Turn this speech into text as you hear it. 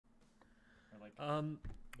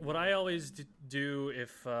What I always do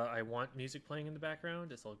if I want music playing in the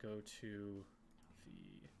background is I'll go to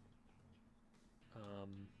the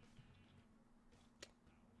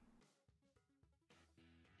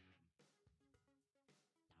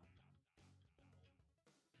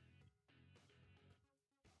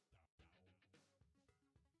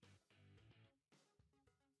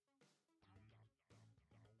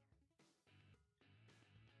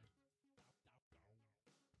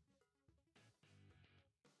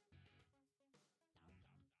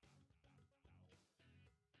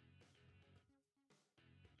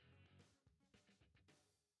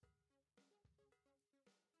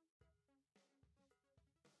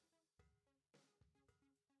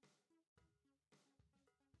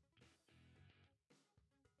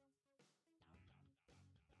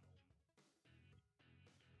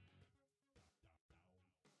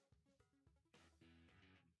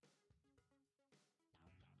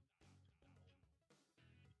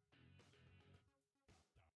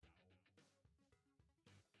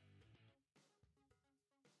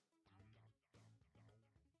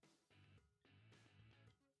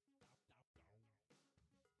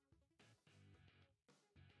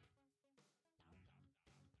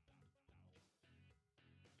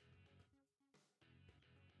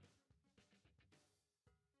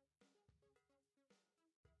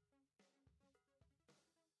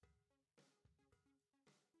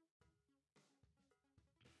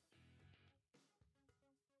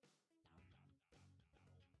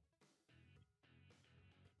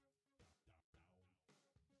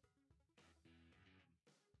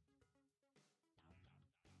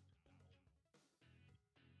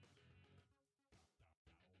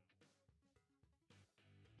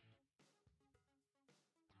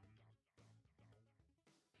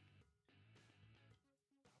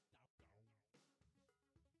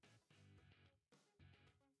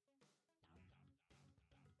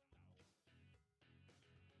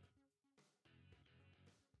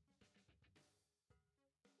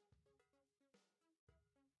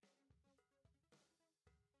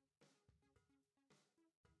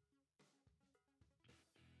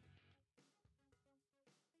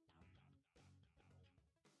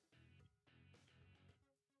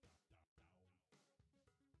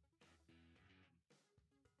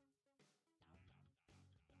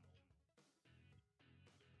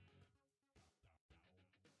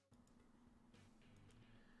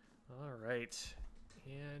All right,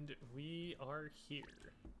 and we are here.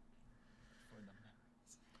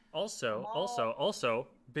 Also,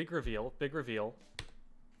 big reveal.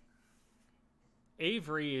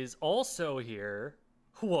 Avery is also here.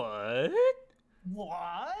 What? What?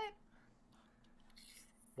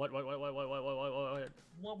 What?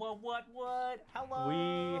 What? Hello?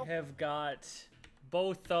 We have got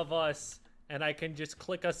both of us, and I can just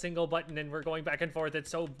click a single button and we're going back and forth. It's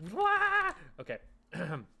so... Okay.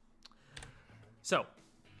 So,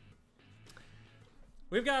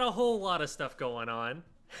 we've got a whole lot of stuff going on.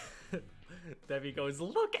 Debbie goes,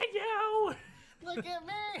 look at you! Look at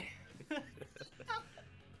me!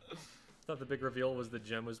 Thought the big reveal was the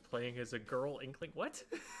gem was playing as a girl inkling. What?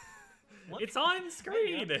 What? It's on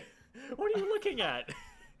screen! What are you looking at?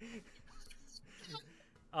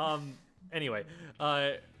 Anyway,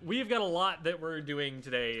 we've got a lot that we're doing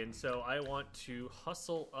today, and so I want to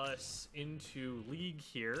hustle us into League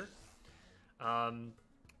here.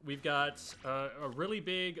 We've got a really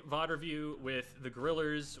big VOD review with the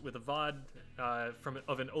Gorillers with a VOD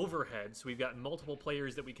of an overhead, so we've got multiple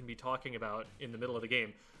players that we can be talking about in the middle of the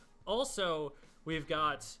game. Also, we've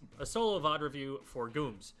got a solo VOD review for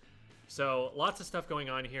Goombs. So lots of stuff going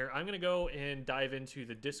on here. I'm going to go and dive into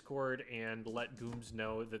the Discord and let Goombs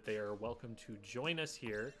know that they are welcome to join us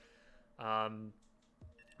here.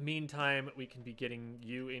 Meantime, we can be getting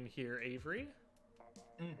you in here, Avery.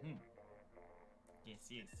 Mm-hmm. Yes.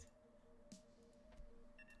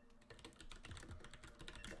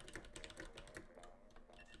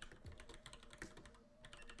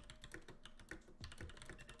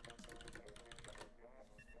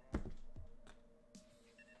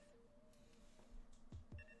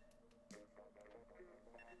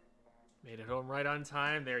 Made it home right on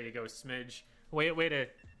time. There you go, Smidge. Way to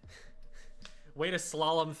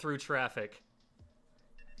slalom through traffic.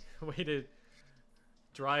 Way to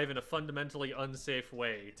drive in a fundamentally unsafe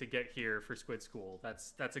way to get here for Squid School.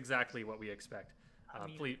 That's exactly what we expect. I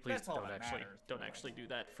mean, please don't actually do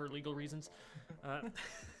that for legal reasons. Not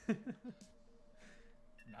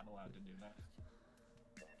allowed to do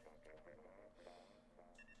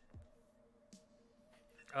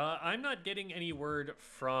that. I'm not getting any word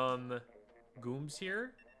from Goombs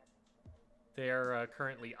here. They are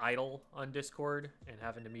currently idle on Discord and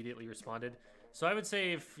haven't immediately responded. So I would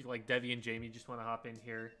say if like Devi and Jamie just want to hop in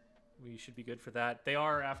here, we should be good for that. They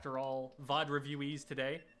are, after all, VOD reviewees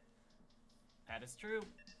today. That is true.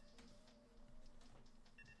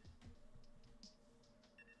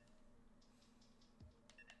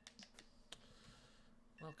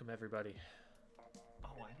 Welcome everybody.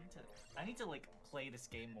 Oh, I need to like play this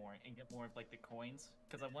game more and get more of like the coins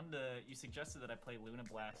because I wanted to. You suggested that I play Luna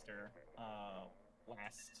Blaster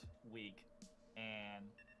last week, and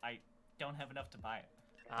I don't have enough to buy it.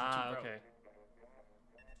 Ah, okay.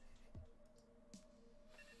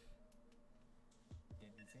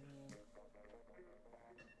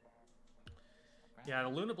 Yeah, the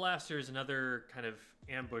Luna Blaster is another kind of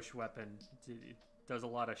ambush weapon. It does a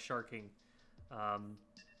lot of sharking.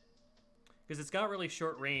 Because it's got really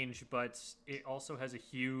short range, but it also has a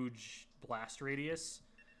huge blast radius.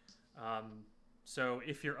 So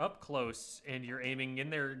if you're up close and you're aiming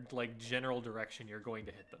in their like general direction, you're going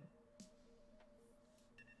to hit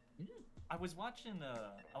them. I was watching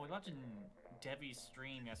Devi's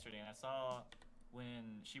stream yesterday, and I saw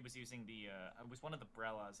when she was using the it was one of the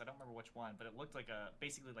Brellas. I don't remember which one, but it looked like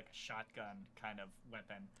basically like a shotgun kind of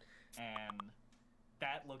weapon, and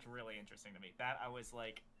that looked really interesting to me. That I was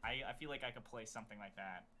like, I feel like I could play something like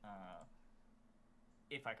that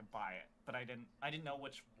if I could buy it, but I didn't know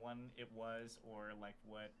which one it was or like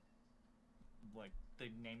what like the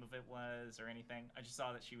name of it was or anything. I just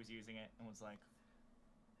saw that she was using it and was like.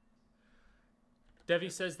 Devi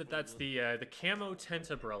says that that's the camo tent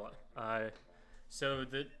umbrella. So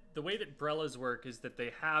the way that Brellas work is that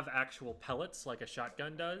they have actual pellets like a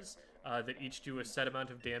shotgun does that each do a set amount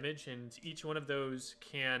of damage, and each one of those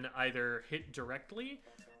can either hit directly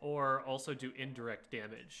or also do indirect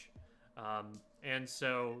damage. And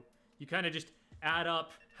so you kind of just add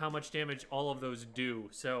up how much damage all of those do.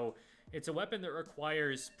 So it's a weapon that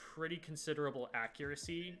requires pretty considerable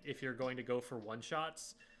accuracy if you're going to go for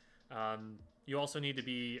one-shots. You also need to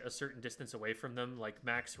be a certain distance away from them, like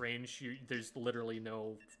max range. There's literally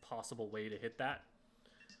no possible way to hit that.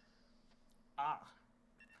 I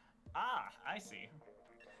see.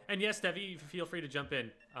 And yes, Devi, feel free to jump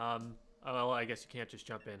in. Well, I guess you can't just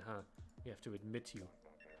jump in, huh? You have to admit you.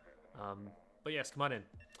 But yes, come on in.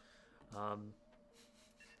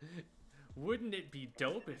 Wouldn't it be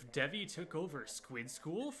dope if Devi took over Squid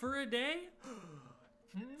School for a day?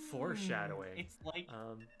 Foreshadowing. It's like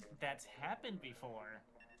that's happened before.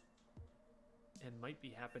 And might be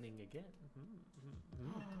happening again.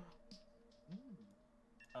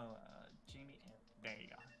 Jamie, there you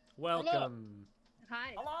go. Welcome.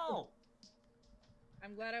 Hi. Hello.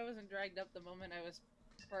 I'm glad I wasn't dragged up the moment I was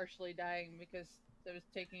partially dying because I was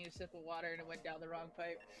taking a sip of water and it went down the wrong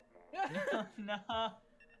pipe. No.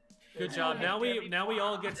 Good job. Now we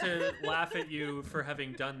all get to laugh at you for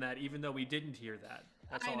having done that, even though we didn't hear that.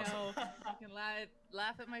 That's I awesome. know. You can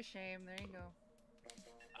laugh at my shame. There you go.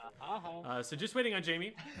 So just waiting on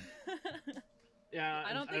Jamie. Yeah,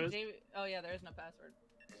 I don't think Jamie. Oh yeah, there is no password.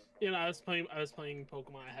 You know, I was playing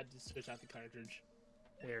Pokemon. I had to switch out the cartridge.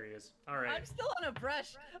 There he is. All right. I'm still on a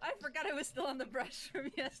brush. I forgot I was still on the brush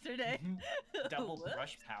from yesterday. Double What?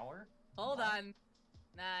 brush power. Hold on.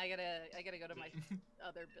 Nah, I gotta go to my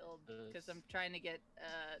other build because I'm trying to get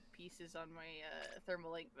pieces on my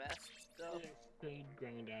thermal link vest. So Good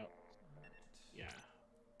grind out. Yeah.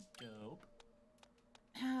 Dope.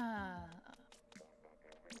 I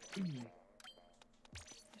should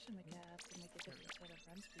make a different set of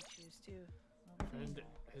run speed shoes too. Friend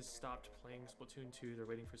has stopped playing Splatoon 2. They're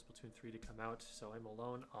waiting for Splatoon 3 to come out, so I'm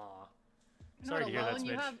alone. Aw. Sorry to hear that,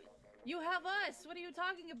 Mitch. You have us. What are you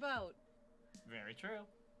talking about? Very true.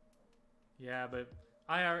 Yeah, but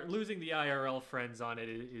losing the IRL friends on it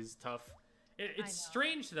is tough. It's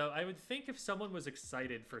strange, though. I would think if someone was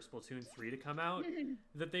excited for Splatoon 3 to come out,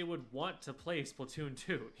 that they would want to play Splatoon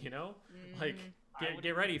 2, you know? Like,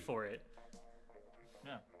 get ready for it.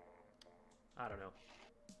 Yeah. I don't know.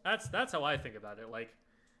 That's how I think about it. Like,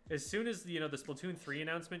 as soon as, the Splatoon 3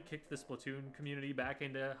 announcement kicked the Splatoon community back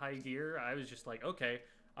into high gear, I was just like, okay,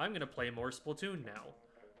 I'm going to play more Splatoon now.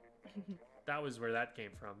 That was where that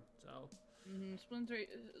came from, so...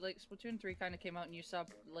 Splatoon 3 kind of came out and you saw,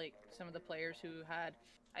 like, some of the players who had,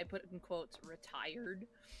 I put in quotes, retired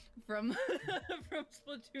from from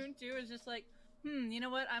Splatoon 2. It's just like, you know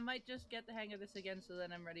what, I might just get the hang of this again so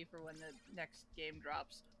then I'm ready for when the next game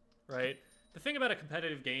drops. Right. The thing about a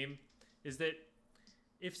competitive game is that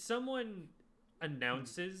if someone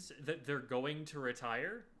announces that they're going to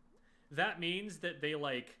retire, that means that they,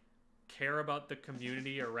 like, care about the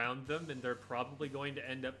community around them and they're probably going to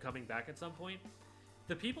end up coming back at some point.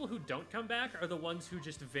 The people who don't come back are the ones who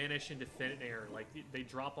just vanish into thin air, like they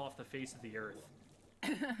drop off the face of the earth.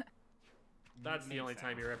 That's the only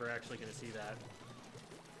time you're ever actually going to see that.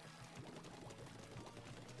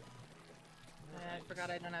 I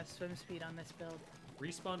forgot I don't have swim speed on this build.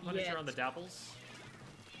 Respawn Punisher on the Dapples.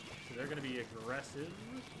 So they're going to be aggressive.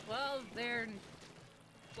 Well, they're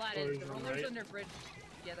flatted. The rollers right. under bridge.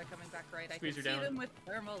 Yeah, they're coming back right. Squeeze I her can see down. them with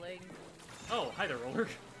thermaling. Oh, hi there, Roller.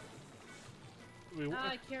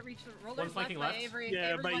 I can't reach the rollers. One flanking left. By left? Avery. Yeah,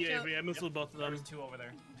 Avery, but watch yeah, out. I missed both of them. There's 2 over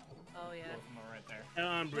there. Oh yeah. Both of them are right there. And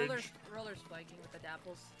on bridge. Rollers flanking with the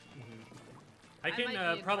dapples. I I can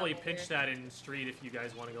might be in probably trouble pinch here. that in street if you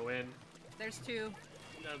guys want to go in. There's 2.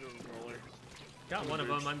 Another roller. Got one of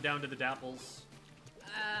them. I'm down to the Dapples.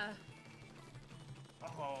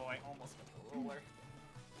 Oh, I almost got the roller.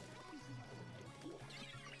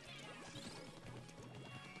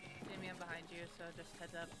 Jamie, I'm behind you, so just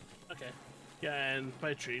heads up. Okay. Yeah, and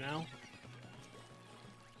by tree now.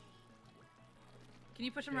 Can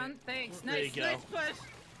you push him around? Thanks. There you Nice, go. nice push.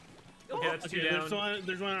 Okay, that's 2 Okay, down.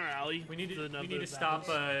 there's one in our alley. We need The to stop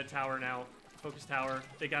tower now. Focus tower.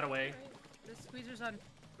 They got away. The squeezer's on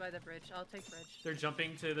by the bridge. I'll take bridge. They're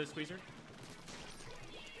jumping to the squeezer.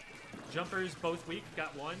 Jumpers both weak.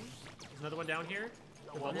 Got one. There's another one down here.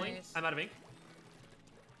 They're bubbling. Nice. I'm out of ink.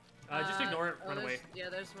 Just ignore it. Run away. Yeah,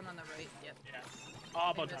 there's one on the right. Yep. Yeah.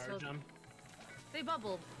 Oh, about They tower missed. jump. They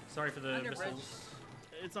bubbled. Sorry for the Under bridge. missiles.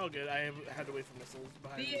 It's all good. I had to wait for missiles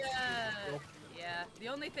behind The me. yeah. The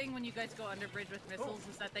only thing when you guys go under bridge with missiles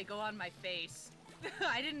is that they go on my face.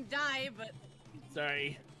 I didn't die, but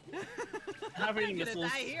Sorry. Having I'm gonna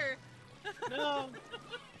missiles. die here. No.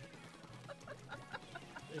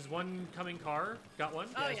 There's one coming car. Got one.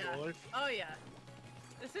 Oh Yes, yeah. roller. Oh yeah.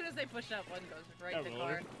 As soon as they push up, one goes right Yeah, to roller.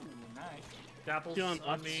 car. Ooh, nice. Dapples Still on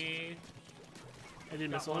on us. me. I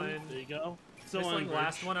did Got miss one. one. There you go. Still on Missling bridge.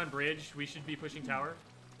 last one on bridge. We should be pushing tower.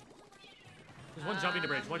 There's one jumping to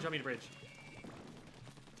bridge. One jumping to bridge.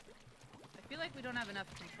 I feel like we don't have enough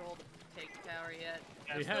control to take the tower yet.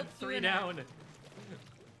 We still had two 3 in our- down.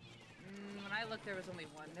 When I looked, there was only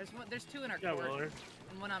one. There's 2 in our Yeah, court roller.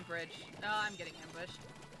 and one on bridge. No, I'm getting ambushed.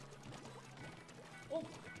 Oh!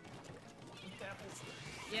 Dapples.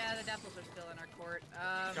 Yeah, the dapples are still in our court.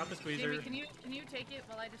 Got the squeezer. Jamie, can you take it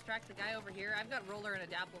while I distract the guy over here? I've got roller and a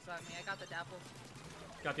dapples on me. I got the dapples.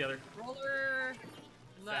 Got the other. Roller.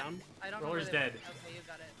 Left. Down. I don't know. Roller's where they dead. went. Okay, you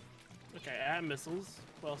got it. Okay, I have missiles.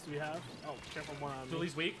 What else do we have? Oh, careful, one on me.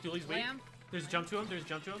 Dooley's weak. Dooley's weak. Lamb. There's jump to him. There's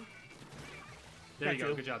jump to him. There Got you go.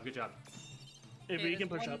 you. Good job. Good job. If Okay, we can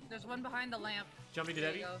there's push one, up. There's one behind the lamp. Jumping to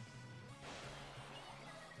There Debbie. you go.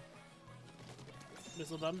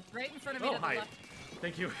 Missile done. Right in front of me Oh, to the hi. left.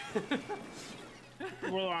 Thank you.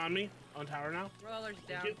 Roller on me. On tower now. Roller's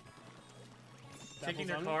down. you. Taking Dapples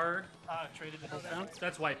their on me. car. Traded the Oh, whole that's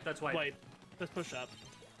That's wipe. That's wipe. Wait. Let's push up.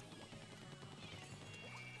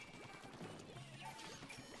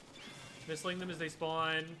 Missling them as they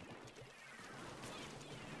spawn.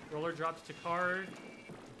 Roller drops to car.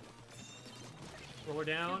 Roller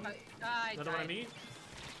down. I Another one on died. me.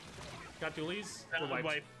 Got Dooley's. We're wiped.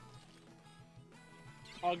 Wipe.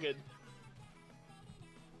 All good.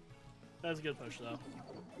 That's a good push though.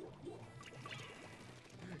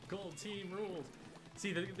 Gold team rules.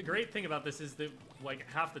 See, the great thing about this is that like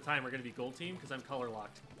half the time we're gonna be gold team because I'm color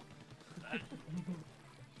locked.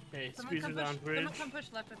 Okay, Someone squeezers on bridge. Someone come push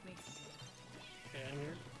left with me. Okay, I'm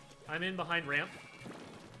here. I'm in behind ramp.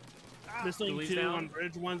 Missing Dooley's 2 down. on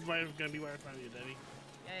bridge. One's right, gonna be right in front of you, Debbie.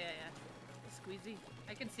 Yeah. Squeezy.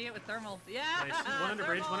 I can see it with thermal. Yeah. Nice. One under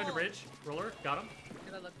bridge. One under thermal! bridge. Roller. Got him.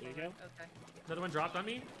 Gotta look There you for it. go. Okay. Another one dropped on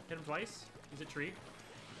me. Hit him twice. He's a tree.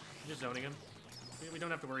 Just zoning him. We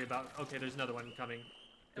don't have to worry about. Okay, there's another one coming.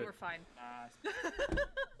 So Good. we're fine. Nice.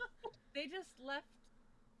 They just left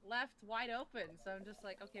wide open, so I'm just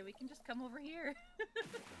like, okay, we can just come over here.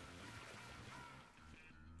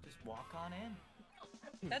 Just walk on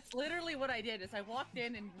in. That's literally what I did. Is I walked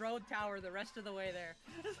in and rode tower the rest of the way there.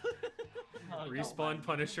 Oh, Respawn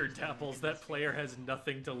Punisher Dapples. That player has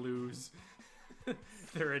nothing to lose.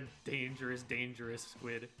 They're a dangerous, dangerous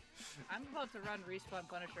squid. I'm about to run respawn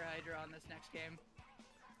Punisher Hydra on this next game.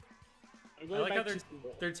 I'm I going like how back to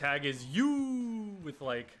their tag is you with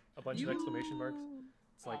like a bunch of exclamation marks.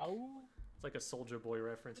 It's like Ow. it's like a Soldier Boy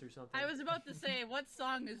reference or something. I was about to say, what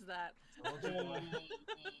song is that?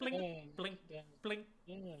 Bling, bling, bling,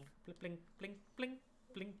 Yeah. bling, bling, bling,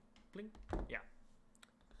 bling, bling. Yeah.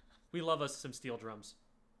 We love us some steel drums.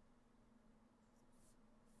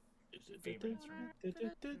 Favorite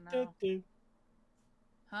No.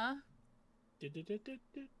 Huh?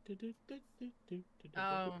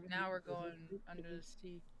 Oh, now we're going under the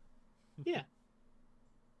sea. Yeah.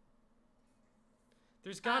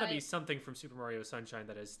 There's gotta I- be something from Super Mario Sunshine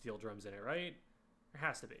that has steel drums in it, right? There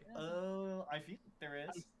has to be. I feel there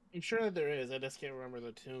is. I'm sure that there is. I just can't remember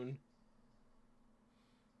the tune.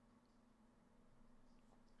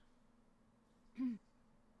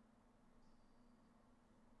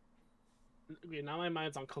 Okay, now my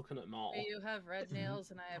mind's on Coconut Mall. You have red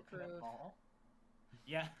nails, and I approve.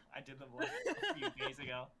 Yeah, I did them like a few days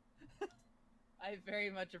ago. I very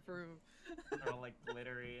much approve. They're all like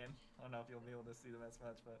glittery, and I don't know if you'll be able to see them as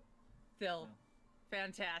much, but Still,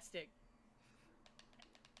 fantastic.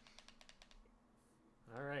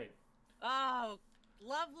 All right. Oh,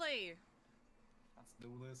 lovely. let's do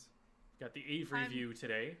this. Got the Avery I'm- view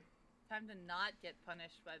today. Time to not get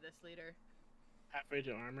punished by this leader. Half-range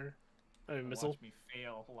armor. I mean, missile. Watch me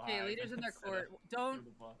fail live. Okay, leaders in their instead of court. Don't. through the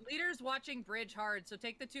block. Leaders watching bridge hard, so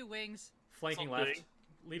take the 2 wings. Flanking Something. left.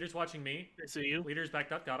 Leaders watching me. I see you. Leaders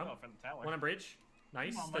backed up. Got him. Oh, from the tower. One on bridge.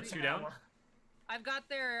 Nice. Come on, That's buddy. 2 down. I've got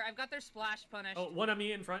their splash punished. Oh, one on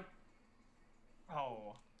me in front.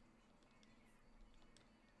 Oh,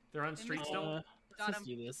 They're on street still. Got Let's him.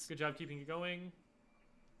 do this. Good job keeping it going.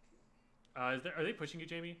 Are they pushing you,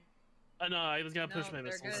 Jamie? No, I was gonna No, push my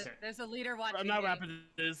they're missiles. good. Okay. There's a leader watching. I'm not me. rapid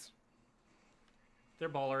is. They're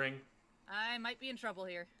ballering. I might be in trouble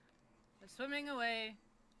here. They're swimming away.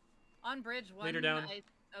 On bridge, one. Leader down.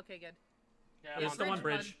 Okay, good. Yeah, There's still on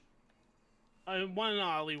bridge bridge. I'm one in the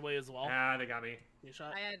alleyway as well. Ah, they got me. You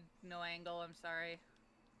shot. I had no angle. I'm sorry.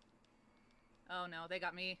 Oh no, they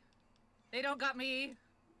got me. They don't got me.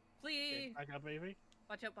 Please. Okay, back up, baby.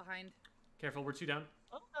 Watch out behind. Careful, we're 2 down.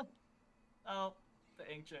 oh,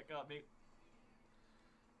 the ink check got me.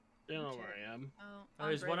 They don't know where I am. Oh,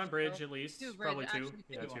 There's one on bridge so- at least. 2 bridge, Probably 2. actually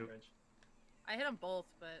Yeah, Two 2. on bridge. I hit them both,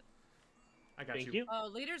 but I got Thank you. you. oh,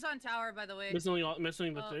 leaders on tower, by the way. Missing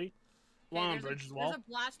the Oh. 3. Okay, One on there's bridge as a, well. There's a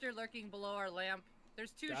blaster lurking below our lamp.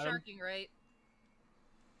 There's 2 Got 'em. sharking right.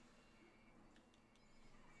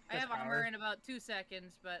 I That's have armor power. in about 2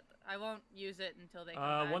 seconds, but I won't use it until they come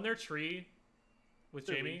back. One their tree with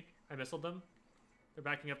They're Jamie. weak. I missiled them. They're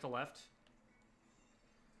backing up to left.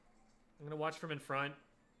 I'm gonna watch from in front.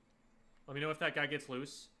 Let me know if that guy gets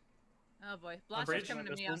loose. Oh boy, bridge? blaster's coming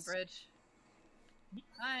to me on Missiles. bridge.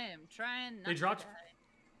 I am trying not They dropped- to die.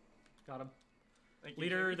 Got him. Thank you,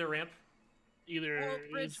 Leader, Jamie. the ramp. Either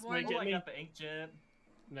Oh, bridge he's one. might Oh, get I me. got the ink jet.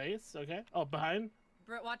 Nice. Okay. Oh, behind.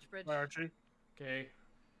 Watch bridge. By archery. Okay.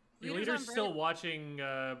 The Leader's leader's on still bridge. watching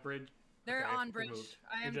bridge. They're Okay, on good bridge. move.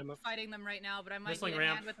 I am Good job. fighting them right now, but I might Missling need a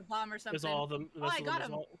ramp. hand with a bomb or something. There's all of them. Oh, I got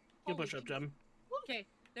them. him. You can Holy push up, shit. Gem. Okay,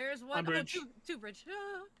 there's one. On bridge. Oh, two bridge.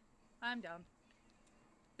 Ah, I'm down.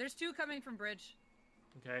 There's 2 coming from bridge.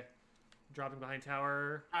 Okay. Dropping behind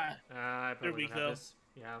tower. Ah, I They're probably weak, don't have though. this.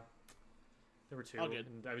 Yeah. There were 2. All good.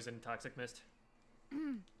 And I was in toxic mist.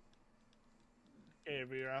 okay, if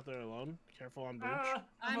you're out there alone, careful on bridge. Ah,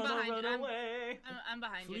 I'm gonna behind you. run away. I'm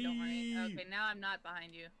behind you. Don't worry. Flee. Okay, now I'm not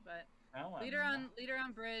behind you, but Oh, I'm leader not.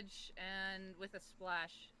 on bridge and with a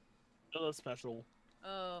splash. Oh, that's special.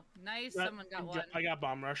 Oh, nice. That- Someone got one. I got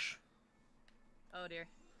bomb rush. Oh dear.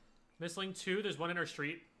 Missling 2. There's one in our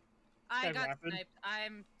street. I Guy got rapid. sniped.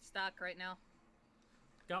 I'm stuck right now.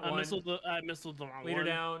 Got I one. missiled the wrong Leader one.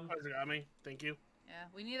 down. Carter got me. Thank you. Yeah,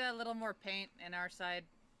 we need a little more paint in our side.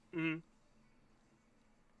 Mm-hmm.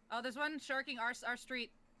 Oh, there's one sharking our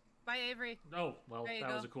street by Avery. Oh, well, There you that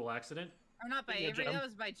go. was a cool accident. Or not by Yeah, Avery, Gem. that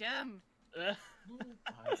was by Gem.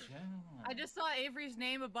 I just saw Avery's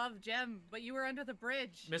name above Gem, but you were under the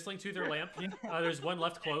bridge. Missling 2, their lamp. There's one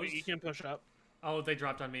left closed. You can push up. Oh, they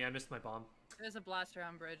dropped on me. I missed my bomb. There's a blaster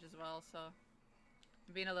on bridge as well, so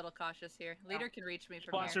I'm being a little cautious here. Leader can reach me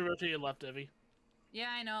from Blaster here. rotated left, Evie. Yeah,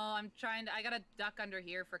 I know. I'm trying to. I gotta duck under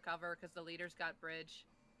here for cover because the leader's got bridge.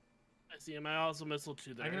 I see him. I also missile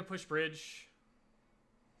 2 there. I'm gonna push bridge.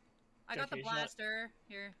 I got the Okay, shot. blaster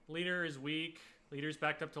here. Leader is weak. Leader's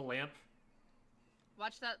backed up to lamp.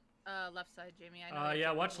 Watch that left side, Jamie. I know. you're Yeah,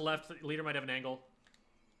 taking watch the- left. Leader might have an angle.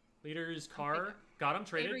 Leader's car. taking- Got him.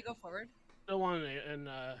 Traded. Avery, go forward. Still one in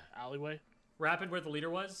alleyway. Rapid where the leader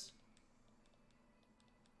was.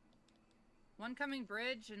 One coming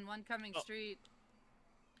bridge and one coming Oh. street.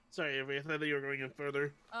 Sorry, Avery. I thought that you were going in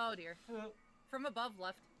further. Oh dear. From above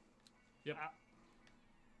left. Yep.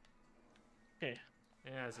 Okay.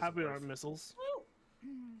 Yeah, this is Happy worth. our missiles.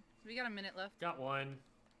 We got a minute left. Got one.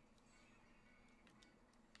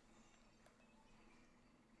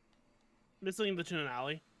 Missing the 2 in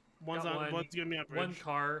alley. One's Got on. one. One's gonna be on bridge. One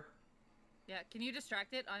car. Yeah, can you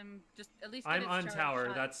distract it? I'm just at least. Get I'm its on charge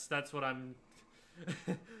tower. shot. That's what I'm.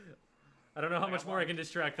 I don't know how I much got more I one. can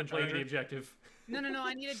distract than playing the Charger. objective. No.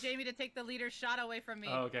 I needed Jamie to take the leader's shot away from me,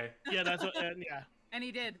 Oh, okay. Yeah, that's what. Yeah. and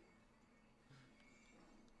he did.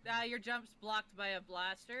 Your jump's blocked by a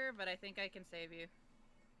blaster, but I think I can save you.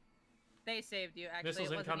 They saved you, actually. Missiles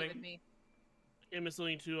it wasn't incoming. even me. Yeah,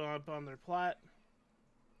 missiling 2 up on their plat.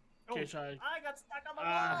 Oh, Okay, try. I got stuck on the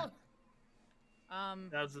Ah. wall.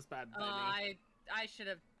 That was just bad timing. I should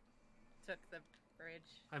have took the bridge.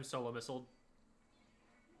 I'm solo missiled.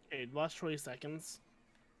 Okay, last 20 seconds.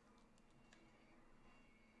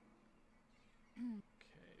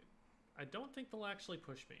 Okay. I don't think they'll actually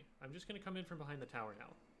push me. I'm just gonna come in from behind the tower now.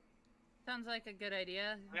 Sounds like a good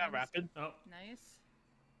idea. I got rapid. Oh, Nice.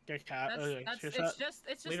 Get cat. That's Sure it's shot.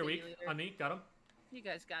 just leader a weak leader. on me. Got him. You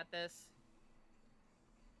guys got this.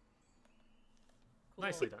 Cool.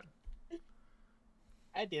 Nicely done.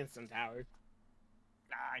 I danced on tower.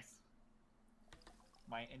 Nice.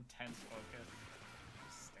 My intense focus.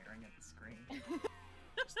 Just staring at the screen.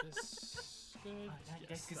 Is this good? You guys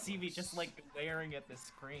Yes, can that see me looks- just like glaring at the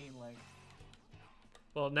screen, like.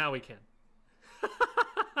 Well, now we can.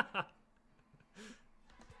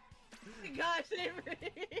 Gosh,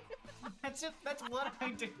 Avery. That's what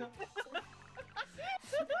I do.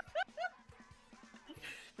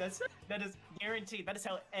 That is guaranteed. That is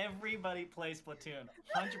how everybody plays Splatoon.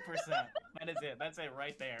 100%. That is it. That's it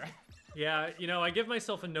right there. Yeah, you know, I give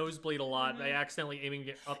myself a nosebleed a lot by accidentally aiming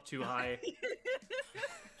it up too high.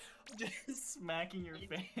 Just smacking your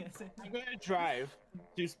face. I'm gonna drive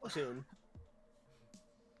to Splatoon.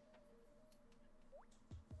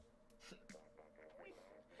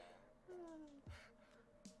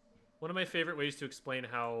 One of my favorite ways to explain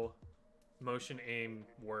how motion aim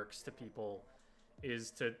works to people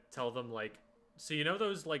is to tell them, like, so you know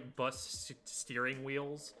those like bus steering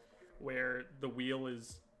wheels where the wheel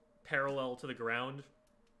is parallel to the ground,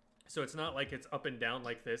 so it's not like it's up and down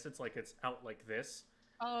like this, it's like it's out like this.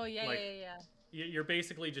 Oh yeah, Like- yeah. You're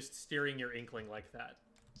basically just steering your inkling like that.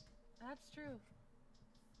 That's true.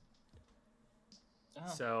 Oh,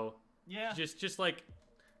 So yeah. just like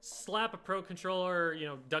slap a pro controller, you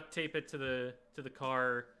know, duct tape it to the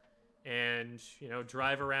car, and you know,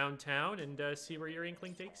 drive around town and see where your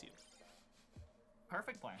inkling takes you.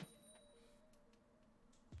 Perfect plan.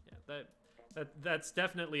 Yeah, that's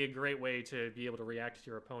definitely a great way to be able to react to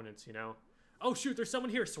your opponents. You know, oh shoot, there's someone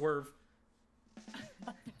here. Swerve.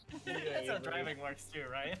 That's how driving works too,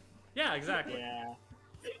 right? Yeah, exactly. Yeah.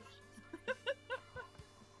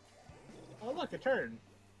 Oh look, a turn.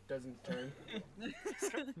 Doesn't turn.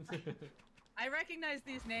 I recognize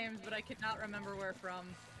these names, but I could not remember where from.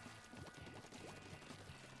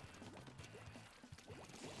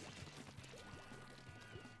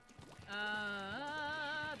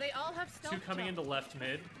 They all have stealth. Two coming jump. into left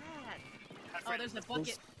mid. God. Oh, there's a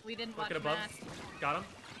bucket. We didn't watch Bucket above. Mask. Got him.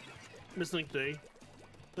 Missing 3.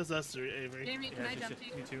 This is us 3, Avery. Jamie, can I Yeah, jump to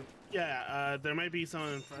you? me too. Yeah, there might be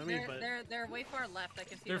someone in front of me, but They're way far left. I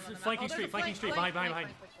can see They're them on the map. flanking Oh, there's street, a flanking street, flank. behind. Flank.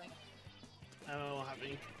 I don't know what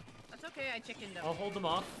happening. That's okay. I chickened them. I'll hold them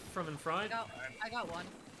off from in front. I got one.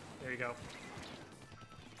 There you go.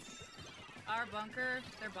 Our bunker.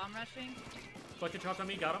 They're bomb rushing. Bucket chopped on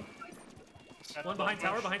me. Got him. One behind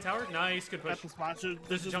tower. Behind tower. Nice, good push. Got the spot.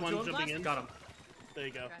 There's just Jump one to him. jumping in. Got him. There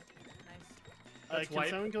you go. Okay. Nice. Can white.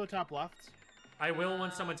 someone go top left? I will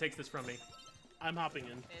once someone takes this from me. I'm hopping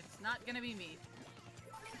in. It's not gonna be me.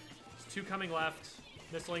 There's two coming left.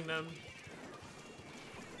 Missiling them.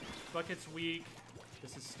 Bucket's weak.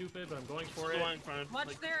 This is stupid, but I'm going for Still it. in front. Watch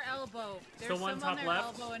Like, their elbow. There's Still one some on top their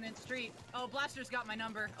left. elbow and in street. Oh, Blaster's got my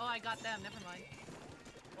number. Oh, I got them. Never mind.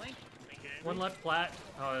 Blink. One left plat.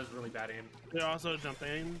 Oh, that was really bad aim. they're also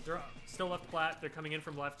jumping. They're still left plat. They're coming in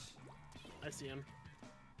from left. I see him.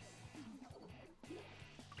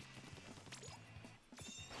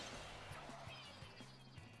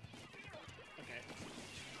 Okay.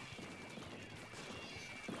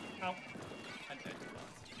 Oh.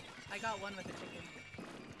 I got one with a chicken.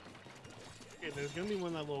 Okay, there's gonna be one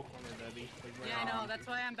in that little corner, Debbie. Like, right Yeah, I know. on. That's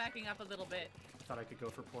why I'm backing up a little bit. Thought I could go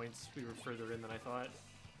for points. We were further in than I thought.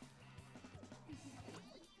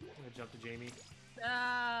 I'm gonna jump to Jamie. Okay,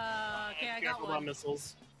 I got Careful about one.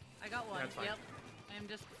 missiles. I got one. That's fine. Yep. I'm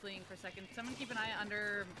just fleeing for a second. Someone keep an eye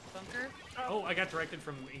under bunker. Oh, I got directed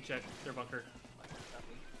from Inkjet, their bunker.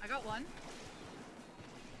 I got one.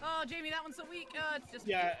 Oh, Jamie, that one's so weak. It's just.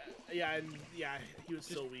 Yeah, he was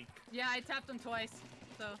so weak. Yeah, I tapped him twice.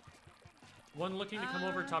 So. One looking to come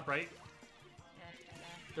over top right. Yeah.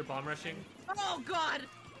 They're bomb rushing. Oh God!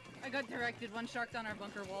 I got directed. One sharked on our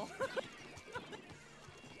bunker wall.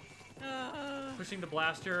 Pushing the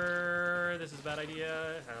blaster. This is a bad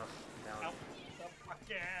idea. Oh, down. Ow. The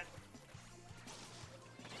bucket.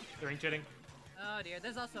 They're inkjetting. Oh dear,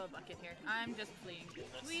 there's also a bucket here. I'm just fleeing.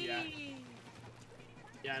 Yeah. Whee!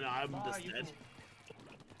 Yeah, no, I'm Ah, just you dead. can-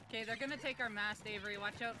 Okay, they're gonna take our mast, Avery.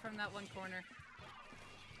 Watch out from that one corner.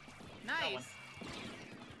 Got one. Nice.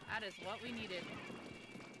 That is what we needed.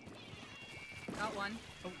 Got one.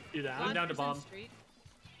 Oh, do that. One down to Launcher's in bomb. street.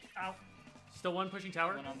 Ow. Still one pushing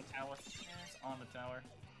tower. One on the tower. It's on the tower.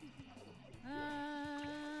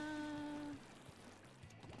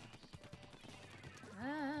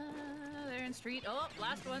 They're in street. Oh,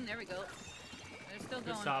 last one. There we go. They're still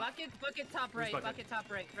going. stop. Bucket top right. bucket? Bucket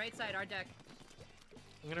top right. Right side, our deck.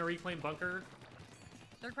 I'm gonna reclaim bunker.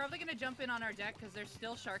 They're probably gonna jump in on our deck because they're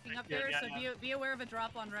still sharking up Yeah, there. yeah, so yeah. be aware of a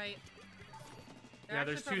drop on right. They're Yeah,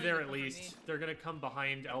 actually there's two probably there gonna at come for least. me. They're gonna come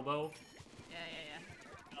behind elbow. Yeah, yeah,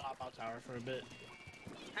 yeah. I'll hop out tower for a bit.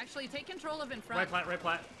 Actually, take control of in front. Right plat, right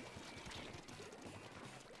plat.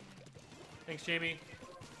 Thanks, Jamie.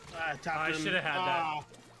 I should have had that.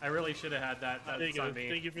 I really should have had that. There you That's go. on me.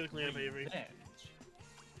 Thank you for the cleanup, Avery.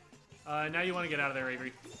 Revenge. Now you want to get out of there,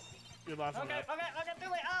 Avery. Good loss on Okay, that. too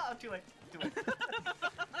late. Oh, too late. Too late.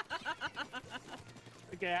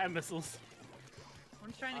 Okay, I have missiles.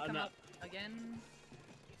 One's trying to come no. up again.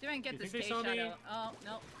 See if I can get You this think K they saw shot me? out. Oh,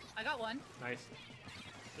 no. I got one. Nice.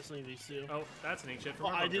 Just need these two. Oh, that's an ancient from Oh,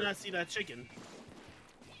 our I did bunker. not see that chicken.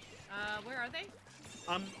 Where are they?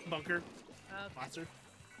 Bunker. Okay. Monster.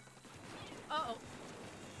 Uh-oh.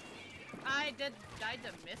 I died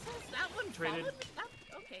to missiles? That one Traded. followed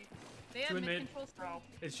me? Okay. They have Two in mid. mid-control still.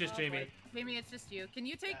 It's just Oh, Jamie. boy. Jamie, it's just you. Can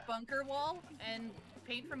you take bunker wall and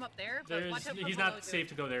paint from up there? But There's, watch out for he's below not you. safe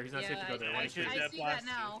to go there. He's not safe to go there. I, Watch I, it. I That see blast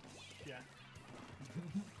that now. Yeah.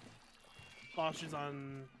 Slosh is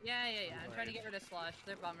on. Yeah, yeah, yeah. I'm trying to get rid of Slosh.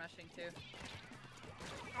 They're bomb rushing too.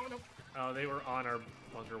 Oh no. Oh, they were on our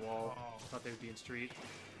bunker wall. Oh. Thought they would be in street.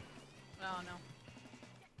 Oh no.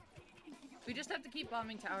 We just have to keep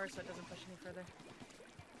bombing towers so it doesn't push any further.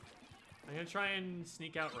 I'm gonna try and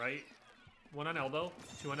sneak out right. One on elbow.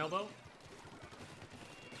 Two on elbow.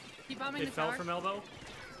 Keep bombing They the fell tower. from elbow.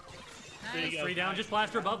 There Nice. you go. Three down. Just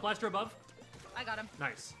blaster above. Blaster above. I got him.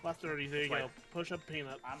 Nice. Last 30. There you Swipe. go. Push up, paint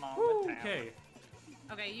up. I'm on Woo, the tower. okay.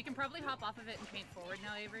 Okay, you can probably hop off of it and paint forward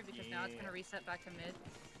now, Avery, because now it's Yeah. gonna reset back to mid.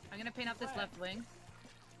 I'm gonna paint up this Right. left wing.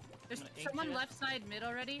 There's I'm gonna someone ink it. left side mid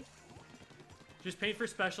already. Just paint for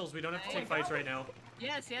specials. We don't have to There take you fights go. right now.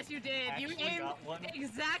 Yes, yes, you did. You Actually aimed got one.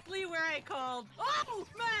 exactly where I called. Oh,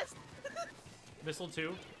 mess! Missile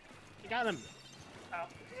two. You got him. Ow.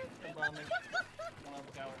 Still bombing. One on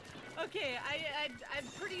the tower. Okay, I'm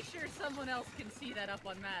pretty sure someone else can see that up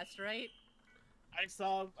on mast, right? I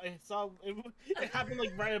saw it happened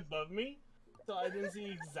like right above me, so I didn't see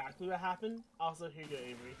exactly what happened. Also, here you go,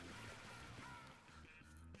 Avery.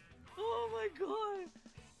 Oh my god.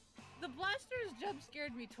 The blasters jump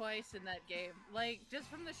scared me twice in that game. Like, just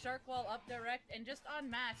from the shark wall up direct and just on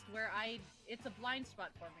mast where it's a blind spot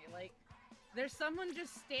for me. Like, there's someone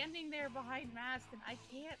just standing there behind mast and I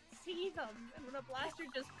can't see them. And when a blaster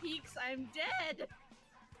just peeks, I'm dead.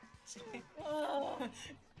 Oh.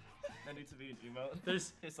 That needs to be an emote.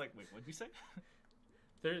 There's It's like, wait, what'd you say?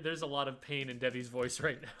 there's a lot of pain in Debbie's voice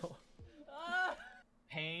right now. Ah,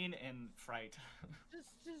 Pain and fright.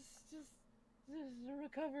 just a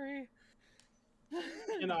recovery.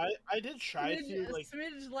 You know, I did try to like.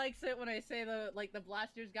 Smidge likes it when I say the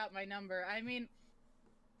blasters got my number. I mean,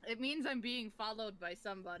 it means I'm being followed by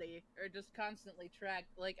somebody or just constantly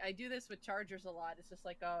tracked. Like, I do this with chargers a lot. It's just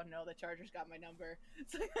like, oh no, the chargers got my number.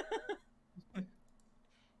 It's like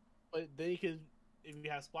But then you could, if you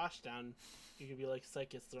have splashdown, you could be like,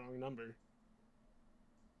 "Psych, it's the wrong number."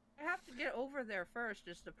 I have to get over there first.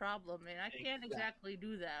 Is the problem, and I can't exactly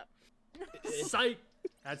do that. Psych!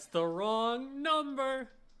 That's the wrong number.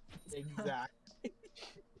 Exactly.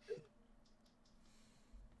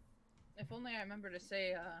 If only I remember to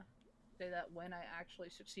say that when I actually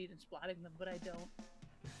succeed in splatting them, but I don't.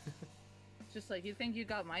 It's just like, you think you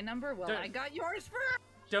got my number? Well, Don't- I got yours first.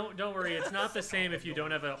 Don't worry. It's not the same if you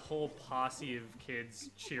don't have a whole posse of kids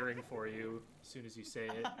cheering for you as soon as you say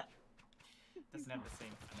it. Doesn't have the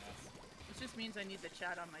same finesse. It just means I need the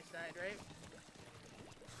chat on my side,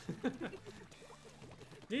 right?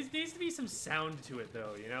 Needs to be some sound to it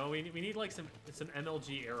though, you know? We need like some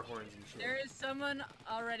MLG air horns and shit. There is someone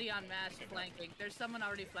already on mast flanking. There's someone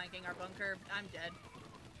already flanking our bunker. I'm dead.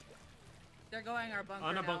 They're going our bunker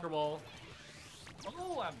On a now. bunker wall.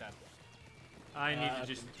 Oh, I'm done. I need to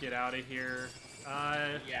just get out of here.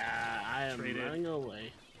 Yeah, I am Traded. running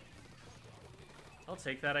away. I'll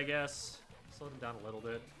take that, I guess. Slow them down a little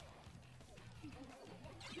bit.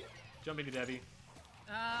 Jumping to Debbie.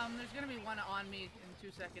 There's gonna be one on me in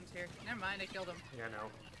 2 seconds here. Never mind, I killed him. Yeah, no.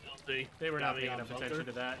 See, They were got not me paying on enough bunker. attention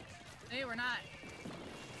to that. Hey, we're not.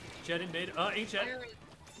 Jet in mid. Ain't Jet.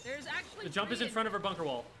 There's actually The jump is three in front of her bunker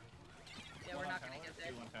wall. Yeah, we're not gonna get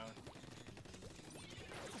there. One tower.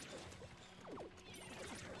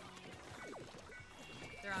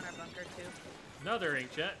 They're on our bunker too. Another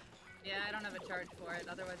inkjet. Yeah, I don't have a charge for it.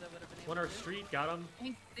 Otherwise, I would have been able One our to. street, got him.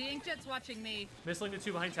 The inkjet's watching me. Missling the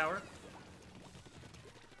two behind tower.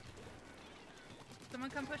 Someone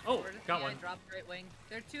come push Oh, forward. got yeah, one. I dropped right wing.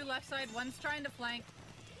 There are two left side. One's trying to flank.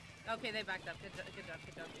 Okay, they backed up. Good job. Good job.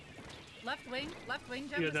 Good job. Left wing,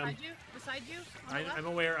 Jem, Yeah, beside you. Beside you. On the left. I'm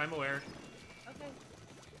aware. I'm aware. Okay.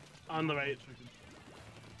 On the right.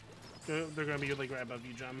 They're gonna be like right above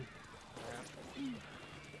you, Jem.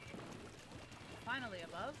 Finally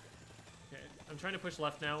above. Okay, I'm trying to push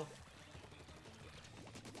left now.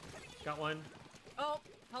 Got one. Oh,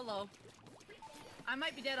 hello. I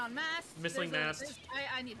might be dead on mast. Missing mast.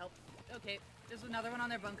 I need help. Okay, there's another one on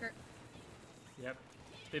their bunker. Yep.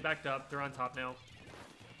 They backed up. They're on top now.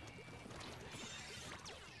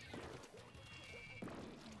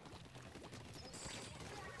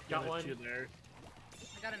 Got one. Two there.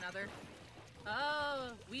 I got another.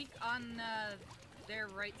 Oh, weak on their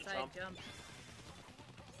right side jump.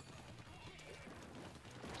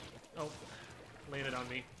 Oh, landed on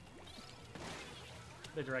me.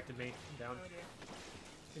 They directed me. I'm down. Oh dear.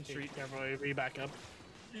 In street. Careful, we back up.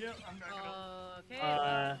 Yep, I'm back up.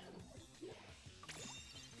 Okay.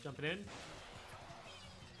 Jumping in.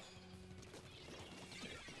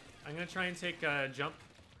 I'm gonna try and take jump.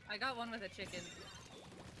 I got one with a chicken.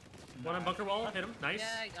 One on bunker wall. Hit him. Nice.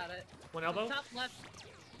 Yeah, I got it. One elbow. Top left.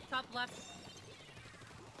 Top left.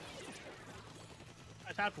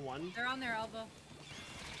 I tapped one. They're on their elbow.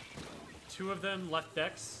 Two of them left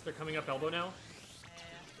decks. They're coming up elbow now.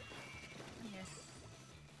 Yeah.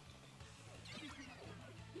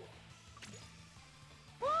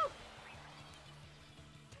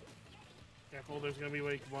 Careful, there's gonna be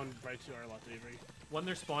like one right to our left, Avery. One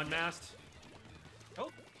their spawn mast.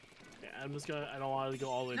 Oh, Yeah, I'm just gonna. I don't want to go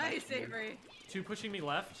all the way back. Nice, to you. Avery. Two pushing me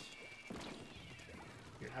left.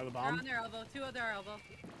 Here, have a They're bomb. on their elbow. Two on their elbow.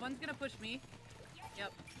 One's gonna push me.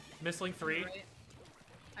 Yep. Missling three. Right.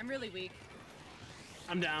 I'm really weak.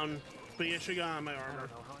 I'm down, but you should go on my I armor. don't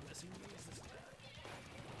know how I'm missing these. This is bad.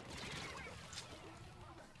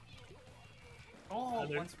 oh,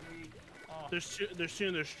 there- once we. Oh, There's two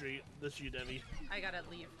in their street. That's you, Debbie. I gotta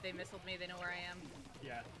leave. They missiled me. They know where I am.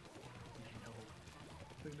 Yeah.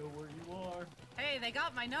 they know where you are. Hey, they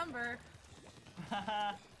got my number.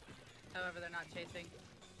 However, they're not chasing,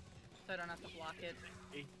 so I don't have to block it.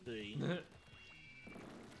 8-3.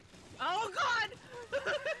 Oh God!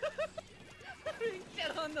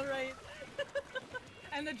 Get on the right.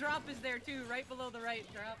 And the drop is there too, right below the right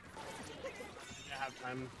drop. I have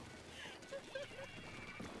time.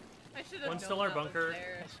 I should have. One's still our bunker.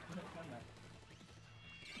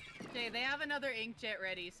 Okay, they have another inkjet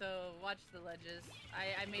ready, so watch the ledges.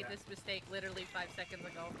 I made this mistake literally 5 seconds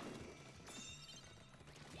ago.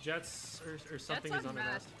 Jets or something Jets is on the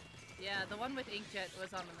mast. Yeah, the one with inkjet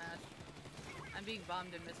was on the mast. I'm being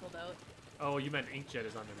bombed and missiled out. Oh, you meant inkjet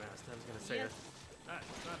is on their mast. I was gonna say Yes. it. Not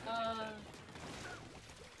inkjet.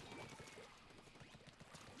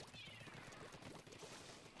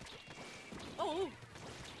 Oh!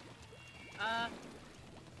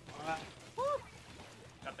 Woo!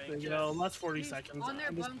 Got the There you inkjet. go. That's 40 He's seconds. on their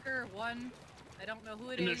I'm just- bunker, one. I don't know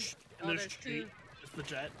who it in is. their, Oh, in their there's street. two. It's the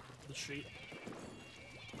jet. The street.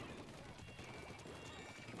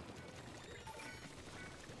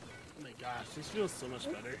 Oh my gosh, this feels so much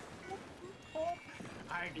better.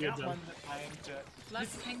 I You're got done. one with my inkjet.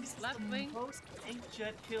 Left wing, This is left the wing. most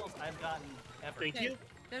inkjet kills I've gotten ever. Thank Okay, you.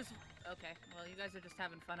 there's. Okay, well, you guys are just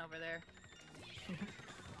having fun over there.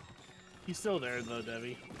 He's still there though,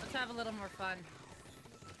 Debbie. Let's have a little more fun.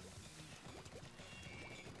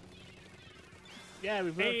 Yeah,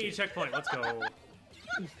 we Hey, checkpoint. Let's go.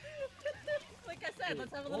 Like I said,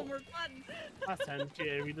 let's have a little more fun. Last 10.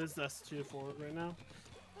 Okay, we did us 2 forward right now.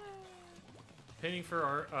 Pinning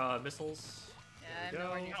for our missiles. Yeah, There I'm we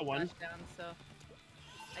nowhere go. near Got one. splashdown, so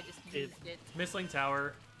I just It- used it. Missling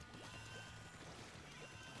tower.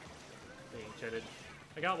 They inkjetted.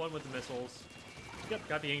 I got one with the missiles. Yep.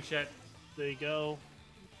 Got the inkjet. There you go.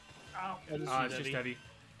 Oh, That is It's Debbie. just heavy.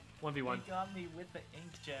 1v1. he got me with the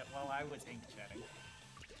inkjet while I was inkjetting.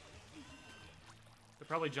 They're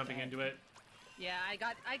probably jumping into it. Yeah, I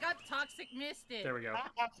got toxic misted. There we go.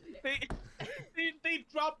 they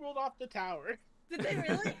drop rolled off the tower. Did they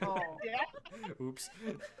really? Oh, Yeah, Oops.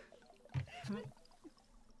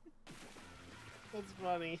 that's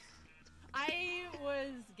funny.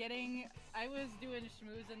 I was doing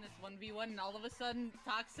schmooze in this 1v1 and all of a sudden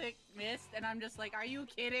toxic missed and I'm just like, are you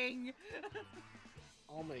kidding?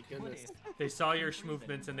 Oh my goodness. They saw your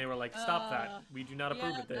movements and they were like, "Stop that! We do not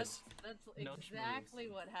approve yeah, of this." That's No exactly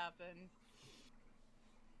schmooze. what happened.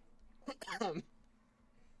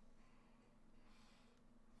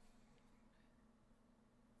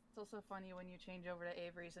 It's also funny when you change over to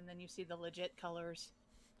Avery's and then you see the legit colors.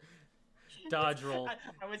 Dodge roll.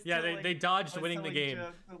 I was Yeah, telling- they dodged I was winning the telling game.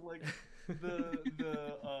 Jeff that, like,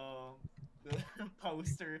 the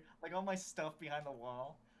poster, like all my stuff behind the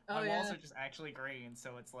wall. Oh, My walls yeah. are just actually green,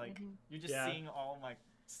 so it's like Mhm. you're just Yeah. seeing all my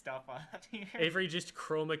stuff on here. Avery just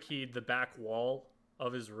chroma keyed the back wall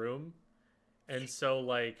of his room, and so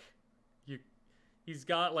like he's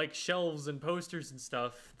got like shelves and posters and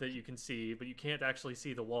stuff that you can see, but you can't actually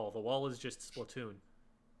see the wall. The wall is just Splatoon.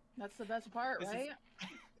 That's the best part, This is- right?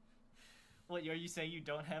 What, are you saying you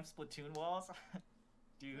don't have Splatoon walls?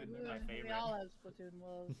 Dude, they're my We favorite. all have Splatoon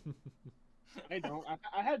walls. I don't.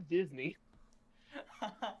 I have Disney.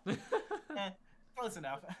 Close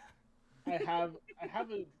enough. I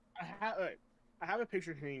have a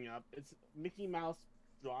picture hanging up. It's Mickey Mouse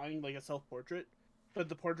drawing like a self-portrait, but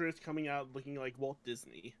the portrait is coming out looking like Walt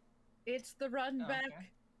Disney, It's the run Oh, back. okay.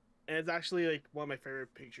 and it's actually like one of my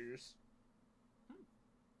favorite pictures.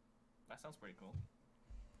 That sounds pretty cool.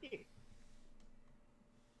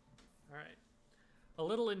 All right, a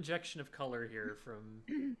little injection of color here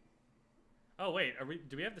from. Oh wait,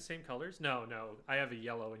 do we have the same colors? No. I have a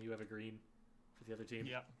yellow and you have a green for the other team.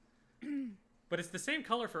 Yep. But it's the same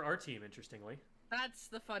color for our team, interestingly. That's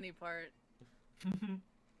the funny part.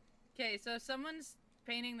 Okay, so if someone's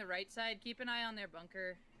painting the right side, keep an eye on their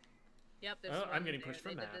bunker. Yep, there's Oh, one I'm getting there. pushed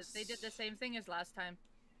from They did the same thing as last time.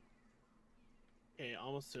 Okay,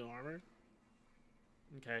 almost to armor.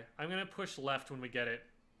 Okay, I'm gonna push left when we get it.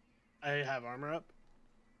 I have armor up.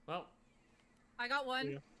 Well, I got one.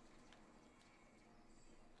 Yeah.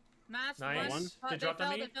 Nice. Mass one. One? Oh, They dropped on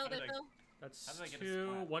me? They fell. How did I- that's How did I get a 2.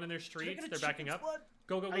 splat? 1 in their Did I streets. get a They're backing chicken up. splat?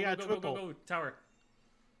 Go, go, I go, got go, go, go, triple. go, tower.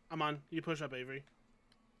 I'm on. You push up, Avery.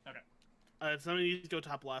 Okay. Somebody needs to go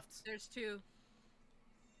top left. There's 2.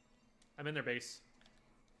 I'm in their base.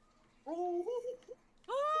 Oh!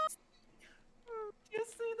 You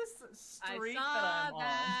see this I streak saw that I'm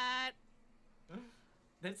that. on?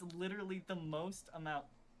 That's literally the most amount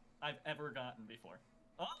I've ever gotten before.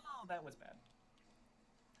 Oh, that was bad.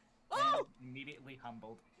 Oh! And immediately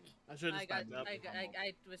humbled. I should have I got. backed up.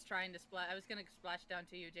 I was trying to splash. I was gonna splash down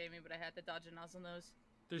to you, Jamie, but I had to dodge a nozzle nose.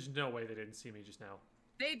 There's no way they didn't see me just now.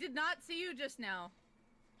 They did not see you just now.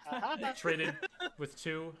 Traded with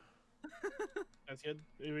 2. That's good.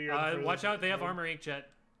 Avery, you're the Watch furthest out, they have forward. armor inkjet.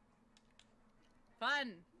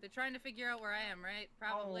 Fun. They're trying to figure out where I am, right?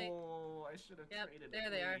 Probably. Oh, I should have Yep, traded. there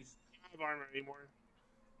at they are. least. I don't have armor anymore.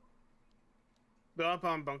 Go up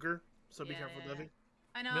on bunker, so be Yeah, careful, yeah. Debbie.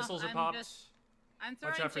 I know. Missiles are I'm popped. I'm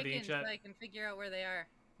Watch throwing out for the chickens so inkjet. I can figure out where they are.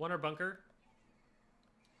 1 are bunker.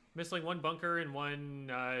 Missing 1 bunker and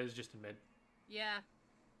 1 is just in mid. Yeah.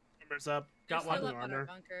 Armor's up. They're Got still one. up on our Armor.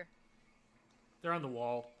 bunker. They're on the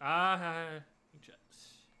wall. Inkjet.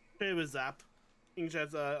 It was Zap.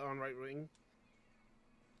 Inkjet's on right wing.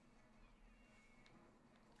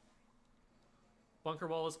 Bunker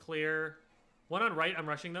wall is clear. 1 on right, I'm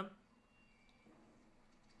rushing them.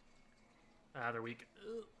 They're weak.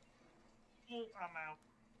 Ugh. Oh, I'm out.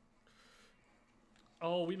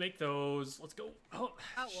 Oh, we make those. Let's go. Oh,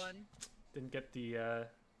 Got one. didn't get the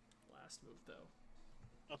last move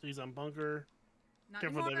though. He's on bunker. Not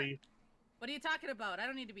Careful, anymore. Debbie. What are you talking about? I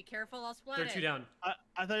don't need to be careful. I'll splat They're it. 2 down.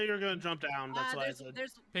 I thought you were gonna jump down. That's what I said.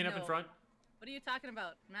 There's Paint up in no. front. What are you talking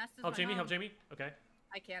about? Master's Help my Jamie. home. Help Jamie. Okay.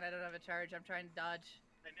 I can't. I don't have a charge. I'm trying to dodge.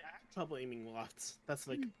 I have trouble aiming lofts. That's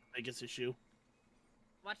like the biggest issue.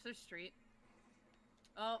 Watch their street.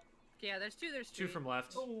 Oh, yeah. There's 2. There's 2 street. from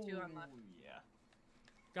left. Oh, 2 on left. yeah.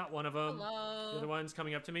 Got 1 of them. Hello. The other one's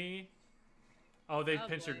coming up to me. Oh, they Oh,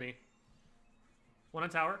 pincered boy. me. 1 on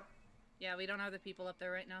tower. Yeah, we don't have the people up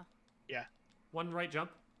there right now. 1 right jump.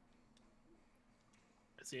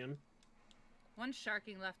 I see him. 1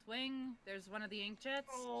 sharking left wing. There's one of the ink jets.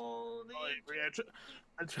 Oh, Oh, Avery,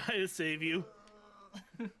 I try to save you.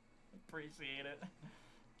 Appreciate it.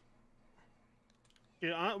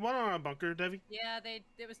 Yeah, 1 on a bunker, Debbie. Yeah,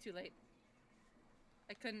 it was too late.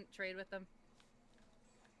 I couldn't trade with them.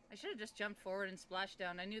 I should have just jumped forward and splashed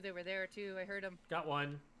down. I knew they were there too. I heard them. Got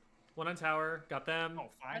 1. 1 on tower. Got them. Oh,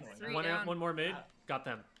 finally. That's 3 1 down. 1 more mid. Got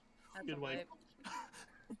them. That's Good a wipe.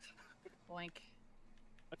 Boink.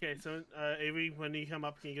 Okay, so Avery, when you come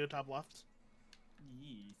up, can you go top left?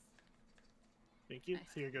 Yes. Thank you. Nice.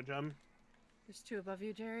 So you go jump. There's 2 above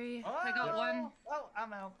you, Jerry. Oh, I got 1. Oh,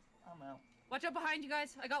 I'm out. I'm out. Watch out behind you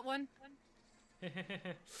guys. I got 1.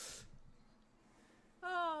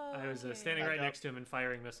 Oh. I was okay. standing Back right up. next to him and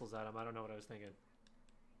firing missiles at him. I don't know what I was thinking.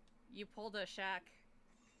 You pulled a Shaq.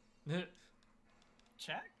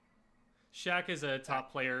 Check. Shaq is a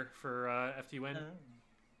top player for FT Win.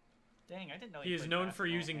 Dang, I didn't know He is played known for basketball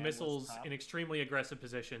using and was missiles top. in extremely aggressive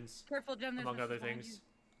positions, Careful, Jem. There's among other missiles behind things. you.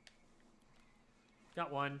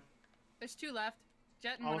 Got one. There's 2 left.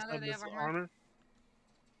 Jet and Almost one other. have They have this armor. armor.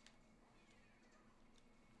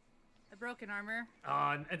 A broken armor.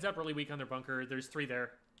 Ends up really weak on their bunker. There's 3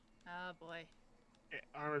 there. Oh boy. Okay,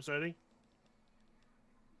 armor's ready.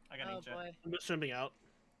 I got Oh ink jet. boy. I'm just jumping out.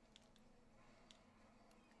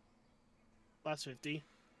 Last 50.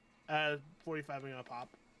 45 I'm gonna pop.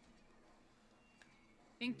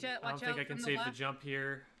 Inkjet, I don't watch think out I can from save the the left. jump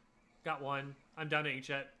here. Got one. I'm down to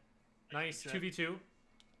Inkjet. Nice. Inkjet. 2v2.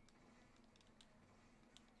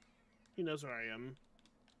 He knows where I am.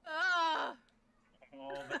 Ah!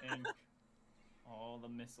 All the ink. All the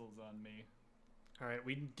missiles on me. Alright,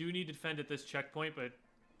 we do need to defend at this checkpoint, but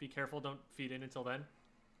be careful. Don't feed in until then.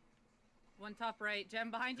 One top right.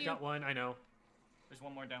 Jem behind you. Got one. I know. There's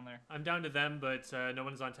one more down there. I'm down to them, but no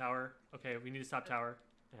one's on tower. Okay, we need to stop tower.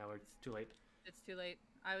 Yeah, it's too late. It's too late.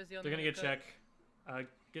 I was the only They're gonna one get who check. could.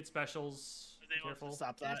 Get specials. They Be want to careful.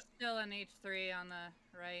 stop There's that. still an H3 on the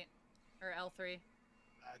right. Or L3.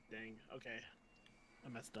 Ah, dang. Okay. I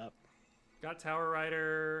messed up. Got tower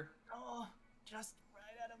rider. Oh, just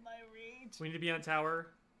right out of my reach. We need to be on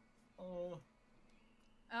tower. Oh.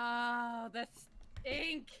 Oh, that's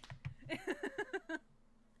ink.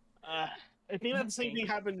 I think that the same thing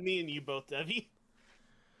happened to me and you both, Devi.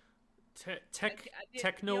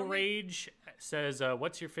 Techno the only- Rage says,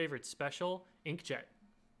 "What's your favorite special?" Inkjet.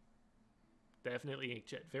 Definitely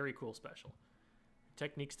Inkjet. Very cool special.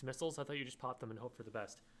 Techniques to missiles. I thought you just popped them and hope for the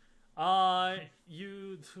best.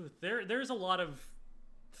 There's a lot of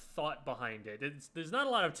thought behind it. There's not a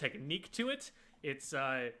lot of technique to it. It's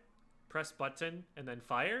press button and then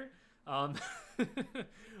fire.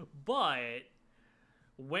 But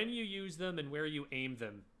when you use them and where you aim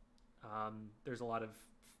them, there's a lot of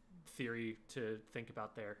theory to think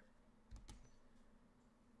about there.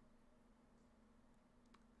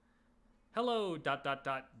 Hello, ...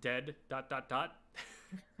 dead ...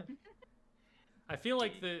 I feel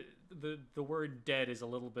like the word dead is a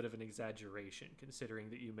little bit of an exaggeration, considering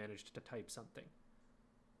that you managed to type something.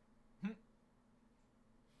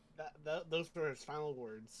 Those were his final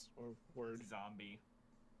words or words. Zombie.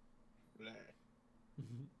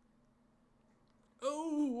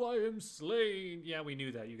 Oh, I am slain. Yeah, we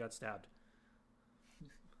knew that. You got stabbed.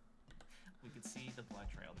 We could see the blood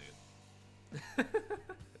trail, dude.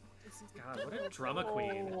 God, what a drama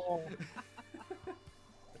queen. Oh,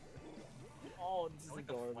 oh this I is like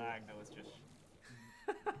the adorable. flag that was just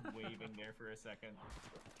waving there for a second.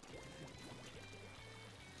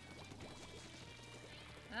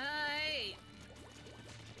 Hey!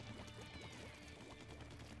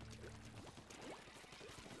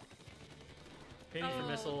 Ping for Oh,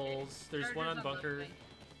 missiles. There's one Charger's on bunker. both things.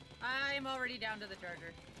 I'm already down to the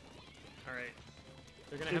charger. All right.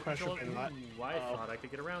 They're gonna Two have pressure control. pin lot. Ooh, I thought I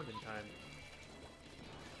could get around in time.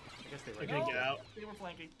 I guess they were. I can't get out. They were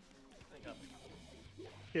flanking. They got me.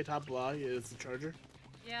 Okay, top log is the charger.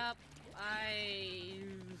 Yep. I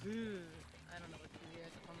don't know what to do here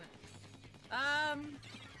at the moment.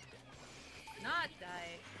 Not die,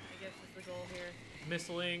 I guess is the goal here.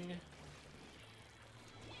 Missiling.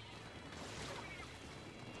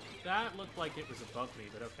 That looked like it was above me,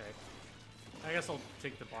 but okay. I guess I'll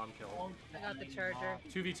take the bomb kill. I got the charger.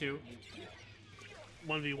 2v2.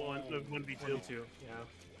 1v1, 1v2. 1v2, yeah.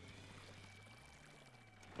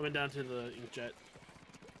 I went down to the inkjet.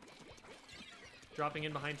 Dropping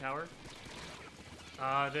in behind tower.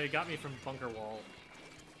 They got me from bunker wall.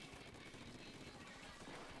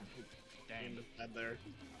 Dang. There.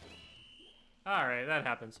 Alright, that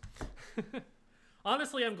happens.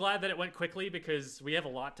 Honestly, I'm glad that it went quickly because we have a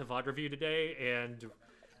lot to VOD review today, and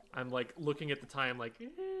I'm like looking at the time like,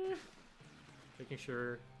 making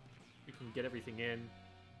sure we can get everything in.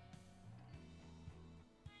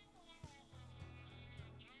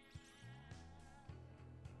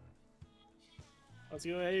 Let's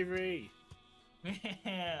go, Avery.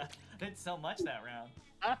 Yeah, did so much that round.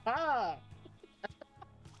 Aha!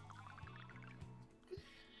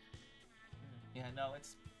 Yeah, no,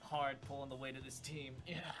 it's hard pulling the weight of this team.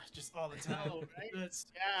 Yeah, just all the time. Oh, right? It's-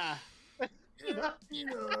 Yeah.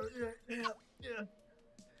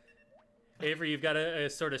 Avery, you've got a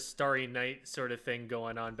sort of Starry Night sort of thing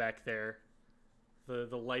going on back there. The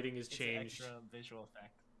lighting has it's an changed. extra visual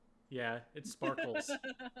effect. Yeah, it sparkles.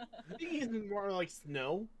 I think it's more like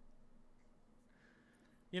snow.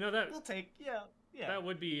 You know that We'll take, yeah. Yeah. That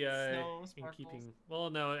would be Snow, in sparkles. keeping. Well,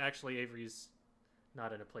 no, actually, Avery's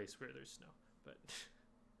not in a place where there's snow, but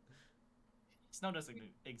Snow doesn't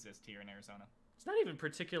exist here in Arizona. it's not even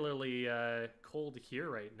particularly cold here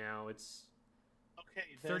right now. It's Okay,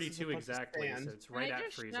 this is a 32 bunch of exactly, sand. so it's right Can I at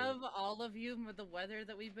just freezing. shove all of you with the weather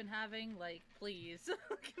that we've been having? Like, please.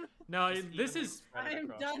 No, Just this evenly is spread I'm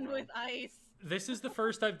across the done world. with ice. this is the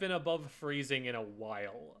first I've been above freezing in a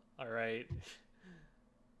while. All right,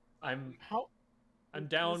 I'm How?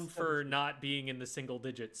 down This for temperature- not being in the single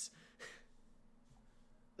digits.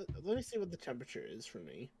 Let me see what the temperature is for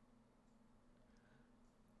me.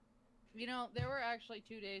 You know, there were actually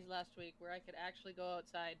 2 days last week where I could actually go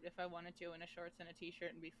outside if I wanted to in a shorts and a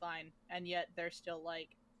t-shirt and be fine, and yet there's still like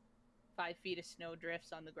 5 feet of snow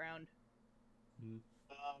drifts on the ground.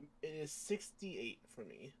 It is 68 for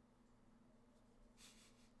me.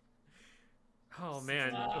 Oh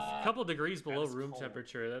man, a Uh, couple degrees below is room cold.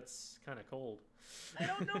 temperature. That's kind of cold. I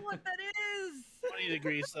don't know what that is. 20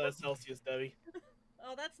 degrees Celsius, Debbie.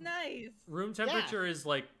 Oh, that's nice. Room temperature is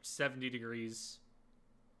like 70 degrees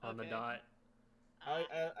on the Okay. dot.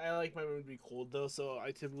 I like my room to be cold though, so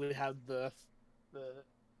I typically have the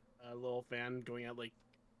little fan going at like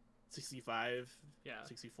 65, Yeah.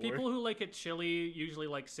 64. People who like it chilly usually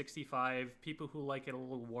like 65. People who like it a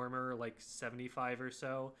little warmer like 75 or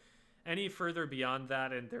so. Any further beyond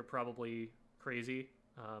that, and they're probably crazy.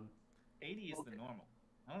 80 is the normal.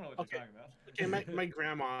 I don't know what Okay. you're talking about. Okay, my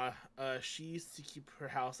grandma, she used to keep her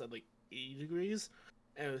house at like 80 degrees,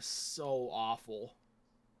 and it was so awful.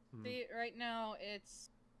 Hmm. See, right now it's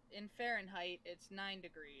in Fahrenheit, it's 9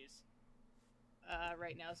 degrees.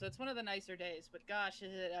 Right now, so it's one of the nicer days. But gosh,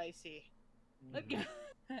 is it icy?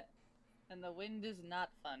 And the wind is not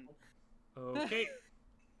fun. Okay.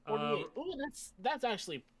 48. Ooh, that's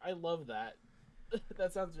actually, I love that.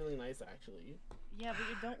 That sounds really nice, actually. Yeah, but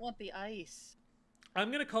you don't want the ice.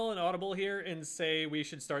 I'm gonna call an audible here and say we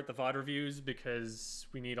should start the VOD reviews because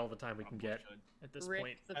we need all the time we can get Probably should. at this Rip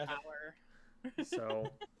point. the power.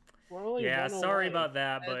 So We're only yeah, one sorry away. about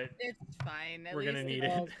that, but It's fine. At we're gonna least need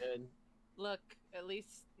it's- it. All good. Look, at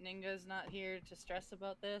least Ninga's not here to stress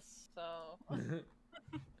about this, so.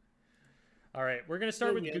 all right, we're gonna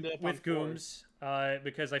start Good, we ended up on four. Goombs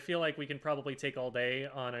because I feel like we can probably take all day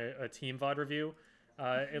on a team VOD review.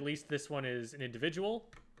 At least this one is an individual.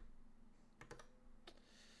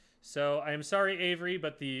 So I am sorry, Avery,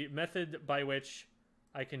 but the method by which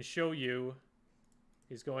I can show you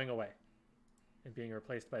is going away and being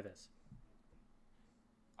replaced by this.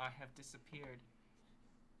 I have disappeared.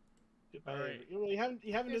 Goodbye. Alright. You haven't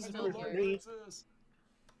Here's disappeared the from Lord. me.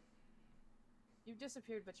 You've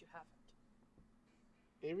disappeared, but you haven't.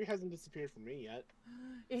 Avery hasn't disappeared from me yet.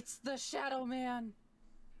 It's the Shadow Man!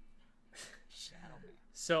 Shadow Man.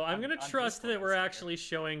 So I'm gonna on trust Discord, that we're I see actually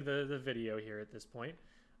showing the video here at this point.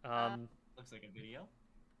 Looks like a video.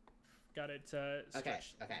 Got it stretched Okay,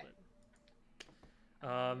 a okay.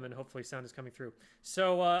 little bit. And hopefully sound is coming through.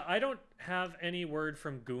 So I don't have any word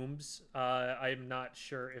from Goombs. I'm not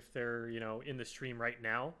sure if they're in the stream right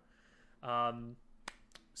now.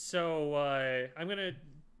 So I'm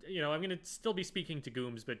gonna still be speaking to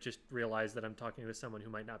Goombs, but just realize that I'm talking to someone who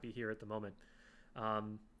might not be here at the moment.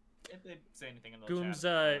 If they say anything in the Goombs,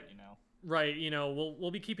 chat, I'll let you know. Right,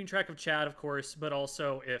 we'll be keeping track of chat, of course, but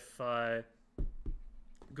also if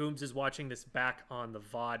Goombs is watching this back on the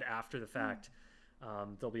VOD after the fact,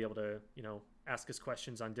 they'll be able to, ask us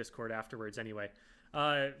questions on Discord afterwards anyway.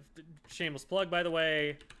 Shameless plug, by the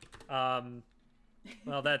way.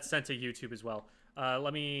 Well, that's sent to YouTube as well.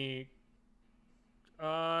 Let me...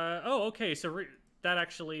 oh, okay, so that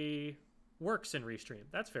actually works in Restream.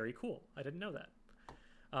 That's very cool. I didn't know that.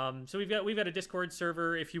 So we've got a Discord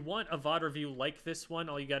server. If you want a VOD review like this one,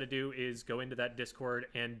 all you got to do is go into that Discord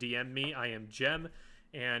and DM me. I am Jem,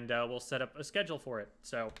 and we'll set up a schedule for it.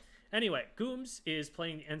 So anyway, Goombs is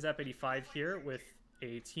playing N-Zap 85 here with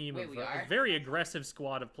a team Wait, of we a are? very aggressive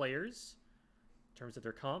squad of players in terms of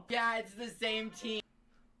their comp. Yeah, it's the same team.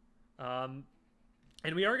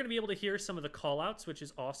 And we are going to be able to hear some of the call-outs, which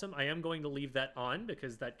is awesome. I am going to leave that on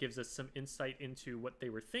because that gives us some insight into what they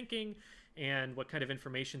were thinking and what kind of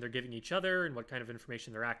information they're giving each other and what kind of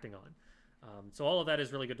information they're acting on. So all of that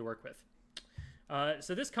is really good to work with.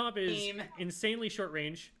 So this comp is Team. insanely short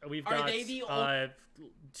range. We've Are got they the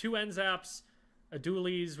 2 N-Zaps, a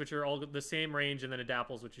Dualies, which are all the same range, and then a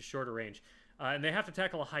Dapples, which is shorter range. And they have to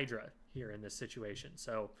tackle a Hydra here in this situation.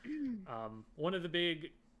 So one of the big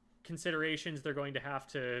considerations they're going to have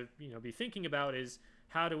to be thinking about is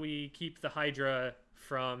how do we keep the Hydra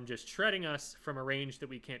from just shredding us from a range that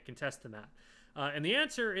we can't contest them at. And the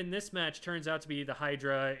answer in this match turns out to be the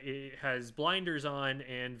Hydra has blinders on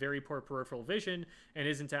and very poor peripheral vision and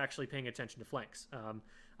isn't actually paying attention to flanks.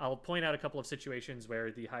 I'll point out a couple of situations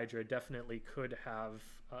where the Hydra definitely could have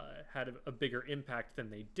had a bigger impact than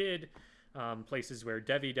they did. Places where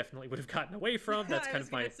Devi definitely would have gotten away from. That's kind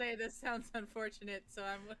of my... I was going to say, this sounds unfortunate, so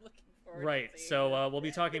I'm looking forward right, to seeing so we'll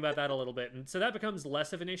be talking about that a little bit. And so that becomes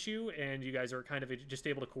less of an issue, and you guys are kind of just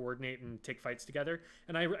able to coordinate and take fights together.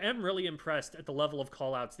 And I am really impressed at the level of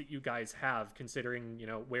callouts that you guys have, considering, you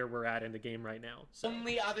know, where we're at in the game right now. So,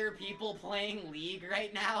 only other people playing League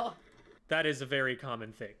right now? that is a very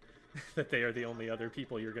common thing, that they are the only other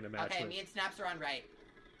people you're going to match Okay, with. me and Snaps are on right.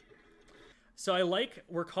 So I like,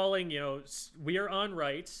 we're calling, you know, we are on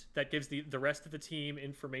right. That gives the rest of the team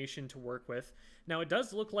information to work with. Now, it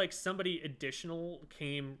does look like somebody additional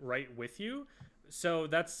came right with you. So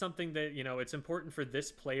that's something that, you know, it's important for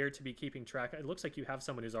this player to be keeping track. It looks like you have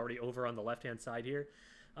someone who's already over on the left-hand side here.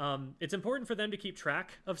 It's important for them to keep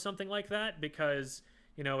track of something like that because,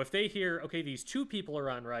 you know, if they hear, okay, these two people are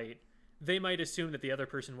on right, they might assume that the other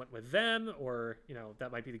person went with them, or, you know,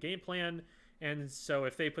 that might be the game plan. And so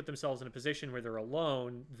if they put themselves in a position where they're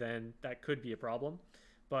alone, then that could be a problem.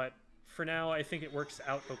 But for now, I think it works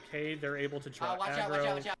out okay. They're able to draw Watch aggro. out, watch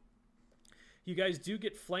out, watch out. You guys do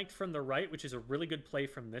get flanked from the right, which is a really good play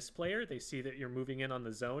from this player. They see that you're moving in on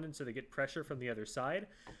the zone, and so they get pressure from the other side.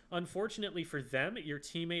 Unfortunately for them, your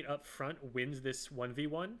teammate up front wins this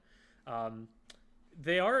 1v1.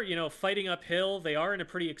 They are, you know, fighting uphill. They are in a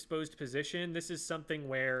pretty exposed position. This is something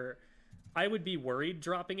where I would be worried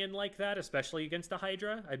dropping in like that, especially against a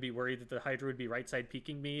Hydra. I'd be worried that the Hydra would be right side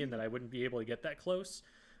peeking me and that I wouldn't be able to get that close.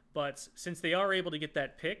 But since they are able to get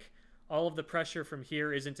that pick, all of the pressure from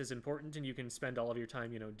here isn't as important, and you can spend all of your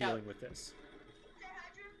time, you know, dealing with this.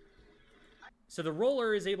 So the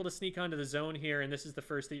roller is able to sneak onto the zone here, and this is the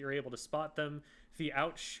first that you're able to spot them. The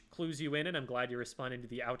ouch clues you in, and I'm glad you're responding to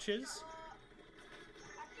the ouches.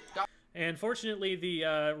 And fortunately,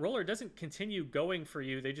 the roller doesn't continue going for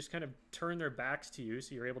you. They just kind of turn their backs to you,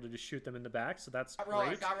 so you're able to just shoot them in the back. So that's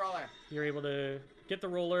great. Got roller. You're able to get the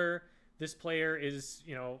roller. This player is,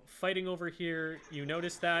 you know, fighting over here. You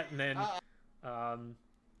notice that, and then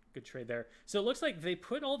good trade there. So it looks like they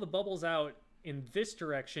put all the bubbles out in this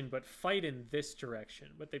direction, but fight in this direction.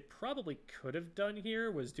 What they probably could have done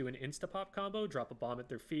here was do an insta-pop combo, drop a bomb at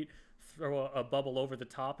their feet, throw a bubble over the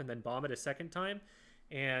top, and then bomb it a second time.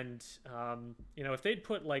 And, you know, if they'd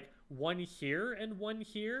put, like, one here and one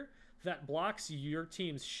here, that blocks your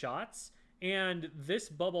team's shots. And this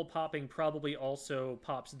bubble popping probably also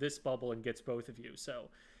pops this bubble and gets both of you. So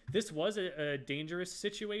this was a dangerous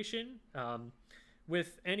situation.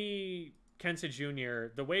 With any Kensa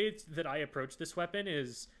Jr., the way that I approach this weapon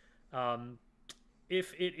is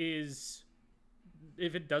if it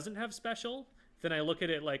doesn't have special, then I look at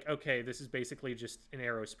it like, okay, this is basically just an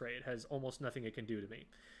arrow spray. It has almost nothing it can do to me.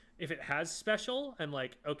 If it has special, I'm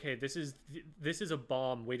like, okay, this is a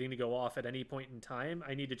bomb waiting to go off at any point in time.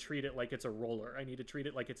 I need to treat it like it's a roller. I need to treat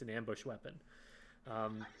it like it's an ambush weapon.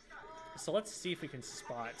 So let's see if we can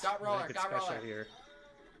spot special here.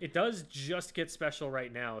 It does just get special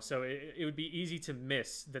right now, so it would be easy to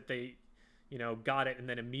miss that they, you know, got it and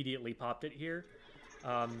then immediately popped it here.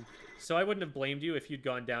 So I wouldn't have blamed you if you'd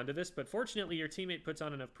gone down to this, but fortunately your teammate puts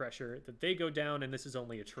on enough pressure that they go down, and this is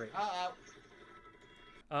only a trade.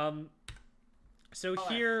 So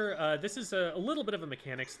here, this is a little bit of a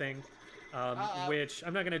mechanics thing, which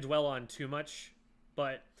I'm not going to dwell on too much,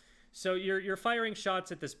 but so you're firing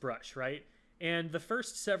shots at this brush, right? And the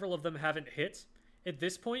first several of them haven't hit. At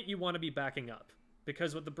this point, you want to be backing up,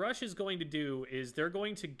 because what the brush is going to do is they're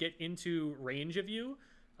going to get into range of you,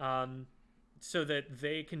 so that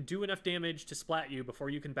they can do enough damage to splat you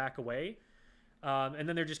before you can back away. And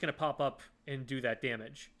then they're just going to pop up and do that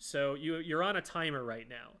damage. So you're on a timer right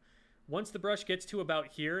now. Once the brush gets to about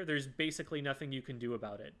here, there's basically nothing you can do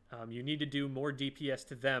about it. You need to do more DPS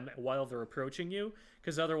to them while they're approaching you,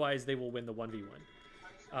 because otherwise they will win the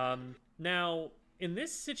 1v1. Now, in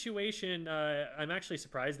this situation, I'm actually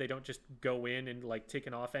surprised they don't just go in and like take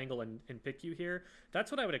an off angle and pick you here.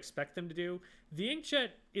 That's what I would expect them to do. The inkjet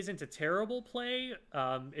isn't a terrible play.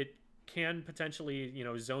 It can potentially, you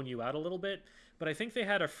know, zone you out a little bit, but I think they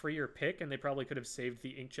had a freer pick and they probably could have saved the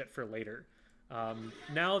inkjet for later.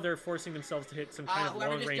 Now they're forcing themselves to hit some kind of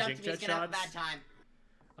long-range inkjet shots.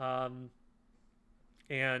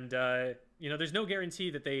 You know, there's no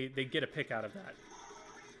guarantee that they get a pick out of that.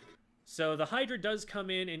 So the Hydra does come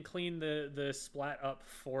in and clean the splat up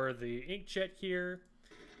for the inkjet here.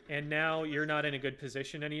 And now you're not in a good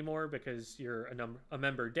position anymore because you're a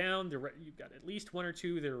member down. You've got at least one or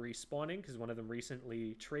two that are respawning because one of them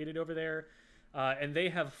recently traded over there. and they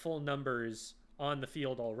have full numbers on the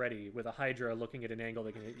field already with a Hydra looking at an angle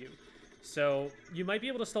that can hit you. So you might be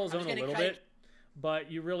able to stall zone a little bit,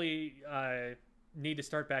 but you really need to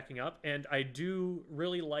start backing up. And I do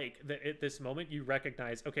really like that at this moment you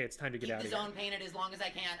recognize, okay, it's time to get out of here. Keep the zone painted as long as I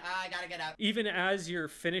can. I gotta get out. Even as you're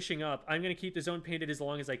finishing up, I'm going to keep the zone painted as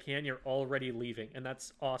long as I can. You're already leaving, and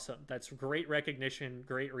that's awesome. That's great recognition,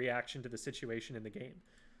 great reaction to the situation in the game.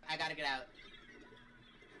 I gotta get out.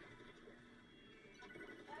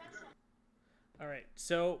 All right,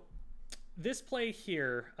 so this play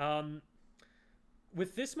here,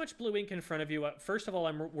 with this much blue ink in front of you, first of all,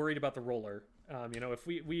 I'm worried about the roller. You know, if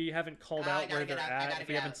we haven't called out where they're at, if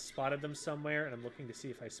we haven't spotted them somewhere, and I'm looking to see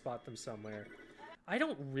if I spot them somewhere. I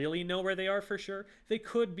don't really know where they are for sure. They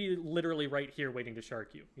could be literally right here waiting to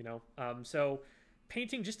shark you, you know? So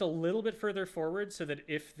painting just a little bit further forward so that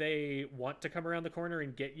if they want to come around the corner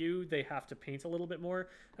and get you, they have to paint a little bit more.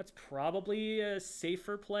 That's probably a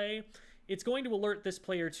safer play. It's going to alert this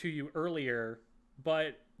player to you earlier,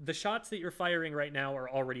 but the shots that you're firing right now are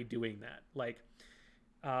already doing that. Like,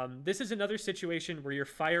 this is another situation where you're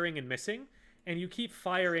firing and missing, and you keep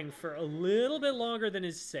firing for a little bit longer than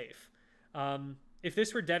is safe. If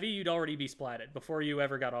this were Devi, you'd already be splatted before you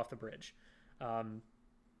ever got off the bridge.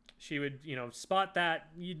 She would, you know, spot that.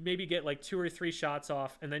 You'd maybe get like 2 or 3 shots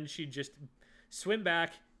off, and then she'd just swim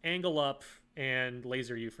back, angle up, and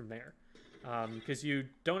laser you from there. Because you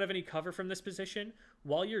don't have any cover from this position.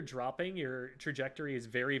 While you're dropping, your trajectory is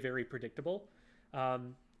very, very predictable.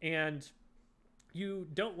 And you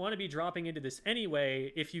don't want to be dropping into this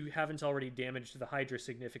anyway if you haven't already damaged the Hydra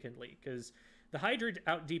significantly, because the Hydra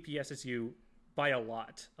out DPSs you by a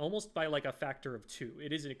lot, almost by like a factor of 2.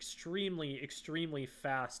 It is an extremely, extremely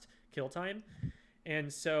fast kill time.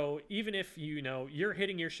 And so even if, you know, you're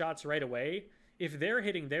hitting your shots right away, if they're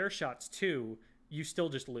hitting their shots too, you still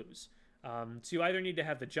just lose. So you either need to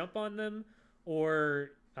have the jump on them,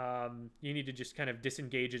 or you need to just kind of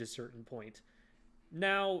disengage at a certain point.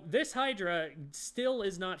 Now, this Hydra still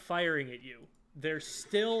is not firing at you. They're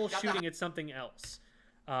still shooting at something else.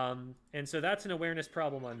 And so that's an awareness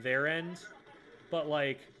problem on their end. But,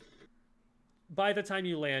 like, by the time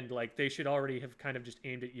you land, like, they should already have kind of just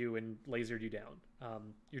aimed at you and lasered you down.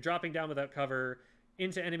 You're dropping down without cover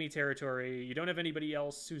into enemy territory. You don't have anybody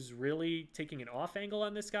else who's really taking an off angle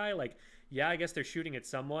on this guy. Like, yeah, I guess they're shooting at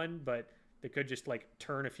someone, but they could just, like,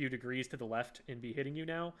 turn a few degrees to the left and be hitting you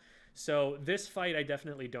now. So this fight I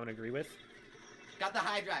definitely don't agree with. Got the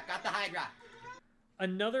Hydra. Got the Hydra.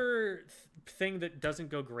 Another thing that doesn't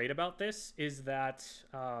go great about this is that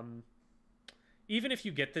even if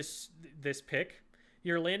you get this pick,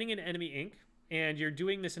 you're landing in enemy ink, and you're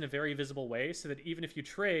doing this in a very visible way so that even if you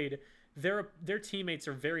trade, their teammates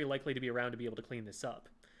are very likely to be around to be able to clean this up.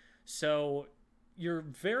 So you're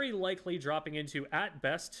very likely dropping into, at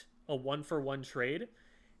best, a 1-for-1 trade.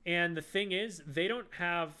 And the thing is, they don't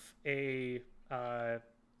have a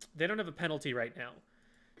penalty right now.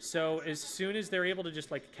 So as soon as they're able to just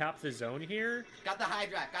like cap the zone here, got the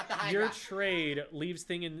Hydra. Got the Hydra. Your trade leaves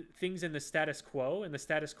things in the status quo, and the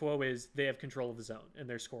status quo is they have control of the zone and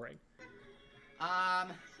they're scoring.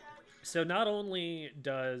 So not only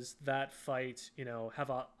does that fight, you know, have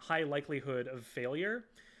a high likelihood of failure,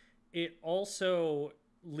 it also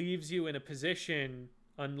leaves you in a position,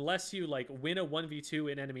 unless you like win a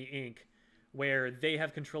 1v2 in enemy ink, where they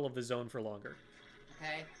have control of the zone for longer.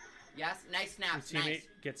 Okay. Yes. Nice snaps. Your teammate nice.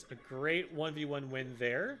 Gets a great 1v1 win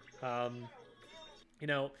there. You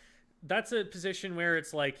know, that's a position where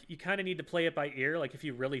it's like you kind of need to play it by ear. Like if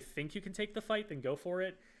you really think you can take the fight, then go for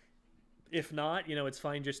it. If not, you know, it's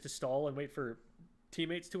fine just to stall and wait for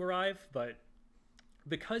teammates to arrive. But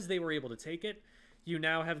because they were able to take it, you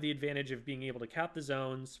now have the advantage of being able to cap the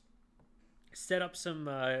zones, set up some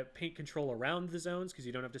paint control around the zones because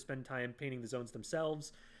you don't have to spend time painting the zones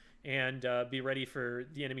themselves, and be ready for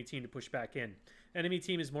the enemy team to push back in. Enemy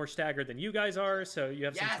team is more staggered than you guys are, so you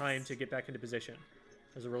have some time to get back into position.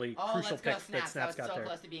 There's a really crucial pick that Snaps got there. So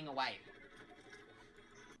close to being a wipe.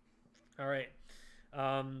 All right.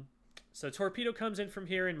 So Torpedo comes in from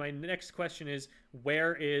here, and my next question is,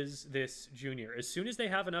 where is this junior? As soon as they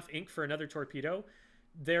have enough ink for another Torpedo,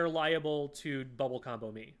 they're liable to bubble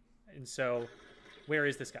combo me. And so, where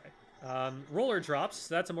is this guy? Roller drops,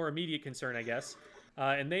 so that's a more immediate concern, I guess.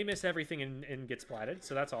 And they miss everything and get splatted,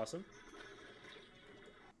 so that's awesome.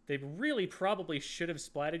 They really probably should have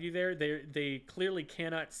splatted you there. They clearly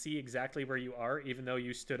cannot see exactly where you are, even though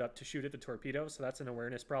you stood up to shoot at the torpedo, so that's an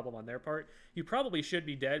awareness problem on their part. You probably should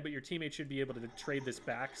be dead, but your teammate should be able to trade this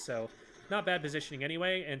back, so not bad positioning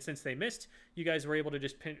anyway. And since they missed, you guys were able to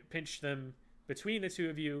just pinch them between the two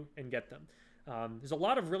of you and get them. There's a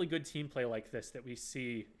lot of really good team play like this that we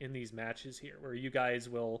see in these matches here, where you guys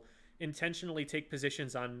will intentionally take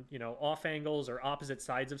positions on, you know, off angles or opposite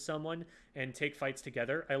sides of someone and take fights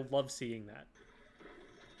together. I love seeing that.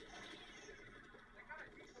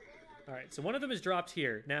 All right, so one of them is dropped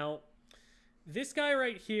here. Now, this guy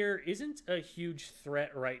right here isn't a huge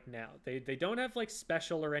threat right now. They don't have, like,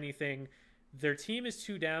 special or anything. Their team is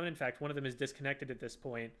 2 down. In fact, one of them is disconnected at this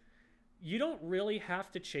point. You don't really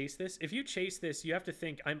have to chase this. If you chase this, you have to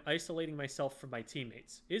think, I'm isolating myself from my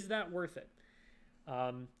teammates. Is that worth it?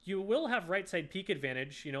 You will have right side peek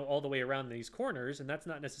advantage, you know, all the way around these corners, and that's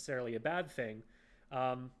not necessarily a bad thing.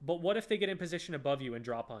 But what if they get in position above you and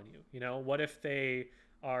drop on you? You know, what if they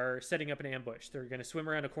are setting up an ambush? They're going to swim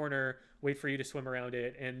around a corner, wait for you to swim around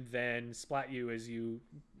it, and then splat you as you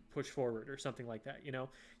push forward or something like that. You know,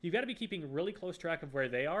 you've got to be keeping really close track of where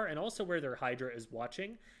they are and also where their Hydra is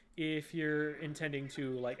watching if you're intending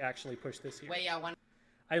to, like, actually push this here. Wait, yeah, one.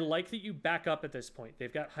 I like that you back up at this point.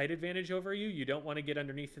 They've got height advantage over you. You don't want to get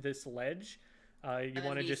underneath this ledge. You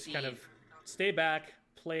want to just kind of stay back,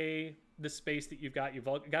 play the space that you've got. You've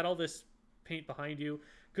got all this paint behind you.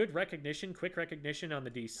 Good recognition, quick recognition on the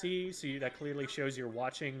DC, so that clearly shows you're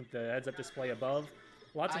watching the heads-up display above.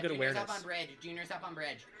 Lots of good Junior's awareness. Up on bridge. Junior's up on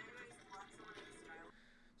bridge.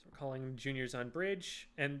 So we're calling juniors on bridge,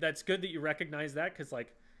 and that's good that you recognize that, because,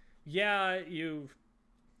 like, yeah, you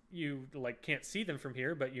like can't see them from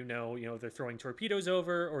here, but you know they're throwing torpedoes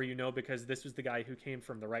over, or you know because this was the guy who came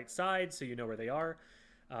from the right side, so you know where they are.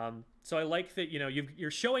 So I like that, you know,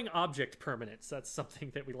 you're showing object permanence. That's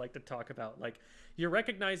something that we like to talk about. Like, you're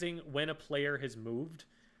recognizing when a player has moved,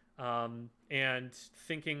 and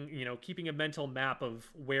thinking, you know, keeping a mental map of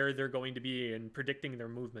where they're going to be and predicting their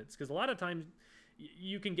movements. Because a lot of times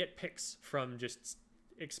you can get picks from just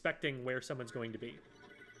expecting where someone's going to be.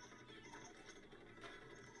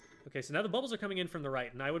 Okay, so now the bubbles are coming in from the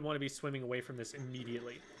right, and I would want to be swimming away from this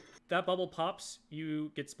immediately. That bubble pops,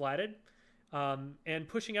 you get splatted. And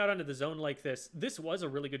pushing out onto the zone like this was a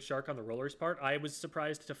really good shark on the rollers part. I was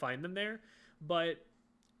surprised to find them there, but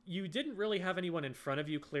you didn't really have anyone in front of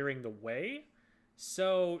you clearing the way.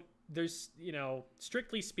 So there's, you know,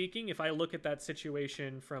 strictly speaking, if I look at that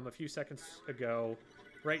situation from a few seconds ago,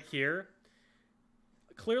 right here,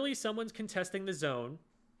 clearly someone's contesting the zone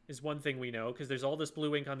is one thing we know, because there's all this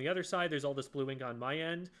blue ink on the other side, there's all this blue ink on my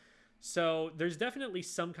end. So there's definitely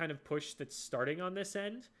some kind of push that's starting on this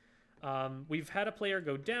end. We've had a player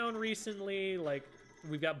go down recently, like,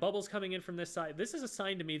 we've got bubbles coming in from this side. This is a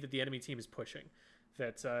sign to me that the enemy team is pushing,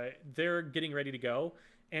 that they're getting ready to go,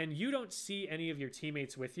 and you don't see any of your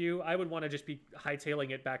teammates with you. I would want to just be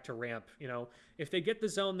hightailing it back to ramp. You know, if they get the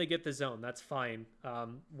zone, they get the zone. That's fine.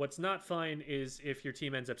 What's not fine is if your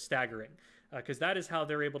team ends up staggering, because that is how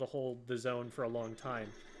they're able to hold the zone for a long time.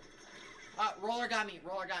 Roller got me.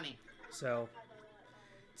 Roller got me. So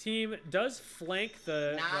team does flank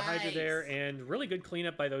the Hydra there, and really good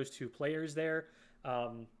cleanup by those 2 players there.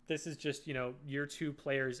 This is just, you know, your 2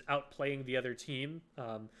 players outplaying the other team.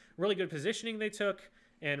 Really good positioning they took,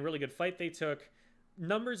 and really good fight they took.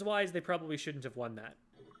 Numbers-wise, they probably shouldn't have won that.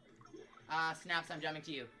 Snaps, I'm jumping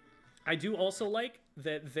to you. I do also like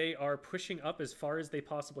that they are pushing up as far as they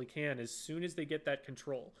possibly can as soon as they get that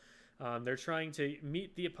control. They're trying to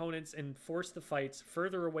meet the opponents and force the fights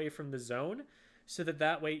further away from the zone, so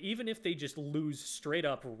that way, even if they just lose straight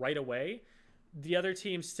up right away, the other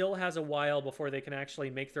team still has a while before they can actually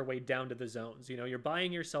make their way down to the zones. You know, you're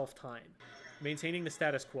buying yourself time, maintaining the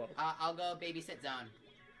status quo. I'll go babysit zone.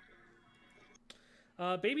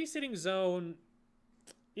 Babysitting zone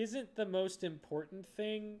isn't the most important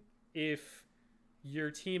thing if your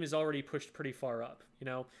team is already pushed pretty far up. You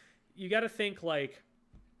know, you got to think, like,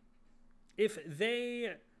 if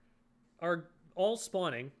they are all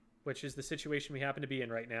spawning, which is the situation we happen to be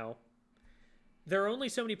in right now, there are only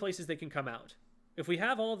so many places they can come out. If we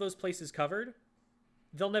have all of those places covered,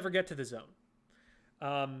 they'll never get to the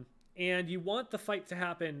zone. And you want the fight to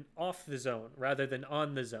happen off the zone rather than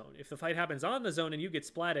on the zone. If the fight happens on the zone and you get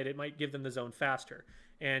splatted, it might give them the zone faster.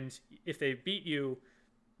 And if they beat you,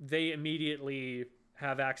 they immediately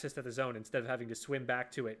have access to the zone instead of having to swim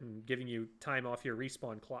back to it and giving you time off your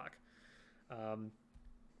respawn clock.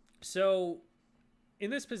 So in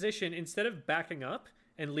this position, instead of backing up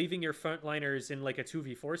and leaving your frontliners in like a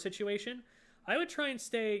 2v4 situation, I would try and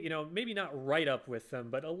stay, you know, maybe not right up with them,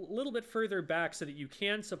 but a little bit further back so that you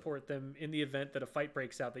can support them in the event that a fight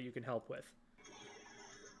breaks out that you can help with.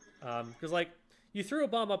 Because, like, you threw a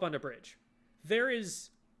bomb up on the bridge. There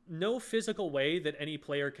is no physical way that any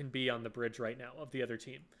player can be on the bridge right now of the other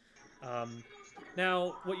team.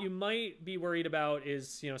 Now, what you might be worried about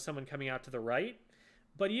is, you know, someone coming out to the right.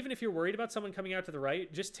 But even if you're worried about someone coming out to the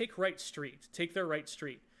right, just take right street. Take their right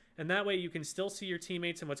street. And that way you can still see your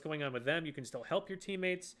teammates and what's going on with them. You can still help your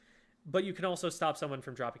teammates, but you can also stop someone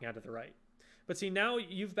from dropping out to the right. But see, now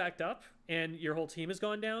you've backed up and your whole team has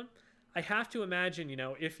gone down. I have to imagine, you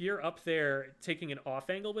know, if you're up there taking an off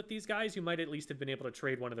angle with these guys, you might at least have been able to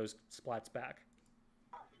trade one of those splats back.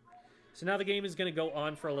 So now the game is going to go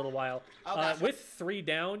on for a little while. With 3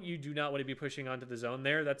 down, you do not want to be pushing onto the zone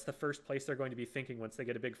there. That's the first place they're going to be thinking once they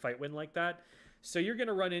get a big fight win like that. So you're going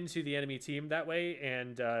to run into the enemy team that way,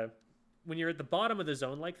 and when you're at the bottom of the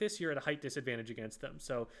zone like this, you're at a height disadvantage against them.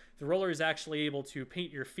 So the roller is actually able to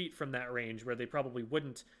paint your feet from that range, where they probably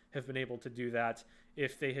wouldn't have been able to do that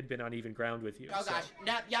if they had been on even ground with you. Oh gosh,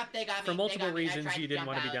 yep, they got me. For multiple they got me. reasons, you didn't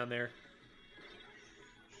want to be down there.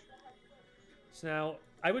 So now,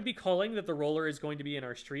 I would be calling that the roller is going to be in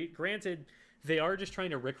our street. Granted, they are just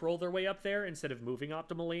trying to rickroll their way up there instead of moving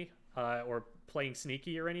optimally or playing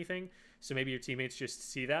sneaky or anything. So maybe your teammates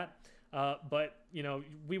just see that. But, you know,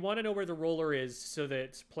 we want to know where the roller is so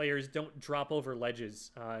that players don't drop over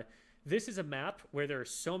ledges. This is a map where there are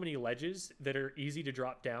so many ledges that are easy to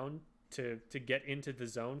drop down to get into the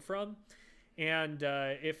zone from. And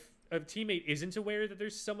if a teammate isn't aware that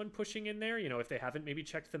there's someone pushing in there, you know, if they haven't maybe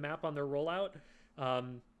checked the map on their rollout,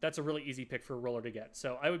 that's a really easy pick for a roller to get.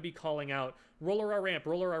 So I would be calling out roller our ramp,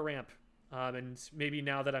 roller our ramp. And maybe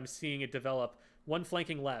now that I'm seeing it develop, one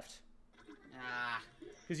flanking left.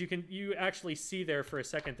 Because you actually see there for a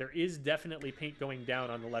second, there is definitely paint going down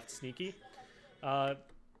on the left sneaky.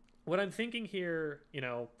 What I'm thinking here, you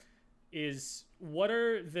know, is what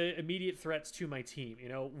are the immediate threats to my team? You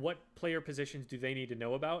know, what player positions do they need to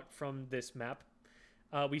know about from this map?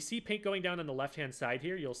 We see paint going down on the left-hand side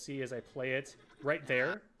here. You'll see as I play it right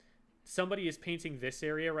there. Somebody is painting this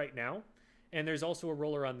area right now, and there's also a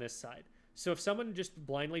roller on this side. So if someone just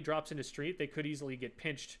blindly drops into street, they could easily get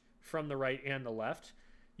pinched from the right and the left.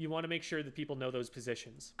 You want to make sure that people know those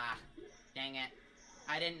positions. Dang it.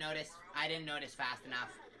 I didn't notice fast enough.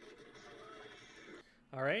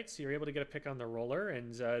 All right, so you're able to get a pick on the roller,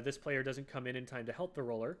 and this player doesn't come in time to help the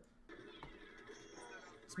roller.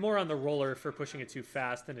 It's more on the roller for pushing it too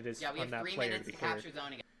fast than it is on that player to be clear.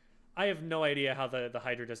 I have no idea how the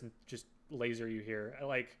Hydra doesn't just laser you here.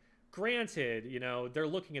 Like, granted, you know, they're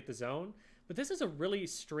looking at the zone, but this is a really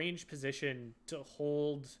strange position to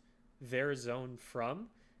hold their zone from,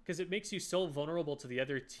 because it makes you so vulnerable to the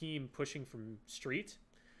other team pushing from street.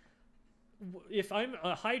 If I'm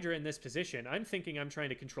a Hydra in this position, I'm thinking I'm trying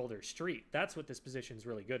to control their street. That's what this position is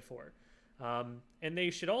really good for. And they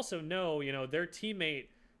should also know, you know, their teammate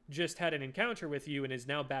just had an encounter with you and is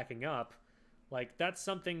now backing up. Like, that's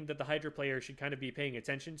something that the Hydra player should kind of be paying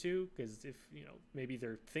attention to, because if, you know, maybe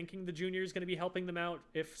they're thinking the junior is going to be helping them out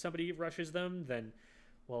if somebody rushes them, then,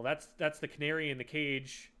 well, that's the canary in the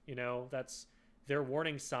cage, you know, that's their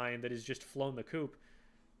warning sign that has just flown the coop.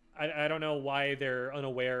 I don't know why they're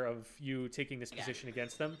unaware of you taking this position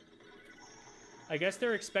against them. I guess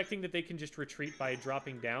they're expecting that they can just retreat by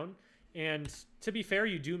dropping down. And to be fair,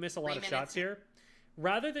 you do miss a lot of shots here.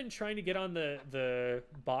 Rather than trying to get on the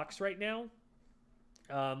box right now,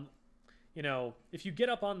 you know, if you get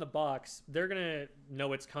up on the box, they're going to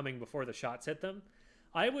know it's coming before the shots hit them.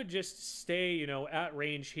 I would just stay, you know, at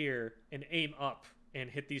range here and aim up and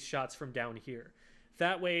hit these shots from down here.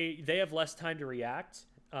 That way, they have less time to react.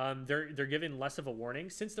 They're given less of a warning.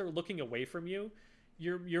 Since they're looking away from you,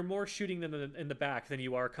 you're more shooting them in the back than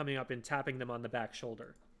you are coming up and tapping them on the back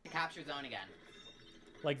shoulder. Capture zone again.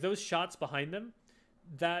 Like, those shots behind them,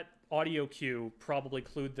 that audio cue probably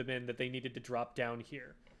clued them in that they needed to drop down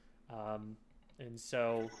here. And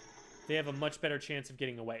so they have a much better chance of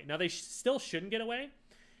getting away. Now, they still shouldn't get away.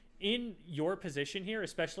 In your position here,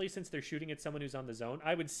 especially since they're shooting at someone who's on the zone,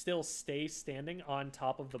 I would still stay standing on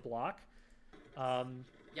top of the block.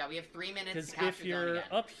 Yeah, we have 3 minutes to because capture if you're zone again.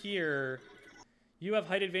 up here, you have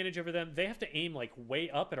height advantage over them. They have to aim like way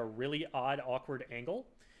up at a really odd, awkward angle.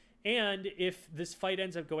 And if this fight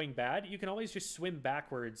ends up going bad, you can always just swim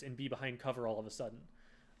backwards and be behind cover all of a sudden.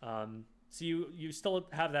 So you still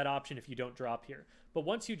have that option if you don't drop here. But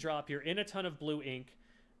once you drop, you're in a ton of blue ink.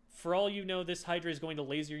 For all you know, this Hydra is going to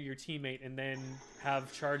laser your teammate and then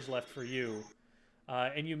have charge left for you.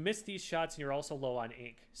 And you miss these shots, and you're also low on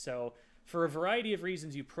ink. So for a variety of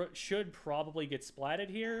reasons, you should probably get splatted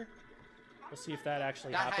here. We'll see if that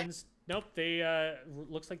actually happens. Nope, they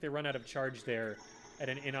looks like they run out of charge there at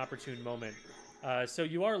an inopportune moment. So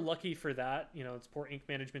you are lucky for that. You know, it's poor ink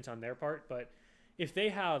management on their part. But if they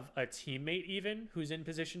have a teammate even who's in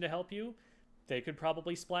position to help you, they could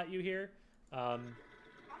probably splat you here.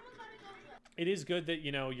 It is good that,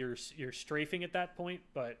 you know, you're strafing at that point,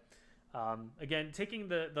 but Again, taking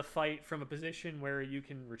the fight from a position where you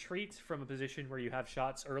can retreat, from a position where you have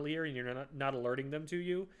shots earlier and you're not alerting them to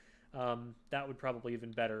you, that would probably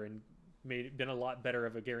even better and been a lot better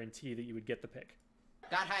of a guarantee that you would get the pick.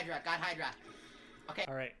 Got Hydra. Okay.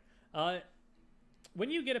 All right. When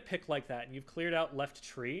you get a pick like that and you've cleared out left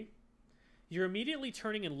tree, you're immediately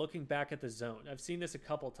turning and looking back at the zone. I've seen this a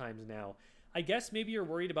couple times now. I guess maybe you're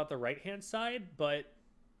worried about the right-hand side, but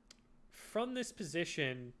from this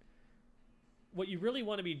position, what you really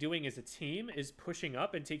want to be doing as a team is pushing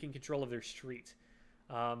up and taking control of their street.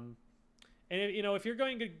 And, you know, if you're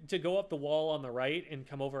going to go up the wall on the right and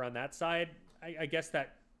come over on that side, I guess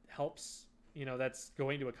that helps. You know, that's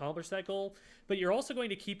going to accomplish that goal. But you're also going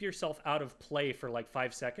to keep yourself out of play for like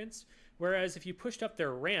 5 seconds. Whereas if you pushed up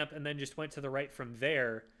their ramp and then just went to the right from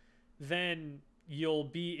there, then you'll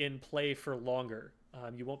be in play for longer.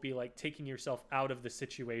 You won't be like taking yourself out of the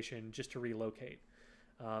situation just to relocate.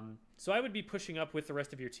 So I would be pushing up with the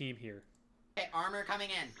rest of your team here. Okay, armor coming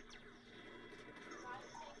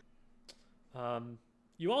in.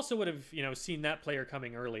 You also would have, you know, seen that player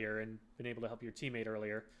coming earlier and been able to help your teammate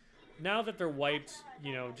earlier. Now that they're wiped,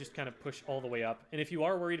 you know, just kind of push all the way up. And if you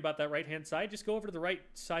are worried about that right-hand side, just go over to the right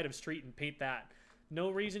side of street and paint that. No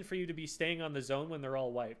reason for you to be staying on the zone when they're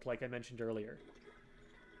all wiped, like I mentioned earlier.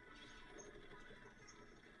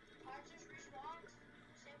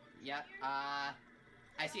 Yep, I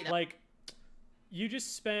see that. Like, you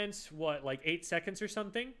just spent, what, like 8 seconds or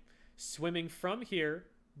something? Swimming from here,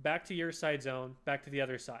 back to your side zone, back to the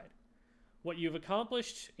other side. What you've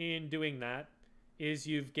accomplished in doing that is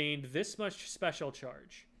you've gained this much special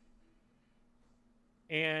charge.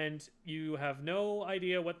 And you have no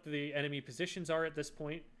idea what the enemy positions are at this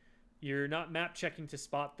point. You're not map checking to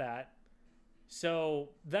spot that. So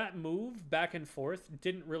that move back and forth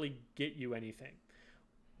didn't really get you anything.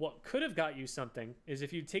 What could have got you something is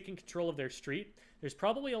if you'd taken control of their street. There's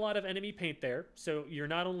probably a lot of enemy paint there, so you're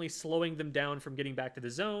not only slowing them down from getting back to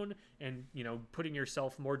the zone and, you know, putting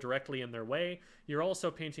yourself more directly in their way, you're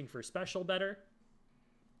also painting for special better.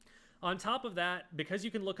 On top of that, because you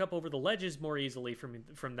can look up over the ledges more easily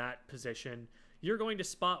from that position, you're going to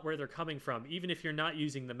spot where they're coming from, even if you're not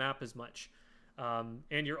using the map as much.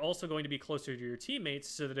 And you're also going to be closer to your teammates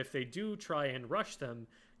so that if they do try and rush them,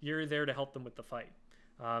 you're there to help them with the fight.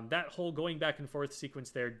 That whole going back and forth sequence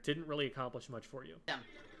there didn't really accomplish much for you. Yeah.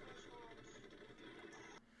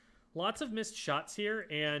 Lots of missed shots here,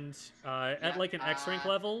 and at like an X-rank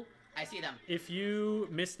level, I see them. if you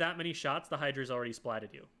miss that many shots, the Hydra's already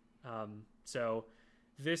splatted you. So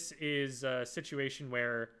this is a situation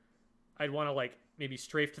where I'd want to like maybe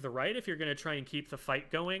strafe to the right if you're going to try and keep the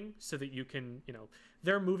fight going so that you can, you know,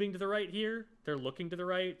 they're moving to the right here. They're looking to the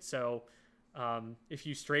right. So if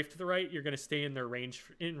you strafe to the right, you're going to stay in their range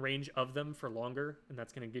of them for longer. And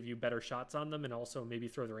that's going to give you better shots on them and also maybe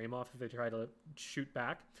throw their aim off if they try to shoot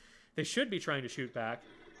back. They should be trying to shoot back.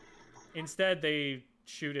 Instead, they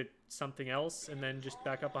shoot at something else and then just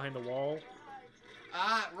back up behind the wall.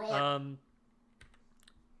 Roller.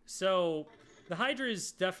 So the Hydra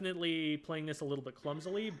is definitely playing this a little bit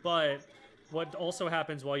clumsily, but what also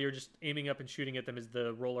happens while you're just aiming up and shooting at them is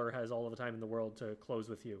the roller has all of the time in the world to close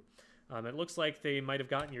with you. It looks like they might have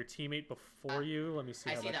gotten your teammate before you. Let me see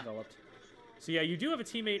how that developed. So yeah, you do have a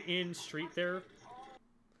teammate in street there,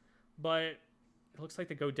 but it looks like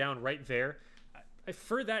they go down right there.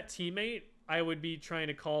 For that teammate, I would be trying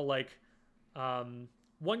to call like,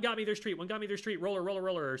 one got me their street, roller, roller,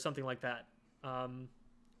 roller, or something like that.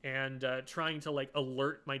 And trying to like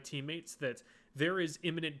alert my teammates that there is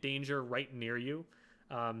imminent danger right near you.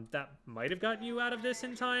 That might have gotten you out of this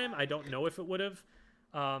in time. I don't know if it would have.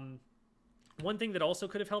 One thing that also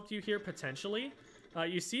could have helped you here potentially,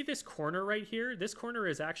 you see this corner right here? This corner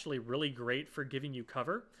is actually really great for giving you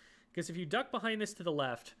cover, because if you duck behind this to the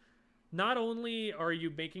left, not only are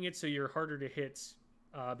you making it so you're harder to hit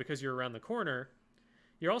because you're around the corner,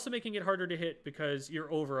 you're also making it harder to hit because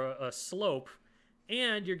you're over a slope,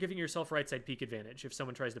 and you're giving yourself right side peek advantage if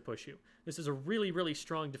someone tries to push you. This is a really, really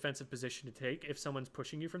strong defensive position to take if someone's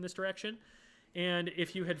pushing you from this direction. And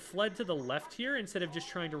if you had fled to the left here instead of just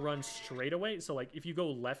trying to run straight away, so like if you go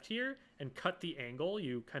left here and cut the angle,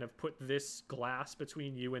 you kind of put this glass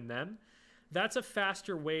between you and them, that's a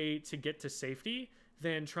faster way to get to safety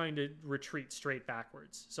than trying to retreat straight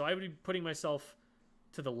backwards. So I would be putting myself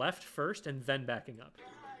to the left first and then backing up.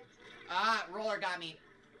 Roller got me.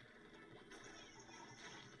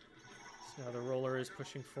 So now the roller is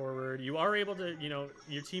pushing forward. You are able to, you know,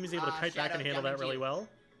 your team is able to kite back and handle that really well.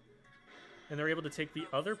 And they're able to take the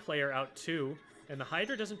other player out too. And the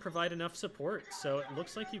Hydra doesn't provide enough support. So it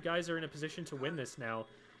looks like you guys are in a position to win this now.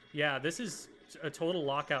 Yeah, this is a total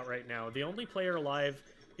lockout right now. The only player alive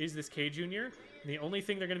is this K Junior. And the only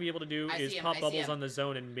thing they're going to be able to do is pop bubbles on the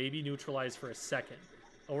zone and maybe neutralize for a second.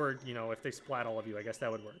 Or, you know, if they splat all of you, I guess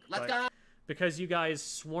that would work. Let's go. Because you guys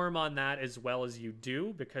swarm on that as well as you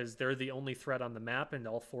do, because they're the only threat on the map, and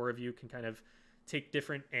all 4 of you can kind of take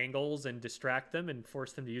different angles and distract them and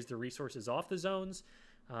force them to use their resources off the zones.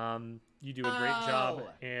 You do a great job,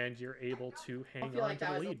 and you're able to hang on to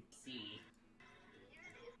the lead.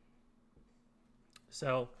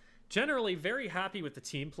 So, generally, very happy with the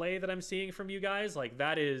team play that I'm seeing from you guys. Like,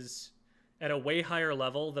 that is at a way higher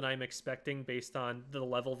level than I'm expecting based on the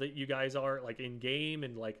level that you guys are, like, in-game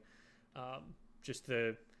and, like, just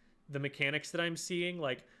the mechanics that I'm seeing.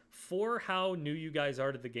 Like, for how new you guys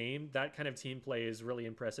are to the game, that kind of team play is really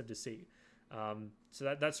impressive to see.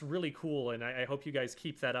 So that's really cool, and I hope you guys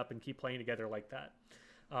keep that up and keep playing together like that.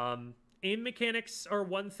 Aim mechanics are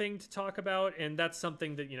one thing to talk about, and that's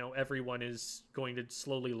something that, you know, everyone is going to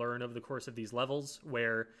slowly learn over the course of these levels,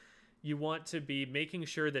 where you want to be making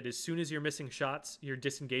sure that as soon as you're missing shots, you're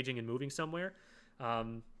disengaging and moving somewhere.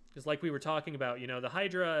 Because like we were talking about, you know, the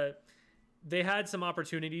Hydra, they had some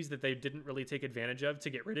opportunities that they didn't really take advantage of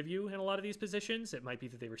to get rid of you in a lot of these positions. It might be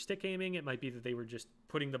that they were stick aiming. It might be that they were just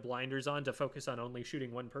putting the blinders on to focus on only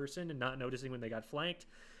shooting one person and not noticing when they got flanked.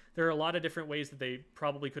 There are a lot of different ways that they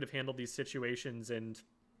probably could have handled these situations and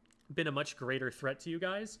been a much greater threat to you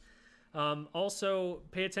guys. Also,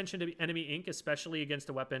 pay attention to enemy ink, especially against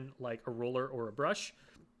a weapon like a roller or a brush,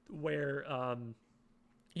 where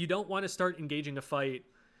you don't want to start engaging a fight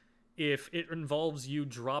if it involves you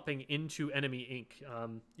dropping into enemy ink.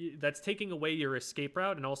 That's taking away your escape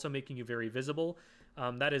route and also making you very visible.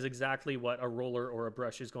 That is exactly what a roller or a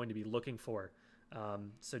brush is going to be looking for.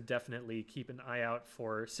 So definitely keep an eye out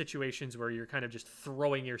for situations where you're kind of just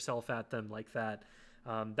throwing yourself at them like that.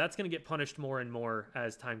 That's going to get punished more and more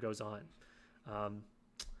as time goes on.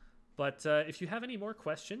 But if you have any more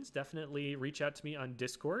questions, definitely reach out to me on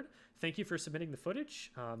Discord. Thank you for submitting the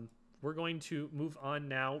footage. We're going to move on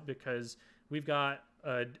now because we've got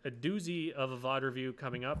a doozy of a VOD review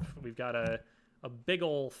coming up. We've got a big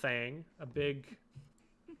ol' thing, a big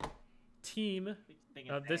team.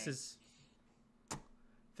 This is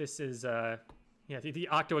yeah, the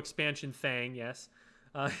Octo expansion thing, yes.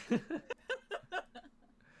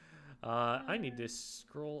 I need to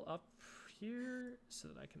scroll up here so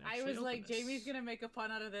that I can actually I was like, this. Jamie's gonna make a pun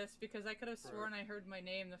out of this because I could have sworn I heard my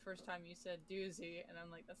name the first time you said doozy, and I'm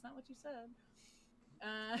like, that's not what you said.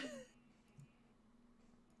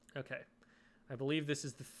 Okay. I believe this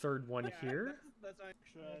is the third one here. That's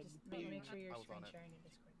actually. Just make sure you're screen sharing your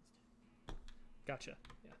Discord instead. Gotcha.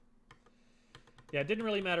 Yeah. Yeah, it didn't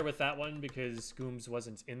really matter with that one because Goombs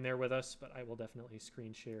wasn't in there with us, but I will definitely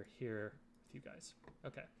screen share here with you guys.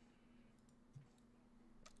 Okay.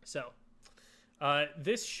 So,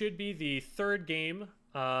 this should be the third game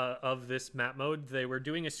of this map mode. They were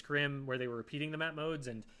doing a scrim where they were repeating the map modes,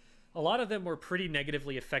 and a lot of them were pretty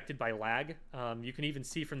negatively affected by lag. You can even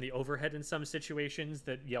see from the overhead in some situations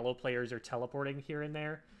that yellow players are teleporting here and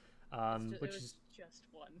there, which is just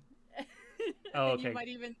one. Oh, okay.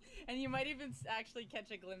 And you might even actually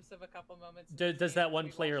catch a glimpse of a couple moments. Does that one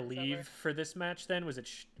player leave for this match then? Was it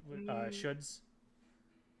Shoulds?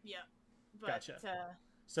 Yeah. But, gotcha.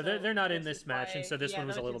 So they're not in this match, and so this one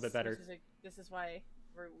was a little bit better. This is why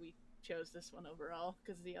we chose this one overall,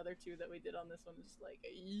 because the other two that we did on this one is like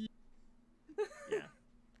yeah,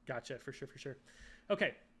 gotcha, for sure.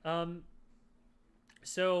 Okay,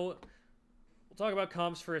 so we'll talk about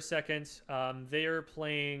comps for a second. They are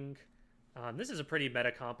playing, this is a pretty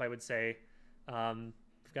meta comp, I would say.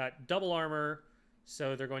 We've got double armor,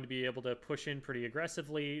 so they're going to be able to push in pretty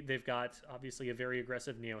aggressively. They've got obviously a very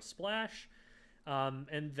aggressive Neo Splash,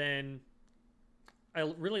 and then I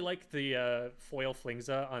really like the foil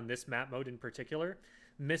Flingza on this map mode in particular.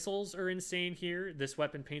 Missiles are insane here. This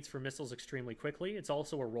weapon paints for missiles extremely quickly. It's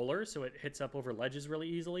also a roller, so it hits up over ledges really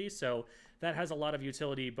easily. So that has a lot of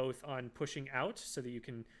utility both on pushing out so that you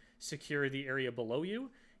can secure the area below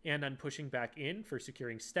you, and on pushing back in for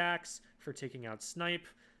securing stacks, for taking out snipe.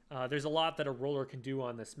 There's a lot that a roller can do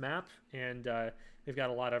on this map, and they've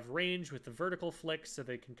got a lot of range with the vertical flicks, so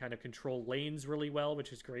they can kind of control lanes really well,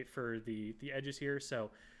 which is great for the edges here.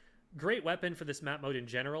 So great weapon for this map mode in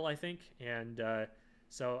general, I think, and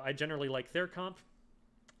so I generally like their comp.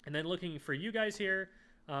 And then looking for you guys here,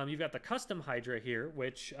 you've got the custom Hydra here,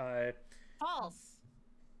 which false.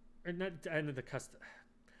 Or not, and the custom.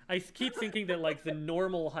 I keep thinking that like the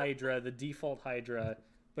normal Hydra, the default Hydra,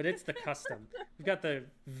 but it's the custom. We've got the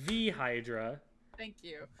V Hydra. Thank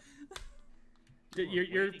you.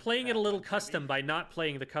 You're playing it a little custom by not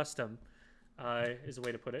playing the custom, is a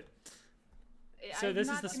way to put it. So I'm this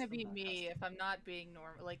not is the gonna be me if I'm not being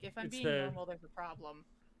normal. Like if I'm It's being the- normal, there's a problem.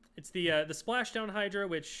 It's the splashdown Hydra,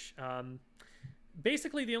 which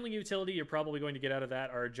basically the only utility you're probably going to get out of that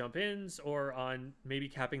are jump ins or on maybe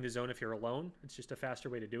capping the zone if you're alone. It's just a faster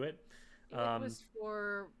way to do it. It was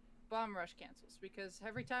for bomb rush cancels because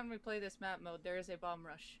every time we play this map mode, there is a bomb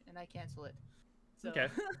rush and I cancel it. So. Okay.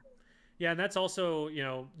 Yeah, and that's also,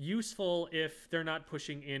 useful if they're not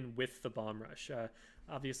pushing in with the bomb rush.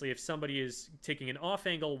 Obviously, if somebody is taking an off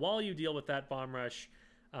angle while you deal with that bomb rush,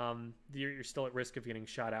 you're still at risk of getting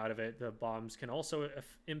shot out of it. The bombs can also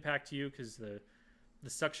impact you because the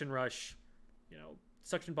suction rush,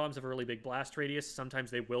 suction bombs have a really big blast radius.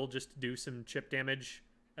 Sometimes they will just do some chip damage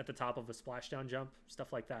at the top of a splashdown jump,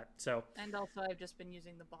 stuff like that. So. And also, I've just been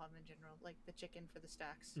using the bomb in general, like the chicken for the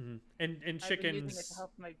stacks. Mm-hmm. And chickens. I've been using it to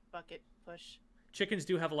help my bucket push. Chickens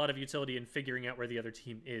do have a lot of utility in figuring out where the other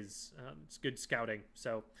team is. It's good scouting.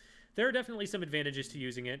 So there are definitely some advantages to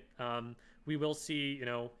using it. We will see,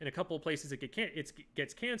 in a couple of places it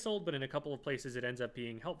gets canceled, but in a couple of places it ends up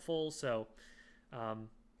being helpful. So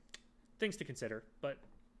things to consider. But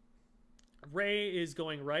Ray is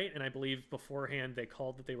going right, and I believe beforehand they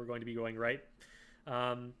called that they were going to be going right.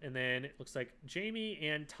 And then it looks like Jamie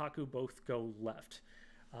and Taku both go left.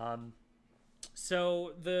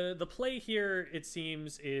 So the play here, it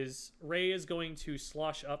seems, is Ray is going to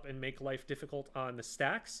slosh up and make life difficult on the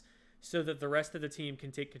stacks so that the rest of the team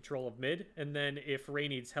can take control of mid. And then if Ray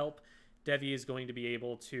needs help, Devi is going to be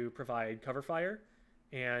able to provide cover fire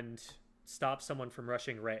and stop someone from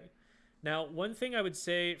rushing Ray. Now, one thing I would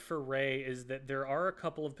say for Ray is that there are a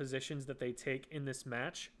couple of positions that they take in this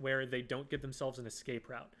match where they don't give themselves an escape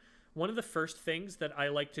route. One of the first things that I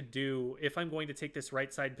like to do if I'm going to take this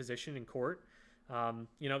right side position in court,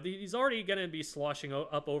 he's already going to be sloshing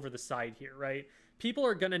up over the side here, right? People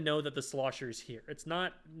are going to know that the slosher's here. It's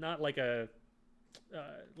not like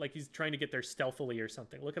like he's trying to get there stealthily or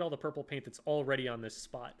something. Look at all the purple paint that's already on this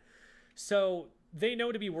spot. So they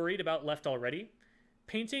know to be worried about left already.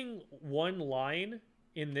 Painting one line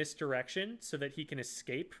in this direction so that he can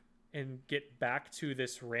escape and get back to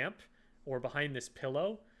this ramp or behind this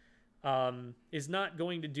pillow is not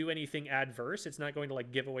going to do anything adverse. It's not going to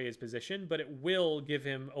give away his position, but it will give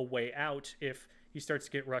him a way out if he starts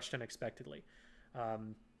to get rushed unexpectedly.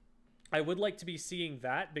 I would like to be seeing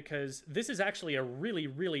that because this is actually a really,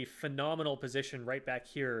 really phenomenal position right back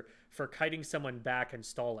here for kiting someone back and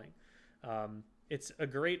stalling. It's a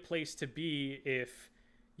great place to be if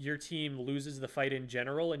your team loses the fight in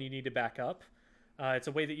general and you need to back up. It's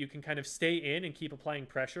a way that you can kind of stay in and keep applying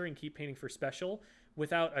pressure and keep painting for special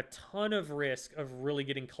without a ton of risk of really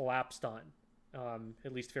getting collapsed on,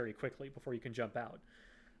 at least very quickly before you can jump out.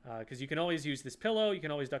 Because you can always use this pillow, you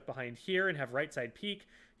can always duck behind here and have right side peek.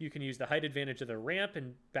 You can use the height advantage of the ramp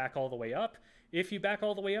and back all the way up. If you back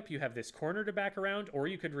all the way up, you have this corner to back around, or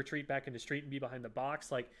you could retreat back into street and be behind the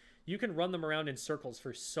box. You can run them around in circles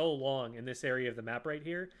for so long in this area of the map right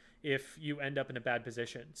here if you end up in a bad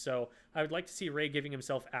position. So I would like to see Ray giving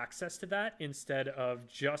himself access to that instead of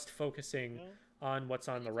just focusing on what's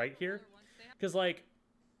on the right here. Because,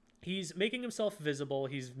 he's making himself visible.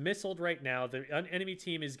 He's missiled right now. The enemy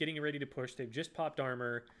team is getting ready to push. They've just popped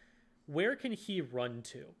armor. Where can he run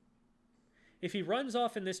to? If he runs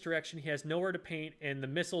off in this direction, he has nowhere to paint, and the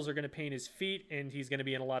missiles are going to paint his feet, and he's going to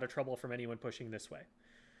be in a lot of trouble from anyone pushing this way.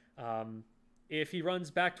 If he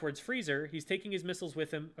runs back towards Freezer, he's taking his missiles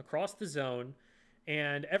with him across the zone,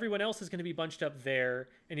 and everyone else is going to be bunched up there,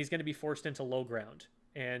 and he's going to be forced into low ground.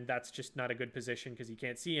 And that's just not a good position because he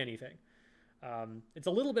can't see anything. It's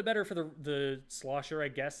a little bit better for the slosher, I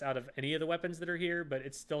guess, out of any of the weapons that are here, but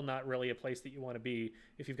it's still not really a place that you want to be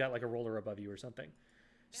if you've got a roller above you or something.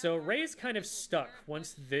 So Ray's kind of stuck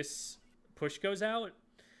once this push goes out.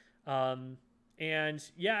 And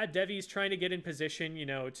yeah, Devi's trying to get in position,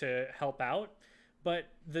 to help out, but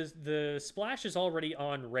the splash is already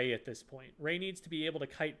on Ray at this point. Ray needs to be able to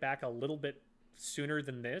kite back a little bit sooner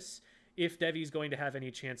than this if Devi's going to have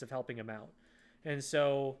any chance of helping him out. And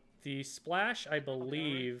so the splash, I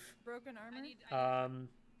believe, broken armor.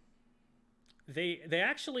 They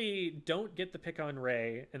actually don't get the pick on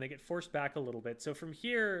Ray, and they get forced back a little bit. So from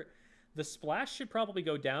here, the splash should probably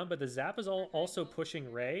go down, but the zap is also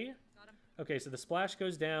pushing Ray. Okay, so the splash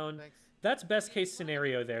goes down. Thanks. That's best case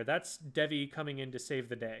scenario there. That's Devi coming in to save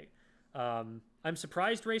the day. I'm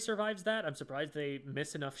surprised Ray survives that. I'm surprised they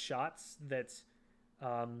miss enough shots that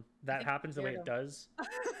that happens the way it does.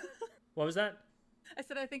 What was that? I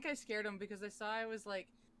said I think I scared him because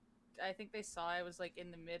I think they saw I was in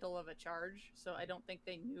the middle of a charge, so I don't think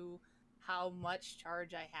they knew how much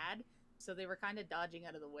charge I had. So they were kind of dodging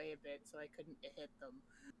out of the way a bit, so I couldn't hit them.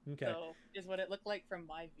 Okay. So is what it looked like from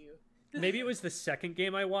my view. Maybe it was the second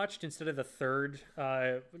game I watched instead of the third,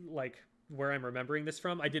 like where I'm remembering this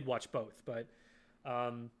from. I did watch both, but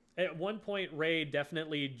at one point Ray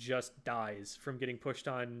definitely just dies from getting pushed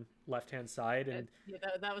on left-hand side, and Yeah,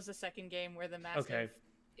 that was the second game where the massive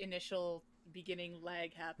initial beginning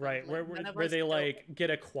lag happened. right, like, where they like get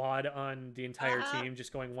a quad on the entire team,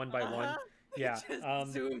 just going one by one. Yeah,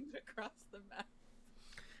 just zoomed across the map.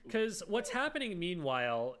 Because what's happening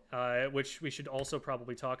meanwhile, which we should also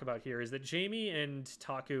probably talk about here, is that Jamie and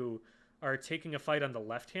Taku are taking a fight on the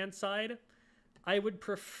left-hand side. I would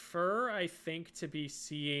prefer, I think, to be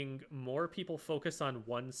seeing more people focus on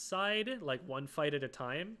one side, like one fight at a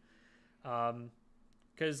time.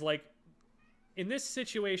 Because, like, in this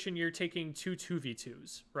situation, you're taking two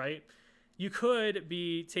 2v2s, right? You could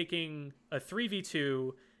be taking a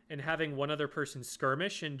 3v2 and having one other person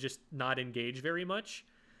skirmish and just not engage very much.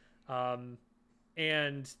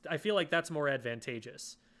 And I feel like that's more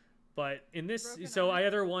advantageous. But in this, I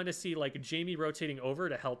either want to see like Jamie rotating over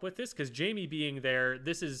to help with this, because Jamie being there,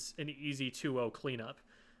 this is an easy 2-0 cleanup.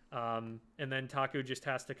 And then Taku just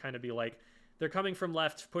has to kind of be like, they're coming from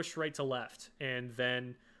left, push right to left. And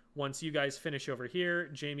then once you guys finish over here,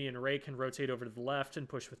 Jamie and Ray can rotate over to the left and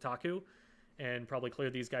push with Taku and probably clear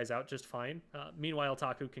these guys out just fine. Meanwhile,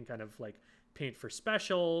 Taku can kind of like paint for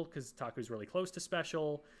special, because Taku's really close to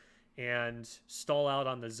special, and stall out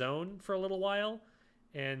on the zone for a little while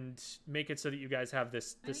and make it so that you guys have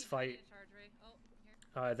this fight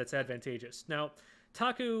that's advantageous. Now,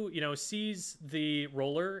 Taku, sees the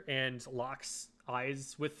roller and locks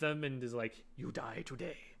eyes with them and is like, "You die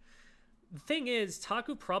today." The thing is,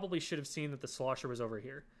 Taku probably should have seen that the slosher was over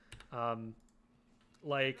here.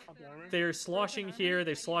 Like, they're sloshing here,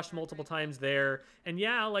 they've sloshed multiple times there, and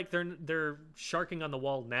yeah, like they're sharking on the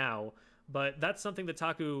wall now, but that's something that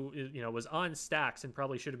Taku, was on stacks and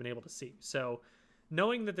probably should have been able to see. So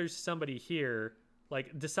knowing that there's somebody here,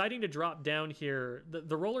 like deciding to drop down here,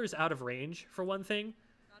 the roller's out of range for one thing.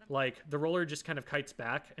 Like the roller just kind of kites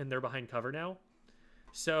back and they're behind cover now.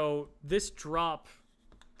 So this drop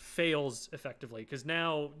fails effectively, because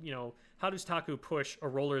now, how does Taku push a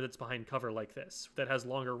roller that's behind cover like this, that has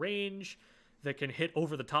longer range, that can hit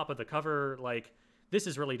over the top of the cover? Like, this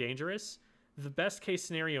is really dangerous. The best case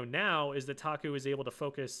scenario now is that Taku is able to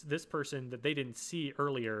focus this person that they didn't see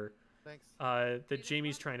earlier, that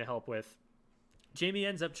Jamie's trying to help with. Jamie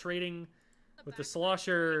ends up trading with the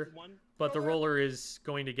slosher, but the roller is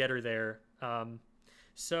going to get her there.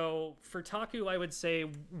 So for Taku, I would say,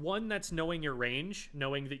 one, that's knowing your range,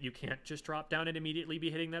 knowing that you can't just drop down and immediately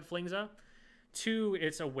be hitting that flingza. Two,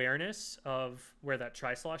 it's awareness of where that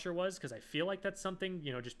tri-slosher was, because I feel like that's something,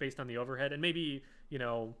 just based on the overhead. And maybe,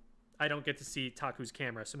 I don't get to see Taku's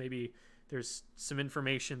camera, so maybe there's some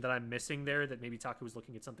information that I'm missing there, that maybe Taku was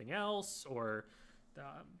looking at something else, or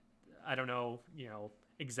I don't know,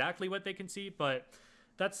 exactly what they can see, but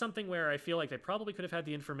that's something where I feel like they probably could have had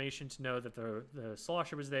the information to know that the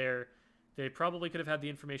slosher was there. They probably could have had the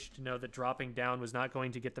information to know that dropping down was not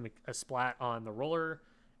going to get them a splat on the roller.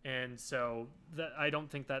 And so I don't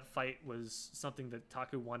think that fight was something that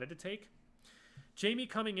Taku wanted to take. Jamie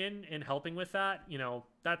coming in and helping with that,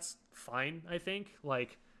 that's fine, I think.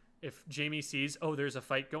 Like, if Jamie sees, oh, there's a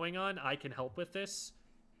fight going on, I can help with this,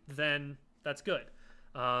 then that's good.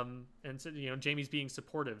 And so, Jamie's being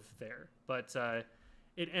supportive there. But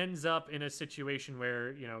it ends up in a situation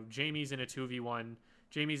where, Jamie's in a 2v1.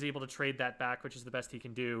 Jamie's able to trade that back, which is the best he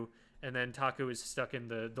can do. And then Taku is stuck in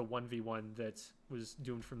the 1v1 that was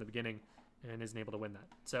doomed from the beginning and isn't able to win that.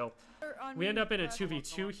 So we end up in a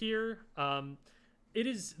 2v2 here. It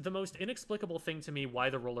is the most inexplicable thing to me why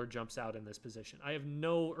the roller jumps out in this position. I have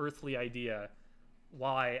no earthly idea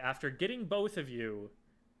why, after getting both of you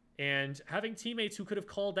and having teammates who could have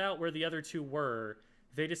called out where the other two were,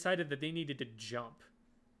 they decided that they needed to jump.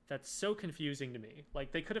 That's so confusing to me.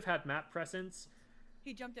 Like, they could have had map presence.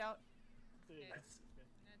 He jumped out.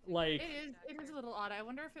 Like, it is a little odd. I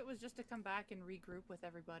wonder if it was just to come back and regroup with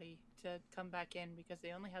everybody to come back in, because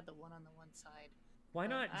they only had the one on the one side. Why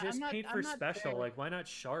not just paint for special? Like, why not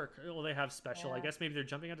shark? Well, they have special. Yeah. I guess maybe they're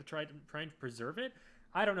jumping out to try and preserve it.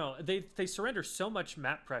 I don't know. They surrender so much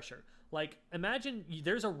map pressure. Like, imagine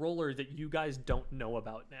there's a roller that you guys don't know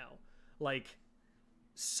about now. Like,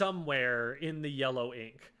 somewhere in the yellow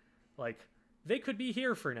ink. Like, they could be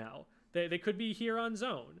here for now. They could be here on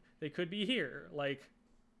zone. They could be here. Like,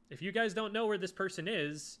 if you guys don't know where this person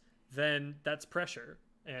is, then that's pressure.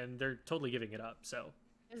 And they're totally giving it up, so.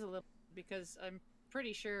 It is a little, because I'm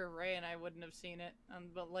pretty sure Ray and I wouldn't have seen it.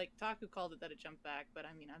 But, like, Taku called it that it jumped back, but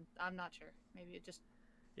I mean, I'm not sure. Maybe it just...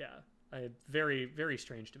 Yeah. Very, very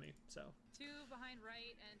strange to me. So 2 behind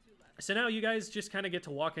right and 2 left. So now you guys just kind of get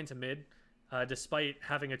to walk into mid, despite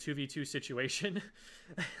having a 2v2 situation.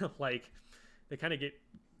 Like, they kind of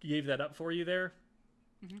gave that up for you there.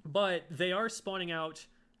 But they are spawning out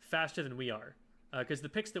faster than we are, because the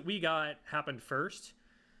picks that we got happened first.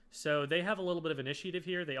 So they have a little bit of initiative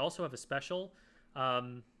here. They also have a special.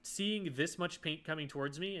 Seeing this much paint coming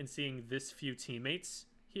towards me and seeing this few teammates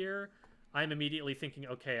here, I'm immediately thinking,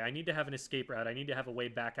 okay, I need to have an escape route. I need to have a way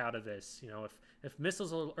back out of this. You know, if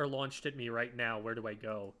missiles are launched at me right now, where do I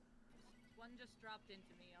go? One just dropped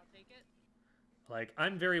into me. I'll take it. Like,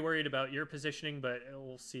 I'm very worried about your positioning, but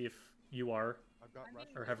we'll see if you are I've got rush.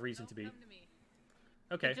 or have reason to be. Come to me.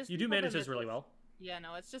 Okay, just you do until the manage this really missiles- well. Yeah,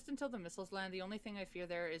 no, it's just until the missiles land. The only thing I fear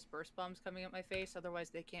there is burst bombs coming at my face.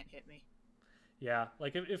 Otherwise, they can't hit me. Yeah,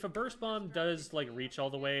 like if a burst bomb does like reach all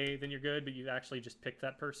the way, then you're good, but you actually just picked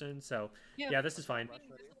that person. So yeah, this is fine.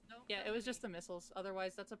 Yeah, it was just the missiles.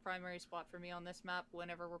 Otherwise, that's a primary spot for me on this map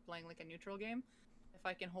whenever we're playing like a neutral game. If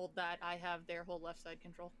I can hold that, I have their whole left side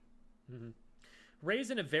control. Ray's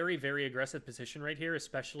in a very, very aggressive position right here,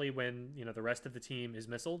 especially when, you know, the rest of the team is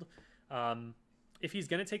missiled. If he's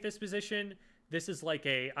going to take this position, this is like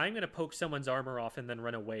I'm going to poke someone's armor off and then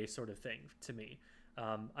run away sort of thing to me.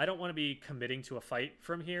 I don't want to be committing to a fight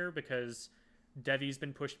from here because Devi's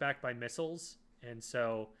been pushed back by missiles. And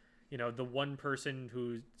so, you know, the one person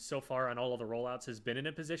who so far on all of the rollouts has been in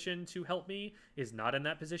a position to help me is not in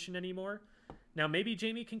that position anymore. Now, maybe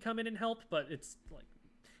Jamie can come in and help, but it's like,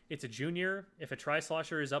 it's a junior. If a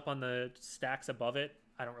tri-slosher is up on the stacks above it,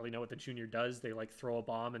 I don't really know what the junior does. They like throw a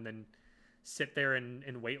bomb and then sit there and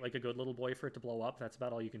wait like a good little boy for it to blow up. That's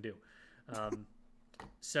about all you can do.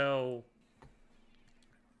 So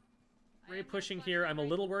Ray pushing here. I'm a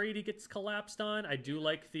little worried he gets collapsed on. I do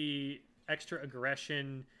like the extra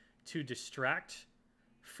aggression to distract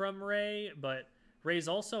from Ray, but Ray's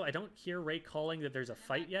also, I don't hear Ray calling that there's a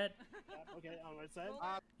fight yet. Okay, on my side.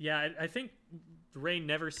 Yeah, I think Ray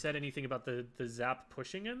never said anything about the Zap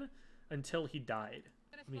pushing him until he died.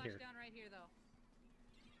 Let me hear. down right here, though.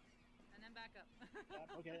 And then back up.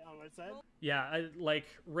 Okay, on my side. Yeah, like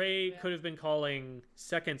Ray could have been calling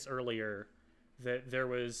seconds earlier that there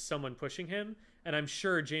was someone pushing him, and I'm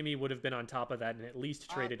sure Jamie would have been on top of that and at least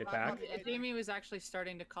traded it back. Jamie was actually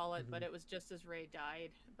starting to call it, but it was just as Ray died.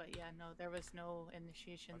 But yeah, no, there was no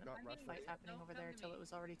initiation of the fight happening over there until it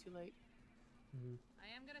was already too late.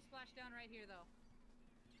 I am gonna splash down right here,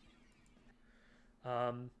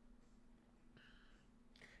 though.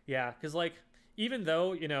 Yeah, because like, even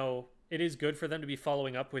though, you know, it is good for them to be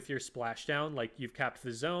following up with your splashdown, like you've capped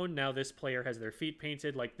the zone, now this player has their feet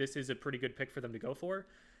painted, like this is a pretty good pick for them to go for.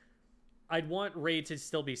 I'd want Ray to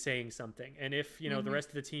still be saying something, and if, you know, the rest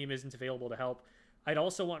of the team isn't available to help, I'd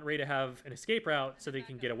also want Ray to have an escape route so they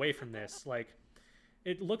can get away from this. Like,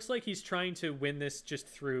 it looks like he's trying to win this just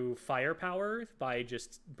through firepower by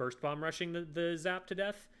just burst bomb rushing the Zap to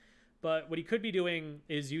death, but what he could be doing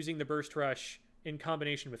is using the burst rush in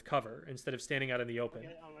combination with cover instead of standing out in the open.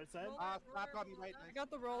 Okay, on my side. Slap got me right. I got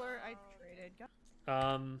the roller. I traded.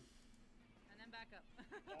 And then back up.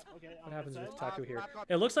 Okay, What happens with Taku here?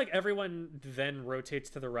 It looks like everyone then rotates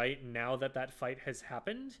to the right now that that fight has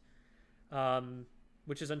happened,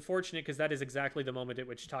 which is unfortunate because that is exactly the moment at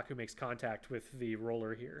which Taku makes contact with the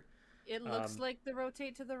roller here. It looks like the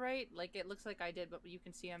rotate to the right, like it looks like I did, but you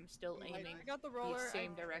can see I'm still aiming I got the roller. the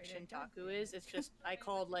same direction Taku is. It's just I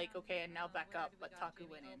called like, okay, and now back up, but Taku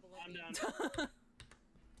went in. I'm down.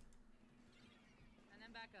 And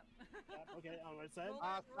then back up. Okay, on my side.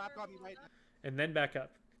 Slap got me right. And then back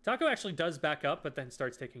up. Taku actually does back up, but then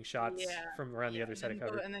starts taking shots from around the other side of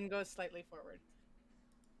cover. And then goes slightly forward.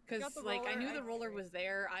 Because, like, I knew the roller was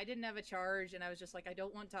there. I didn't have a charge, and I was just like, I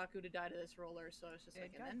don't want Taku to die to this roller, so I was just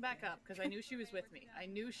like, and then back up, because I knew she was with me. I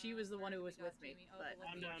knew she was the one who was with me, but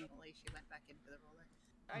unfortunately, she went back into the roller.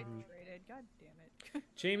 I traded. God damn it.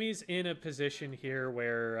 Jamie's in a position here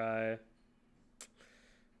where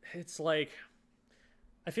it's like,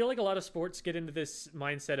 I feel like a lot of sports get into this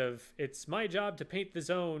mindset of it's my job to paint the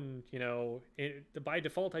zone, you know, by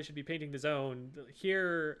default I should be painting the zone.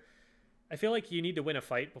 Here, I feel like you need to win a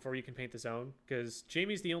fight before you can paint the zone, because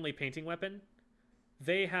Jamie's the only painting weapon.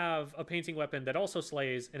 They have a painting weapon that also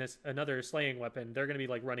slays and another slaying weapon. They're going to be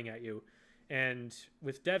like running at you. And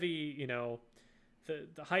with Devi, you know, the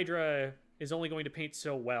Hydra is only going to paint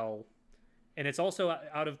so well. And it's also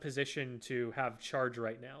out of position to have charge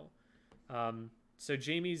right now. So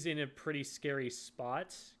Jamie's in a pretty scary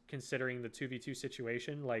spot considering the 2v2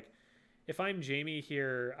 situation. Like, if I'm Jamie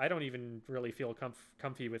here, I don't even really feel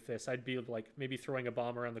comfy with this. I'd be like maybe throwing a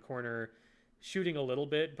bomb around the corner, shooting a little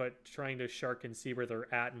bit, but trying to shark and see where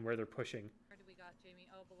they're at and where they're pushing. Where do we got, Jamie?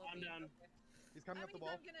 Oh, below I'm me. down. Okay. He's coming That up the means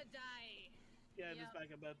wall. I'm gonna die. Yeah, Yep. just back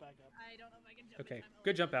up, back up. I don't know if I can jump. in Okay, time. Oh,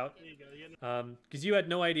 good jump out. There you go. Yeah, Because you had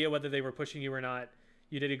no idea whether they were pushing you or not.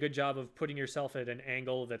 You did a good job of putting yourself at an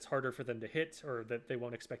angle that's harder for them to hit or that they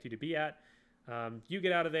won't expect you to be at. You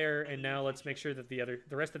get out of there, and now let's make sure that the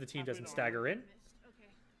rest of the team doesn't stagger in. missed. Okay.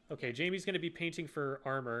 Okay, Jamie's going to be painting for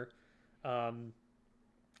armor. I'm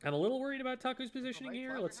a little worried about Taku's positioning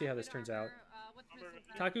here. Let's see how this turns out. What's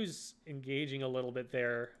missing? Taku's engaging a little bit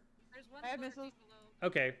there. There's one I have floor missiles. below.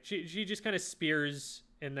 Okay, she just kind of spears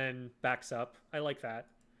and then backs up. I like that.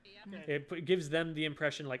 Yep. It gives them the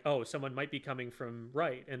impression like, oh, someone might be coming from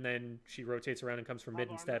right, and then she rotates around and comes from mid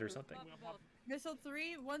instead or something. Missile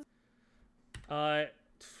 3, 1.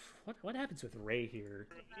 What happens with Ray here?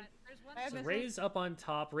 There's one. I have So missiles. Ray's up on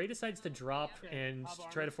top. Ray decides to drop and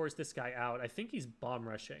try to force this guy out. I think he's bomb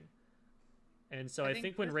rushing. And so I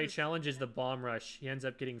think when this Ray is- challenges the bomb rush, he ends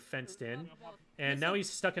up getting fenced in. And now he's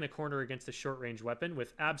stuck in a corner against a short-range weapon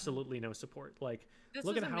with absolutely no support. Like, This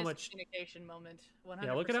look was at a how much... miscommunication moment. 100%.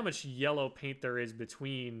 Yeah, look at how much yellow paint there is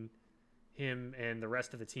between him and the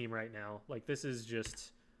rest of the team right now. Like, this is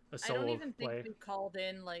just a I don't solo even play. think we called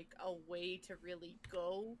in like a way to really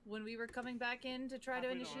go when we were coming back in to try to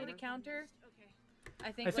initiate a counter.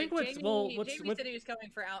 I think think like, what's- Jamie, well, what's- Jamie what- said he was coming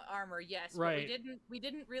for armor, yes, Right. but we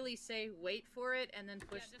didn't really say wait for it and then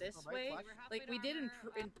push this right way flash. like we did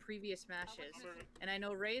in previous matches. And I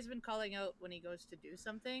know Ray's been calling out when he goes to do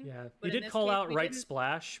something. Yeah, but he in did this call case, out we right didn't-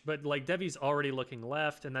 splash, but like Devi's already looking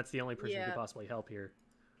left, and that's the only person who Yeah. could possibly help here.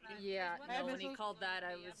 Yeah, I have no, when he missiles. called that,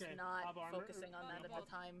 I was Okay, not top armor. focusing on that at the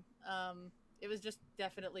time. It was just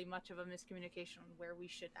definitely much of a miscommunication on where we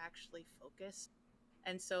should actually focus,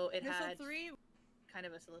 and so it Missile had 3. kind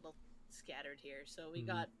of us a little scattered here. So we Mhm.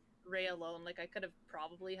 got Ray alone. Like I could have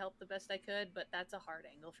probably helped the best I could, but that's a hard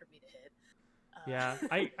angle for me to hit. Yeah,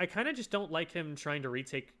 I kind of just don't like him trying to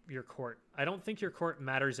retake your court. I don't think your court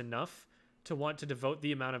matters enough to want to devote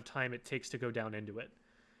the amount of time it takes to go down into it.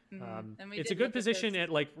 Mhm. And we It's a did good look at position this- at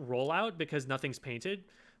like rollout because nothing's painted,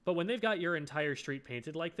 but when they've got your entire street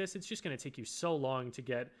painted like this, it's just going to take you so long to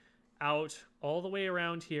get out all the way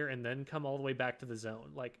around here and then come all the way back to the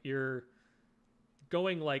zone. Like you're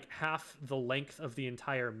going like half the length of the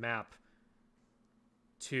entire map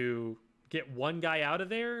to get one guy out of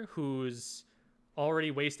there who's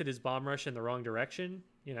already wasted his bomb rush in the wrong direction.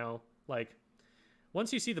 You know, like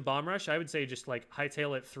once you see the bomb rush, I would say just like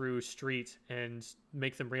hightail it through street and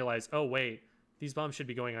make them realize, oh wait, these bombs should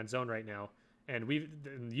be going on zone right now, and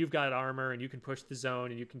you've got armor and you can push the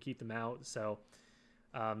zone and you can keep them out. So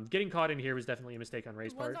getting caught in here was definitely a mistake on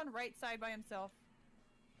Ray's part. One's on right side by himself.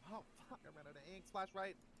 Oh, fuck. I ran out of ink. Splash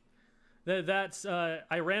right. That's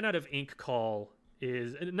I ran out of ink call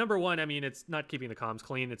is number one. I mean, it's not keeping the comms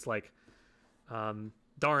clean. It's like,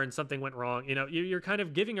 darn, something went wrong. You know, you're kind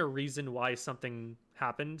of giving a reason why something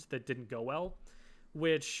happened that didn't go well,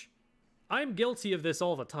 which I'm guilty of this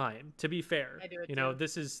all the time, to be fair. I do it you know, too.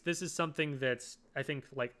 this is something that I think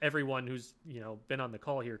like everyone who's, you know, been on the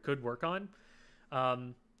call here could work on.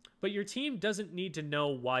 But your team doesn't need to know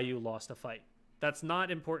why you lost a fight. That's not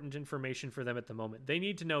important information for them at the moment. They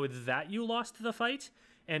need to know that you lost the fight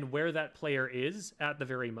and where that player is at the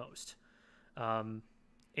very most.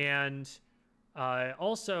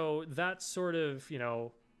 Also, that sort of, you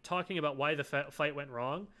know, talking about why the fight went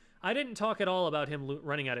wrong. I didn't talk at all about him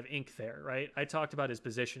running out of ink there, right? I talked about his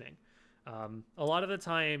positioning. A lot of the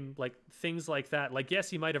time, like things like that, like yes,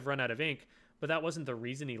 he might have run out of ink, but that wasn't the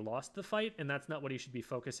reason he lost the fight, and that's not what he should be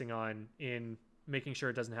focusing on in making sure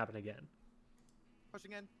it doesn't happen again.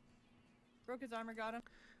 Pushing in. Broke his armor, got him.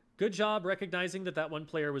 Good job recognizing that one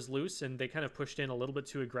player was loose, and they kind of pushed in a little bit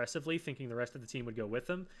too aggressively, thinking the rest of the team would go with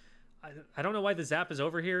them. I don't know why the Zap is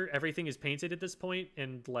over here. Everything is painted at this point,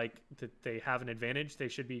 and like they have an advantage. They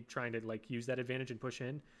should be trying to like use that advantage and push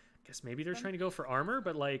in. I guess maybe they're trying to go for armor,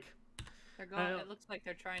 but like They're going. It looks like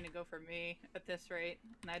they're trying to go for me at this rate,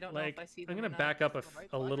 and I don't know like if I see them. I'm or gonna not. back up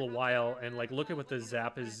a little while and like look at what the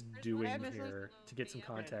Zap is doing here to get some Okay,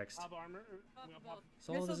 context. pop armor. We'll pop-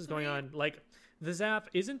 So all this Missile is going 3. on. Like the Zap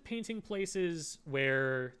isn't painting places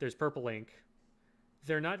where there's purple ink.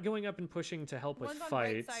 They're not going up and pushing to help with One's on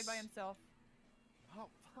fights. right side by himself. Oh,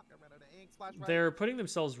 fuck. I ran out of ink. Splash right. They're putting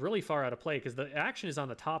themselves really far out of play because the action is on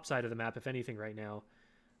the top side of the map, if anything, right now.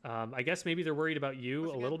 I guess maybe they're worried about you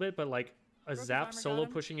Pushing a little bit, but like a his Zap armor, got solo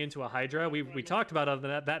him. pushing into a Hydra, we talked about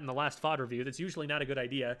that in the last VOD review. That's usually not a good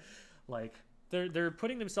idea. Like they're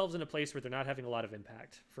putting themselves in a place where they're not having a lot of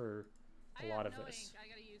impact for a lot of this. I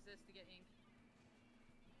gotta use this to get ink.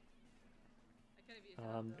 I could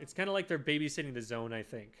have used It's kind of like they're babysitting the zone, I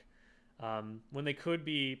think. when they could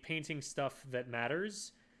be painting stuff that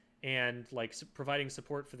matters and like providing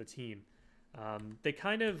support for the team. They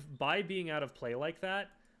kind of, by being out of play like that,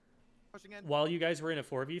 Pushing in. while you guys were in a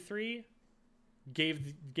 4v3,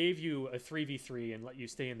 gave you a 3v3 and let you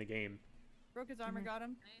stay in the game. Broke his armor, got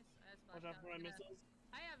him. Nice. Watch out for my missiles.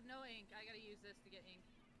 I have no ink. I gotta use this to get ink.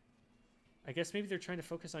 I guess maybe they're trying to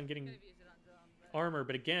focus on getting Could have used it on zone, but... armor,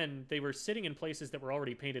 but again, they were sitting in places that were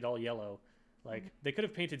already painted all yellow. Like, they could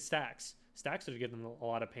have painted stacks. Stacks would have given them a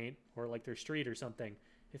lot of paint, or like their street or something,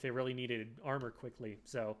 if they really needed armor quickly.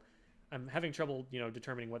 So, I'm having trouble,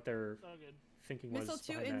 determining what their It's all good. thinking Missile was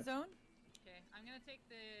 2 behind in that. zone. Okay, I'm gonna take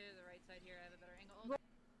the right side here. I have a better angle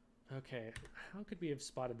Okay, how could we have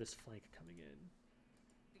spotted this flank coming in?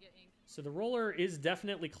 to get ink. So the roller is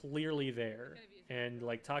definitely clearly there, Could've used it. and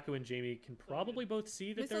like Taku and Jamie can probably both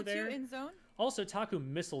see that Missile they're 2 there. in zone. Also, Taku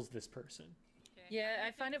missiles this person. Okay. Yeah, I'm I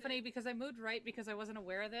gonna find take it funny because I moved right because I wasn't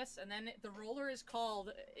aware of this, and then the roller is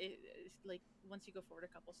called, like, once you go forward a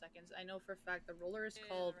couple seconds. I know for a fact the roller is Yeah, the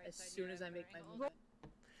called right as side soon here, as I better make my angle. movement.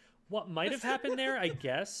 What might have happened there, I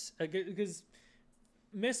guess, because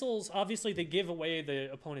missiles obviously they give away the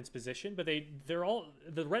opponent's position, but they're all,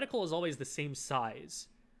 the reticle is always the same size.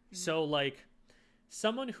 So like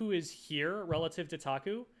someone who is here relative to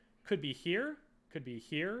Taku could be here, could be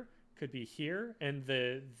here, could be here, and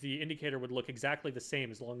the indicator would look exactly the same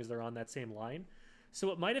as long as they're on that same line. So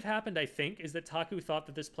what might have happened, I think, is that Taku thought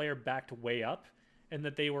that this player backed way up and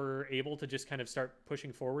that they were able to just kind of start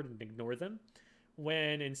pushing forward and ignore them,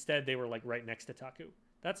 when instead they were like right next to Taku.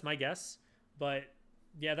 That's my guess. But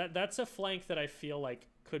yeah, that's a flank that I feel like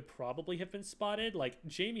could probably have been spotted. Like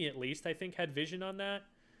Jamie, at least, I think had vision on that.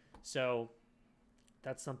 So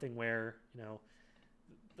that's something where,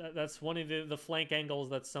 that's one of the flank angles.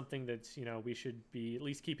 That's something that, we should be at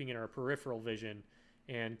least keeping in our peripheral vision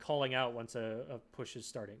and calling out once a push is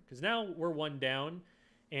starting. Because now we're one down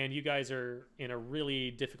and you guys are in a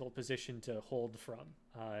really difficult position to hold from.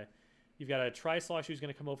 You've got a Tri-Slosh who's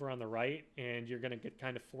going to come over on the right, and you're going to get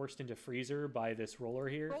kind of forced into freezer by this roller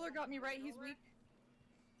here. Roller got me right. He's weak.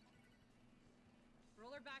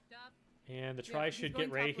 Roller backed up. And the Yeah, Tri he's should going get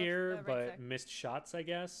top Ray left, here, right but side. missed shots, I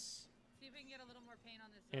guess. See if we can get a little more paint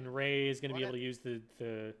on this. And zone. Ray is going to be On able it. to use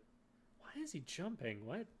the... Why is he jumping?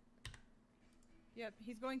 What? Yep,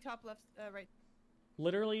 he's going top left, right.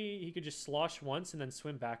 Literally, he could just slosh once and then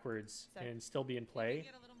swim backwards Sec. and still be in See if we play. can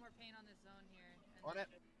get a little more paint on this zone here. and On then-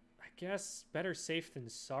 it. I guess better safe than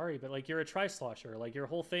sorry, but like you're a Tri-Slosher. Like your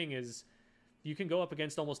whole thing is you can go up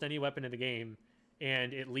against almost any weapon in the game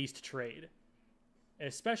and at least trade.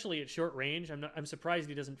 Especially at short range. I'm surprised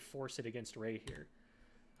he doesn't force it against Ray here.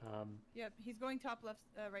 Yep, he's going top left,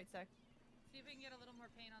 right sec. See if we can get a little more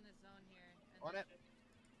paint on this zone here. and On then- it.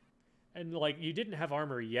 And like you didn't have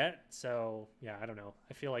armor yet, so yeah, I don't know.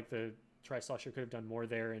 I feel like the Tri-Slosher could have done more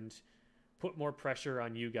there and put more pressure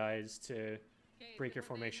on you guys to, Okay, break your they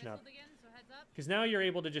formation up. missiled Again, so heads up. because now you're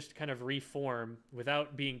able to just kind of reform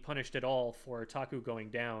without being punished at all for Taku going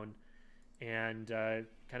down, and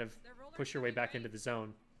kind of Their roller's push your way coming back right. into the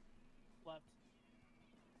zone. Left.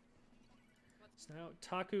 So now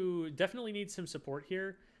Taku definitely needs some support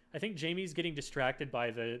here. I think Jamie's getting distracted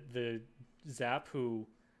by the Zap, who,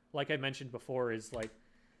 like I mentioned before, is like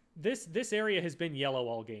this area has been yellow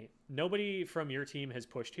all game. Nobody from your team has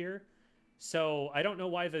pushed here. So I don't know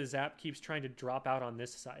why the Zap keeps trying to drop out on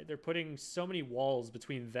this side. They're putting so many walls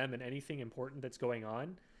between them and anything important that's going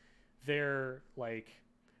on. They're like,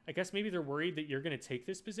 I guess maybe they're worried that you're going to take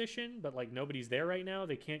this position, but like nobody's there right now.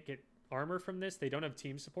 They can't get armor from this. They don't have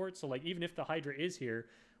team support. So like even if the Hydra is here,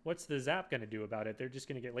 what's the Zap going to do about it? They're just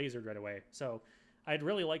going to get lasered right away. So I'd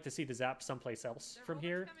really like to see the Zap someplace else Their from roller's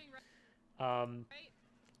here. coming right.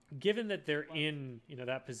 Given that they're in,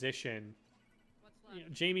 that position, What's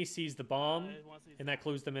left? Jamie sees the bomb, I wanna see and that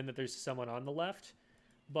clues them in that there's someone on the left.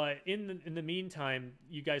 But in the meantime,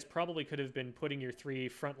 you guys probably could have been putting your 3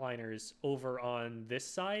 frontliners over on this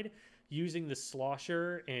side, using the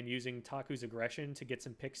slosher and using Taku's aggression to get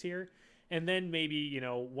some picks here. And then maybe,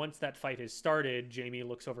 once that fight has started, Jamie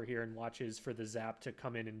looks over here and watches for the Zap to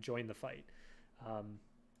come in and join the fight.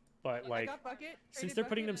 But I like, got bucket. since traded they're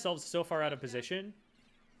putting bucket. themselves so far out of position,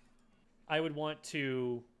 I would want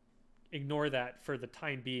to ignore that for the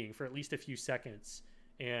time being, for at least a few seconds,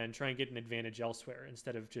 and try and get an advantage elsewhere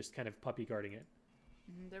instead of just kind of puppy guarding it.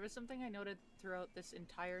 There was something I noted throughout this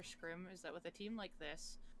entire scrim is that with a team like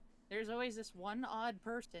this, there's always this one odd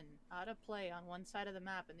person out of play on one side of the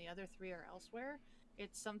map and the other 3 are elsewhere.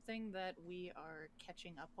 It's something that we are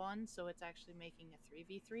catching up on, so it's actually making a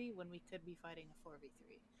 3v3 when we could be fighting a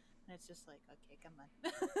 4v3. And it's just like, okay, come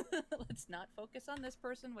on. Let's not focus on this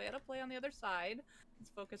person. We gotta play on the other side. Let's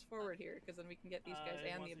focus forward here, because then we can get these guys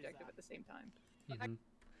and the objective at the same time. Mhm.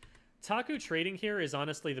 Taku trading here is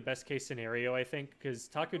honestly the best case scenario, I think, because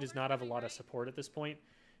Taku does not have a lot of support at this point.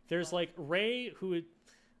 There's like Ray, who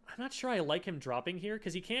I'm not sure I like him dropping here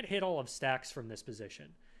because he can't hit all of stacks from this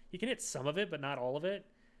position. He can hit some of it, but not all of it.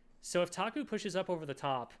 So if Taku pushes up over the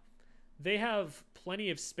top, they have plenty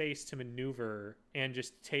of space to maneuver and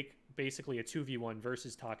just take basically a 2v1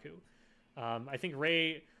 versus Taku. I think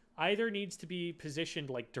Ray either needs to be positioned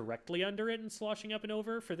like directly under it and sloshing up and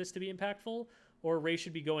over for this to be impactful, or Ray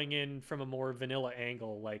should be going in from a more vanilla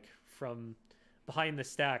angle, like from behind the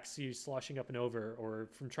stacks, you sloshing up and over, or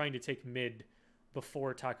from trying to take mid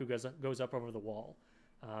before Taku goes up over the wall.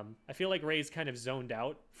 I feel like Ray's kind of zoned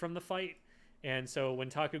out from the fight, and so when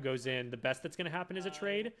Taku goes in, the best that's going to happen is a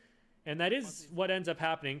trade, and that is what ends up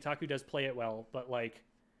happening. Taku does play it well, but like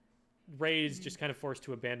Ray's just kind of forced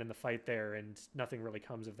to abandon the fight there, and nothing really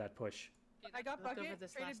comes of that push. I got Looked bucket. over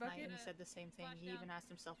this Traded last night bucket. and he said the same thing. He even asked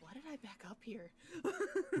himself, why did I back up here?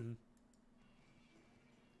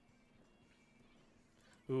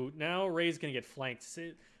 Ooh, now Ray's going to get flanked.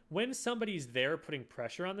 When somebody's there putting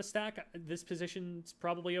pressure on the stack, this position's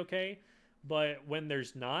probably okay. But when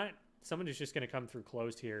there's not, someone is just going to come through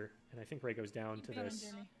closed here. And I think Ray goes down to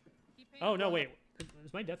this. Oh, no, wait.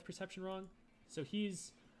 Is my depth perception wrong? So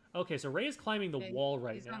he's... Okay, so Ray is climbing the wall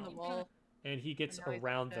right He's now. on the wall. And he gets And Ray's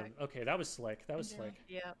around back. them. Okay, that was slick. That was slick.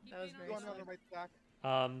 Yeah, that was very Going on the slick. right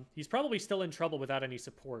stack. He's probably still in trouble without any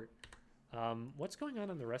support. What's going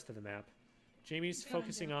on the rest of the map? Jamie's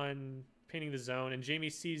focusing on painting the zone, and Jamie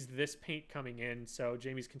sees this paint coming in, so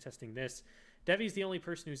Jamie's contesting this. Devi's the only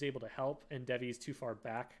person who's able to help, and Devi's too far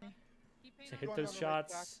back to hit those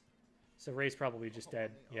shots. So Ray's probably just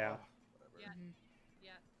dead. Yeah. Yeah.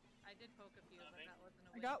 Yeah. I did poke a few, but that wasn't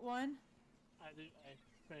a I win. got one. I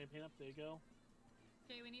trying to paint up. There you go.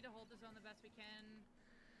 Okay, we need to hold the zone the best we can.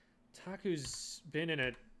 Taku's been in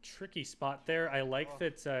a tricky spot there. I like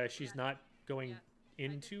that she's not going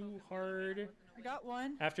in too hard I got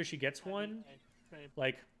one. after she gets one.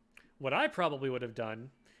 Like, what I probably would have done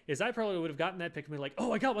is I probably would have gotten that pick and be like,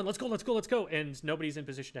 oh, I got one, let's go, let's go, let's go. And nobody's in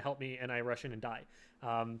position to help me, and I rush in and die.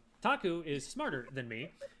 Taku is smarter than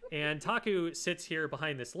me, and Taku sits here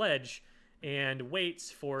behind this ledge and waits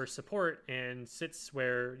for support and sits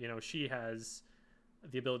where, you know, she has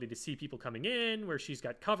the ability to see people coming in, where she's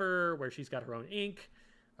got cover, where she's got her own ink,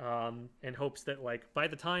 and hopes that, like, by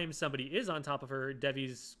the time somebody is on top of her,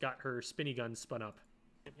 Devi's got her spinny gun spun up.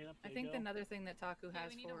 I think another thing that Taku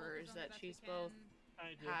has for her is that she's both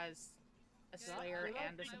has a Slayer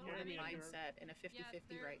and a supportive mindset in a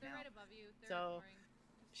 50-50 right now. So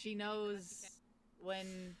she knows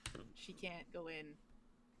when she can't go in.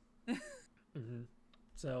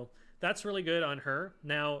 So that's really good on her.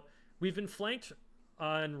 Now, we've been flanked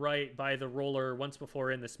on right by the roller once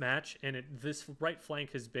before in this match, and this right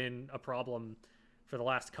flank has been a problem for the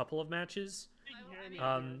last couple of matches.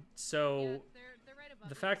 So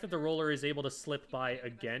the fact that the roller is able to slip by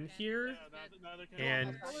again here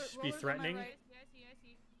and be threatening,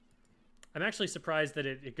 I'm actually surprised that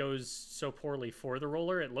it goes so poorly for the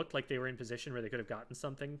roller. It looked like they were in position where they could have gotten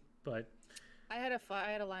something, but I had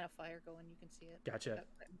a line of fire going. You can see it. gotcha.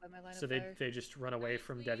 By my line So of fire. they just run away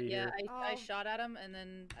from Devi Yeah, here. I shot at him and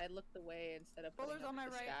then I looked away instead of putting Roller's up on my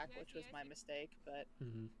the right. stack, which was my mistake. But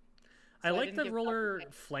I So I like didn't the give roller Taku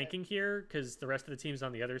much, flanking here because the rest of the team's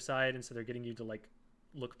on the other side, and so they're getting you to like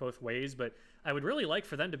look both ways. But I would really like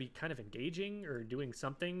for them to be kind of engaging or doing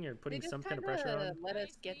something or putting they just some kind of pressure on. let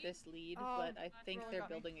us get this lead, Oh, but I think roller they're got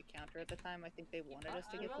me. building a counter at the time. I think they wanted us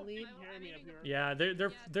to get the lead. Yeah,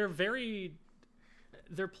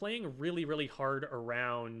 they're playing really, really hard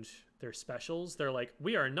around their specials. They're like,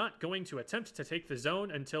 we are not going to attempt to take the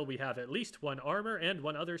zone until we have at least one armor and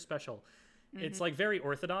one other special. It's like very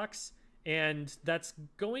orthodox, and that's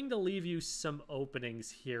going to leave you some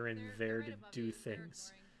openings here and there to do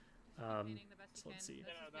things. So let's see.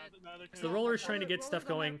 So the roller's trying to get stuff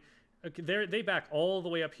going. Okay, they back all the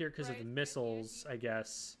way up here because of the missiles, I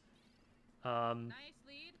guess. And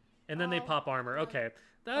then they pop armor. Okay.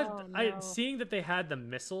 Seeing that they had the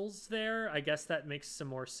missiles there, I guess that makes some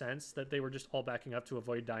more sense, that they were just all backing up to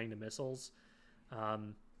avoid dying to missiles.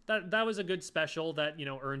 That was a good special that, you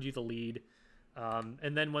know, earned you the lead.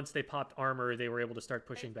 And then once they popped armor, they were able to start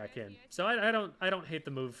pushing back in. So I don't hate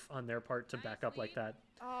the move on their part to back up like that.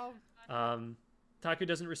 Taku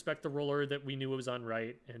doesn't respect the roller that we knew was on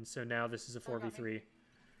right, and so now this is a 4v3.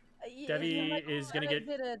 Devi is gonna get.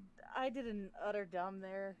 I did an utter dumb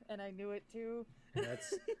there, and I knew it too.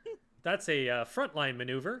 that's a frontline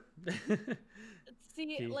maneuver.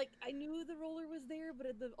 See, The- like, I knew the roller was there, but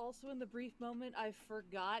also in the brief moment, I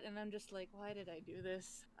forgot, and I'm just like, why did I do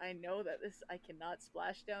this? I know that I cannot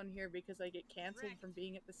splash down here because I get canceled from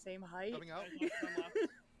being at the same height. Coming out.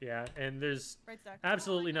 Yeah, and there's Right stack.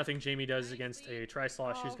 absolutely nothing Jamie does against a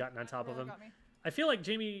Tri-Slosh who's Oh, gotten on top of roller him. got me. I feel like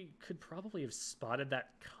Jamie could probably have spotted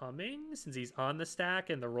that coming since he's on the stack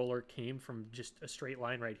and the roller came from just a straight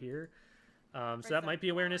line right here. So that stack. might be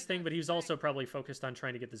awareness thing, but he was also probably focused on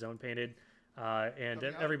trying to get the zone painted. And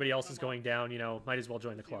Coming out. everybody else is going down, you know, might as well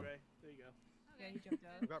join the club. Ray, there you go. Yeah, he jumped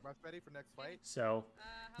We out. got rush ready for next fight. So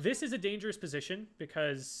this is a dangerous position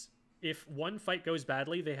because if one fight goes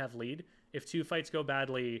badly, they have lead. If two fights go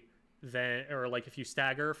badly, then, or like if you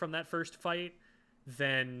stagger from that first fight,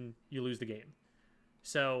 then you lose the game.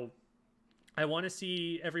 So I want to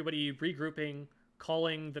see everybody regrouping,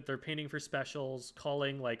 calling that they're painting for specials,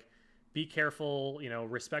 calling like be careful, you know,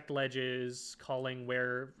 respect ledges, calling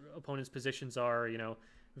where opponents' positions are, you know.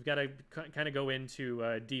 We've got to kind of go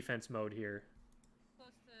into defense mode here. Close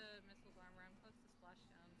to missiles armor. I'm close to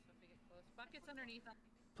splashdown, so if we get close. Buckets underneath.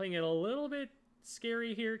 Playing it a little bit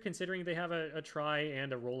scary here, considering they have a try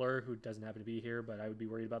and a roller who doesn't happen to be here, but I would be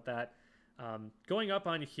worried about that. Going up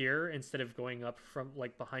on here instead of going up from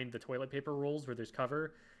like behind the toilet paper rolls where there's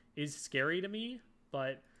cover is scary to me,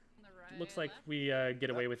 but On the right, looks like left, we get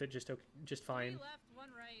away with it just fine. 3 left, 1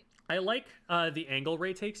 right. I like the angle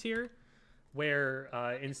Ray takes here, where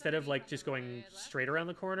instead of like just going straight around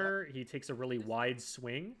the corner, he takes a really wide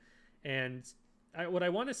swing. And what I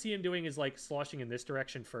want to see him doing is like sloshing in this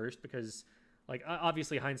direction first, because like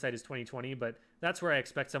obviously hindsight is 20/20, but that's where I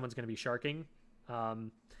expect someone's going to be sharking.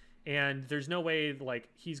 And there's no way like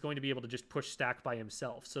he's going to be able to just push stack by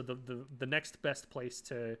himself. So the next best place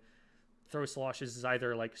to throw sloshes is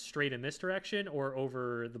either like straight in this direction or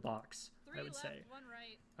over the box, 3 I would left, say, 1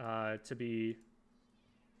 right. to be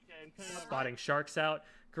Yeah, I'm kind of spotting sharks out.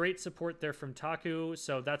 Great support there from Taku,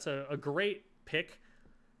 so that's a great pick.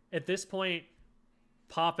 At this point,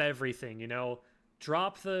 pop everything, you know,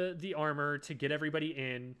 drop the armor to get everybody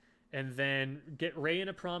in, and then get Ray in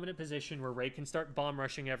a prominent position where Ray can start bomb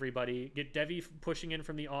rushing everybody, get Devi pushing in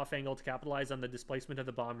from the off angle to capitalize on the displacement of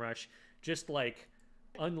the bomb rush, just like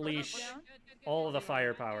unleash all of the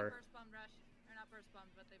firepower. Burst bomb rush. Or not burst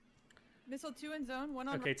bombs, but they... Missile 2 in zone, 1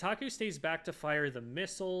 on Okay, Taku stays back to fire the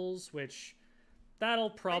missiles, which that'll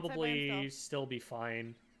probably himself. still be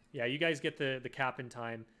fine. Yeah, you guys get the cap in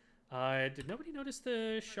time. Did nobody notice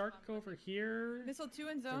the shark over here? Missile 2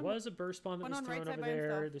 in There zone. was a burst bomb that One was on right thrown side over by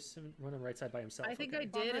there. himself. There's one on right side by himself. I think okay. I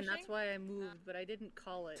Bomb did, and rushing? that's why I moved, but I didn't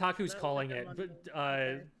call it. Taku's so that was, calling like, a it, one- but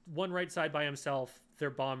okay. one right side by himself, they're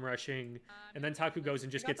bomb rushing, and then Taku goes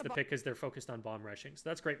and just got gets the the bo- pick because they're focused on bomb rushing. So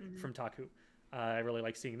that's great Mhm. from Taku. I really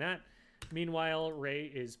like seeing that. Meanwhile, Ray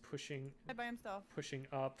is pushing By himself.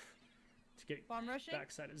 up to get Bomb rushing.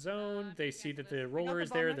 backside of zone. They see that the roller the is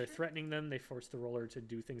there. bomb They're rusher? threatening them. They force the roller to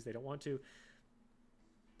do things they don't want to.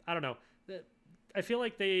 I don't know. I feel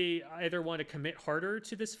like they either want to commit harder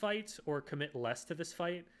to this fight or commit less to this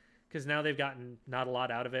fight, because now they've gotten not a lot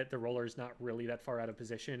out of it. The roller's not really that far out of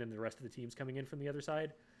position, and the rest of the team's coming in from the other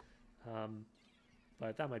side.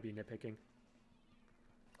 But that might be nitpicking.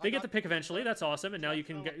 They get the pick eventually. That's awesome. And now you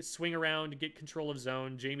can swing around, get control of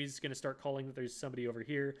zone. Jamie's going to start calling that there's somebody over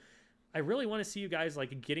here. I really want to see you guys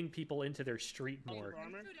like getting people into their street more.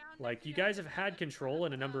 Like you guys have had control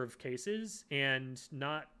in a number of cases and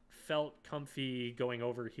not felt comfy going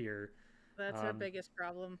over here. That's our biggest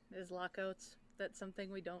problem is lockouts. That's something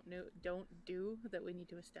we don't do that we need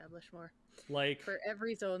to establish more Like for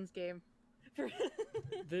every zones game.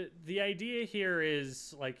 the idea here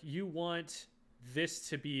is like you want this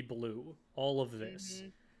to be blue, all of this.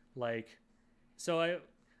 Like, so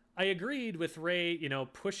I agreed with Ray, you know,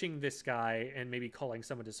 pushing this guy and maybe calling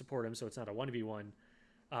someone to support him so it's not a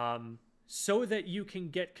 1v1, so that you can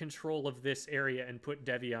get control of this area and put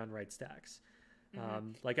Devi on right stacks.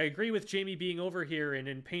 Like, I agree with Jamie being over here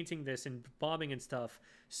and painting this and bombing and stuff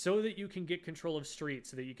so that you can get control of street,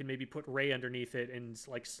 so that you can maybe put Ray underneath it and,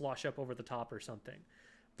 like, slosh up over the top or something.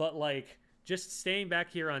 But, like, just staying back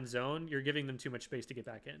here on zone, you're giving them too much space to get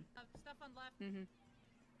back in. Stuff on left.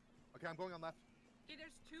 Okay, I'm going on left. Okay,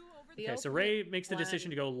 there's 2 over Okay, so Ray makes the decision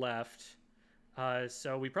to go left.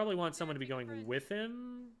 So we probably want someone to be going with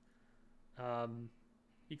him.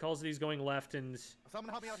 He calls that he's going left, and Someone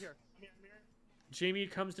help me out here. Jamie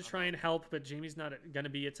comes to try and help, but Jamie's not going to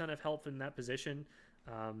be a ton of help in that position.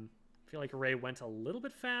 I feel like Ray went a little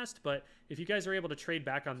bit fast, but if you guys are able to trade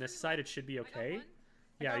back on this side, it should be okay.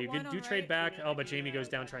 Yeah, got you one could on do trade right. back. Oh, but Jamie goes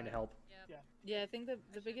down trying to help. Yeah, I think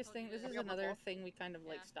the biggest thing. This is got my another ball. thing we kind of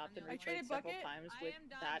like stopped and I replayed traded several bucket. times with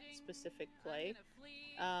that specific play.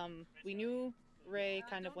 We knew Ray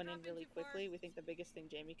kind of went in really quickly. We think the biggest thing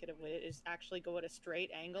Jamie could have waited is actually go at a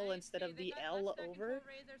straight angle instead of the L over,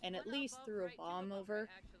 and at least threw a bomb over.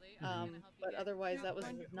 But otherwise, that was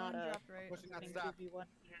not a dropped right. Pushing that winning staff. 2v1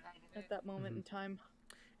 at that moment in time.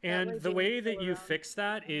 And way the Jamie way could that go you around. fix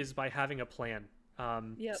that is by having a plan.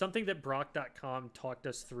 Yep. Something that Brock.com talked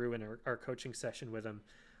us through in our coaching session with him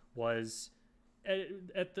was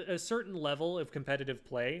at a certain level of competitive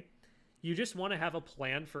play, you just want to have a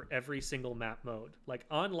plan for every single map mode. Like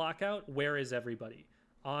on lockout, where is everybody?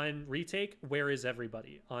 On retake, where is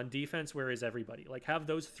everybody? On defense, where is everybody? Like have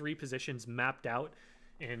those 3 positions mapped out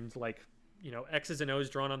and like, you know, X's and O's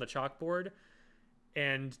drawn on the chalkboard,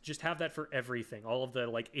 and just have that for everything, all of the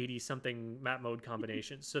like 80 something map mode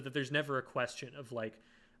combinations, so that there's never a question of like,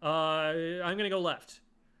 I'm gonna go left.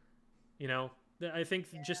 You know, I think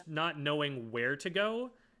just not knowing where to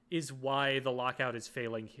go is why the lockout is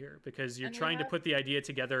failing here, because you're And we trying to have- put the idea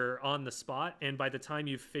together on the spot, and by the time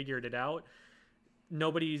you've figured it out,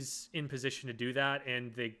 nobody's in position to do that,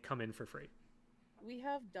 and they come in for free. We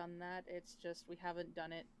have done that. It's just we haven't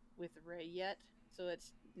done it with Ray yet. So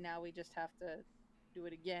it's now we just have to do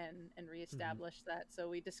it again and reestablish that. So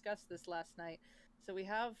we discussed this last night. So we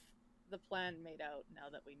have the plan made out now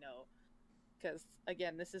that we know. Because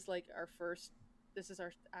again, this is like our first. This is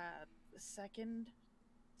our second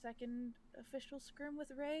official scrim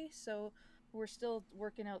with Ray. So we're still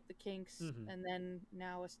working out the kinks and then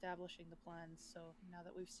now establishing the plans. So now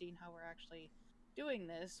that we've seen how we're actually doing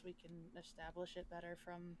this, we can establish it better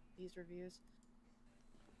from these reviews.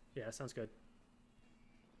 Yeah, sounds good.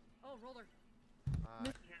 Oh, roller.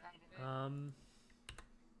 Okay,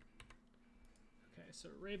 so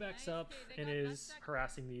Ray backs up and is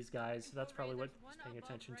harassing these guys, so that's probably what he's paying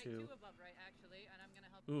attention to.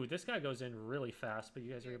 Ooh, this guy goes in really fast, but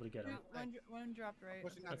you guys are able to get him. One dropped right.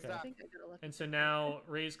 Pushing that Okay. I staff. think I got a lucky. And so now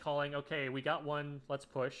Ray's calling, okay, we got one, let's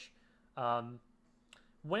push.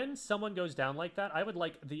 When someone goes down like that, I would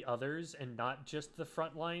like the others and not just the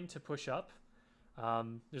front line to push up.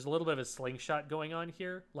 There's a little bit of a slingshot going on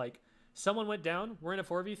here. Like, someone went down, we're in a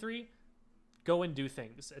 4v3, go and do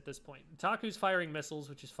things at this point. Taku's firing missiles,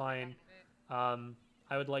 which is fine. I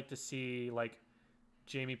would like to see, like,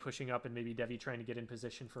 Jamie pushing up and maybe Devi trying to get in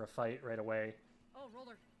position for a fight right away. Oh,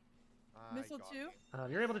 roller. Missile got 2.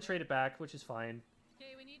 me. You're able to trade it back, which is fine.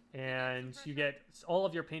 Okay, we need. And you get all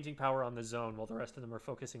of your painting power on the zone while the rest of them are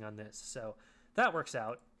focusing on this. So that works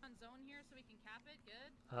out. On zone here so we can cap it.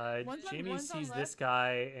 Good. Jamie one's on sees left. this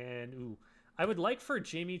guy, and ooh, I would like for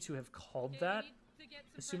Jamie to have called that.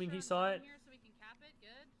 Assuming he saw it. Here so we can cap it. Good.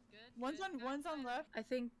 Good. One's on left. I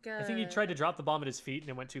think. I think he tried to drop the bomb at his feet and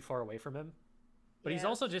it went too far away from him. But he's Yeah,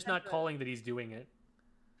 also just not calling that he's doing it.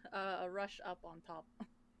 a rush up on top.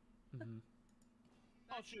 Mhm.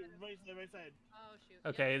 Oh shoot, right side. Oh shoot.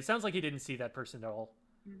 Okay, it sounds like he didn't see that person at all.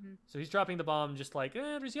 Mm-hmm. So he's dropping the bomb just like,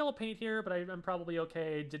 there's yellow paint here, but I'm probably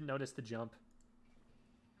okay. Didn't notice the jump.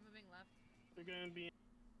 I'm moving left. They're gonna be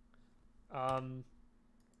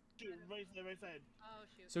shoot, right side. Oh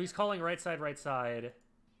shoot. So he's calling right side, right side.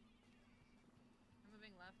 I'm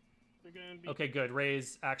moving left. They're gonna be Okay, good.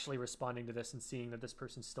 Ray's actually responding to this and seeing that this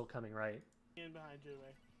person's still coming right. in behind you,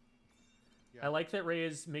 Ray. Yeah, I like that Ray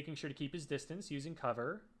is making sure to keep his distance using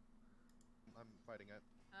cover. I'm fighting it.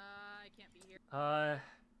 I can't be here.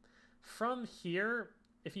 From here,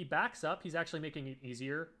 if he backs up, he's actually making it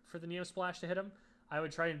easier for the Neo Splash to hit him. I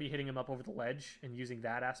would try and be hitting him up over the ledge and using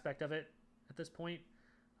that aspect of it at this point.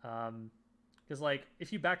 Because, like,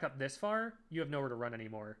 if you back up this far, you have nowhere to run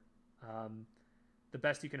anymore. The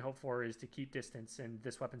best you can hope for is to keep distance, and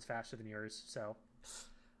this weapon's faster than yours, so...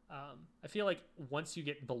 I feel like once you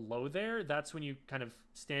get below there, that's when you kind of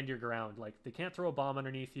stand your ground. Like, they can't throw a bomb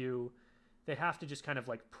underneath you. They have to just kind of,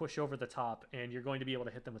 like, push over the top, and you're going to be able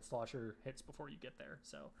to hit them with slosher hits before you get there.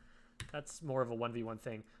 So that's more of a 1v1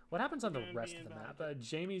 thing. What happens on the rest of the map?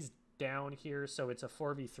 Jamie's down here, so it's a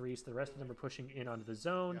 4v3, so the rest of them are pushing in onto the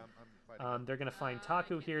zone. Yeah, I'm fighting They're going to find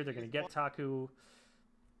Taku here. They're going to get Taku.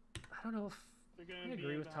 I don't know if I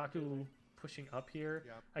agree with Taku pushing up here.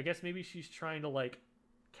 Yeah. I guess maybe she's trying to, like,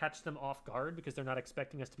 catch them off guard because they're not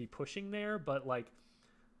expecting us to be pushing there, but, like,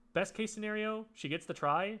 best case scenario, she gets the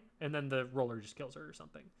try and then the roller just kills her or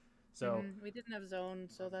something. So we didn't have zone,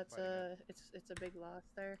 so I'm that's fighting it's a big loss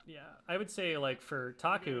there. yeah, I would say, like, for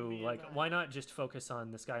Taku, like, why not just focus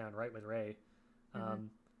on this guy on right with Ray?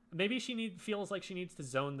 Maybe she feels like she needs to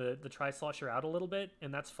zone the tri-slosher out a little bit,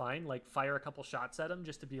 and that's fine. Like, fire a couple shots at him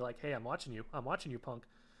just to be like, hey, I'm watching you, punk.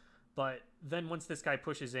 But then once this guy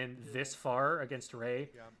pushes in this far against Ray,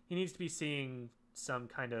 Yeah. he needs to be seeing some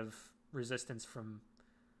kind of resistance from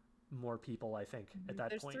more people, I think, at that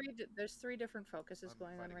There's point. there's three different focuses I'm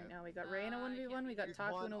going on fighting right it. now. We got Ray in a I 1v1, we got There's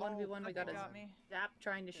Taku in a 1v1, we got a got me. Zap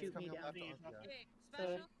trying to It's shoot me coming up down. left on- yeah. Okay,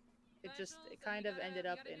 So it just specials, it kind you of gotta- ended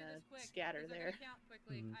you up gotta in do a this quick, scatter because I there. gotta count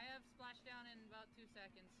quickly. Mhm. I have splashdown in about 2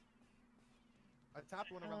 seconds. I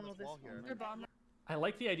tapped one around Oh, this this wall here. one. Your bomb. I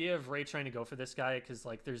like the idea of Ray trying to go for this guy because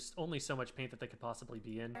like there's only so much paint that they could possibly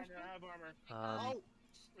be in. I have armor. Oh,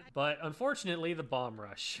 But unfortunately, the bomb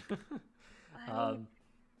rush. um,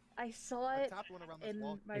 I saw I it tapped one around this and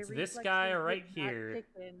wall. my It's this reflexes guy did right not here. kick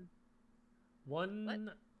in.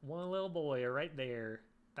 one little boy right there.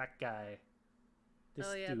 That guy. This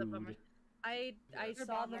Oh, yeah, the bummer. dude. I Your saw them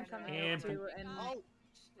bomber's coming down. out too, and Oh,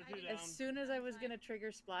 as soon as I was gonna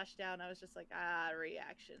trigger splashdown, I was just like,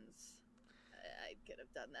 reactions. I could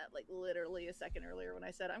have done that like literally a second earlier when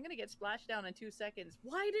I said I'm gonna get splashdown in 2 seconds.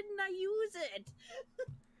 Why didn't I use it?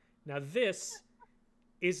 Now this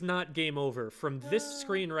is not game over from this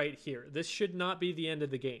screen right here. This should not be the end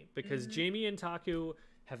of the game because Jamie and Taku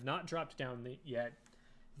have not dropped down yet.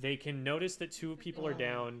 They can notice that 2 people are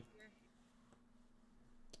down.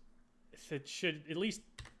 It should at least.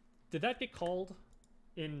 Did that get called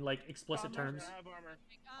in like explicit terms? I have armor.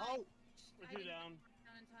 oh, We're 2 down.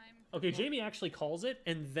 Down in time. Okay, Jamie actually calls it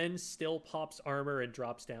and then still pops armor and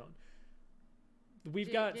drops down.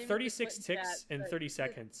 We've got Jamie 36 just put in ticks chat, and but 30 this-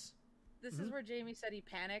 seconds. This is where Jamie said he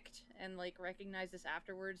panicked and like recognized this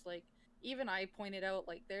afterwards. Like even I pointed out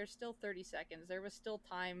like there's still 30 seconds. There was still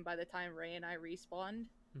time by the time Ray and I respawned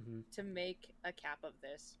to make a cap of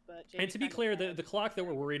this. But Jamie And to be kinda clear, panicked. the clock that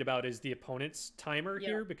we're worried about is the opponent's timer Yeah.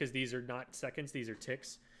 here because these are not seconds, these are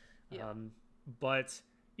ticks. Yeah. But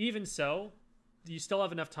even so, you still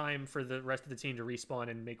have enough time for the rest of the team to respawn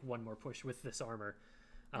and make one more push with this armor.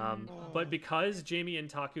 But because Jamie and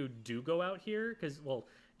Taku do go out here, because, well,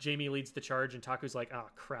 Jamie leads the charge and Taku's like, oh,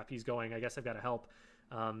 crap, he's going. I guess I've got to help.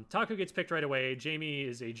 Taku gets picked right away. Jamie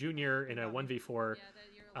is a junior in a 1v4. Yeah,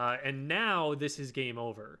 that you're And now this is game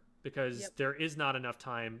over because Yep. there is not enough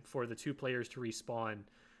time for the 2 players to respawn.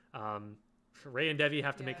 Ray and Devi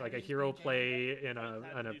have to make Yeah, like a he's hero PJ. play in Might a have to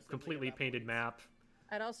do something completely at that painted point. map.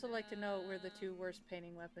 I'd also like to know we're the 2 worst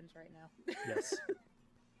painting weapons right now. Yes.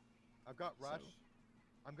 I've got rush.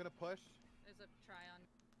 I'm gonna push. There's a try on.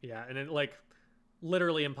 Yeah, and it like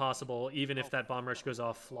literally impossible, even if Oh, that bomb rush goes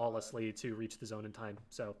off flawlessly to reach the zone in time.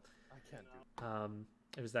 So I can't do.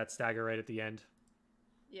 it was that stagger right at the end.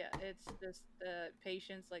 Yeah, it's just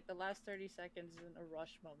patience. Like the last 30 seconds isn't a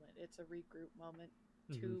rush moment; it's a regroup moment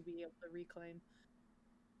to be able to reclaim.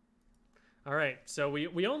 All right, so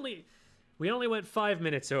we only went 5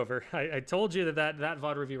 minutes over. I told you that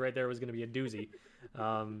VOD review right there was going to be a doozy.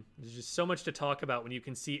 There's just so much to talk about when you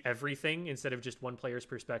can see everything instead of just one player's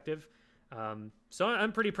perspective. So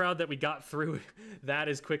I'm pretty proud that we got through that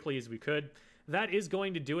as quickly as we could. That is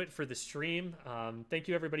going to do it for the stream. Thank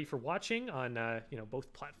you everybody for watching on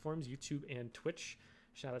both platforms, YouTube and Twitch.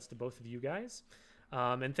 Shoutouts to both of you guys.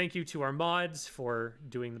 And thank you to our mods for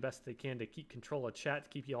doing the best they can to keep control of chat, to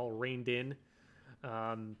keep you all reined in.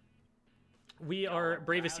 We are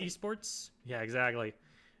Bravest Esports. Yeah, exactly.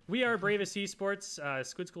 We are Bravest Esports.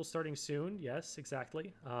 Squid School starting soon. Yes,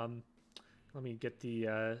 exactly. Let me get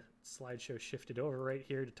the slideshow shifted over right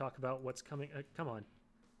here to talk about what's coming. Come on.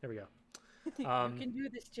 There we go. You can do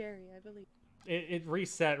this, Jerry. I believe. It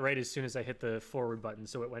reset right as soon as I hit the forward button,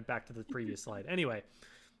 so it went back to the previous slide. Anyway,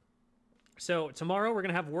 so tomorrow we're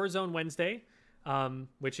going to have Warzone Wednesday,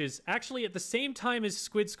 which is actually at the same time as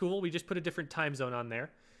Squid School. We just put a different time zone on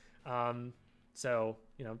there. So,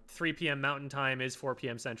 3 p.m. Mountain Time is 4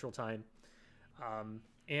 p.m. Central Time.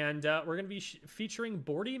 And we're going to be featuring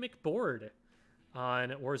Bordy McBoard on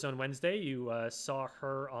Warzone Wednesday. You saw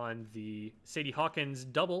her on the Sadie Hawkins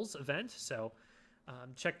doubles event, so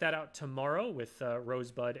check that out tomorrow with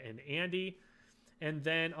Rosebud and Andy. And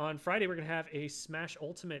then on Friday, we're going to have a Smash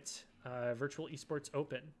Ultimate Virtual Esports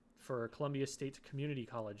Open for Columbia State Community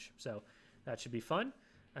College. So that should be fun,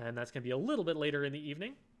 and that's going to be a little bit later in the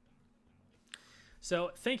evening.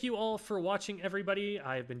 So thank you all for watching, everybody.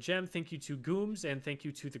 I've been Jem. Thank you to Goombs, and thank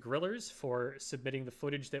you to the Grillers for submitting the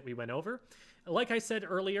footage that we went over. Like I said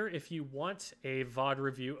earlier, if you want a VOD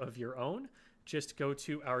review of your own, just go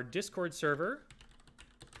to our Discord server,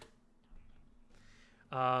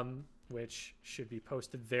 which should be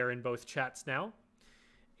posted there in both chats now,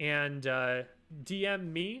 and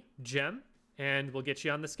DM me, Jem, and we'll get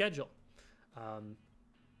you on the schedule.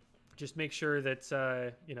 Just make sure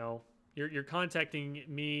that, you're contacting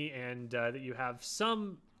me and that you have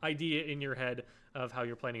some idea in your head of how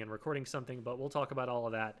you're planning on recording something, but we'll talk about all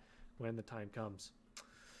of that when the time comes.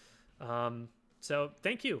 So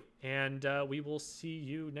thank you, and we will see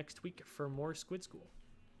you next week for more Squid School.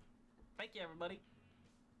 Thank you, everybody.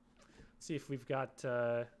 Let's see if we've got.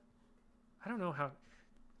 I don't know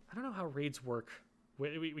how raids work.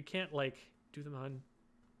 We can't like do them on.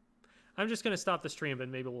 I'm just gonna stop the stream, but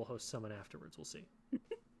maybe we'll host someone afterwards. We'll see.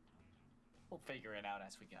 We'll figure it out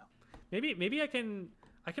as we go. Maybe I can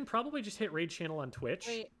probably just hit raid channel on Twitch.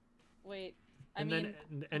 Wait. And then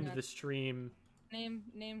end the stream.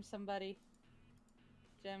 Name somebody.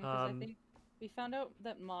 Jim, because I think we found out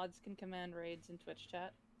that mods can command raids in Twitch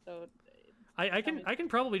chat. So I can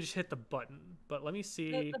probably just hit the button, but let me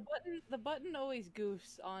see. The button always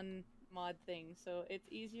goofs on mod things, so it's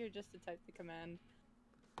easier just to type the command.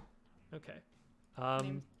 Okay.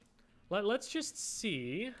 Let's just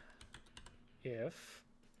see if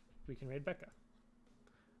we can raid Becca.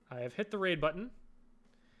 I have hit the raid button.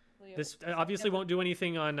 Leo, This obviously won't do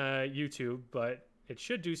anything on YouTube, but it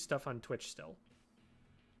should do stuff on Twitch still.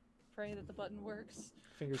 Pray that the button works.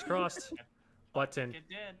 Fingers crossed. Button. It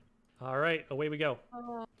did. All right, away we go.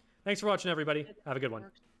 Thanks for watching, everybody. Have a good one.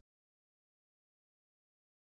 Works.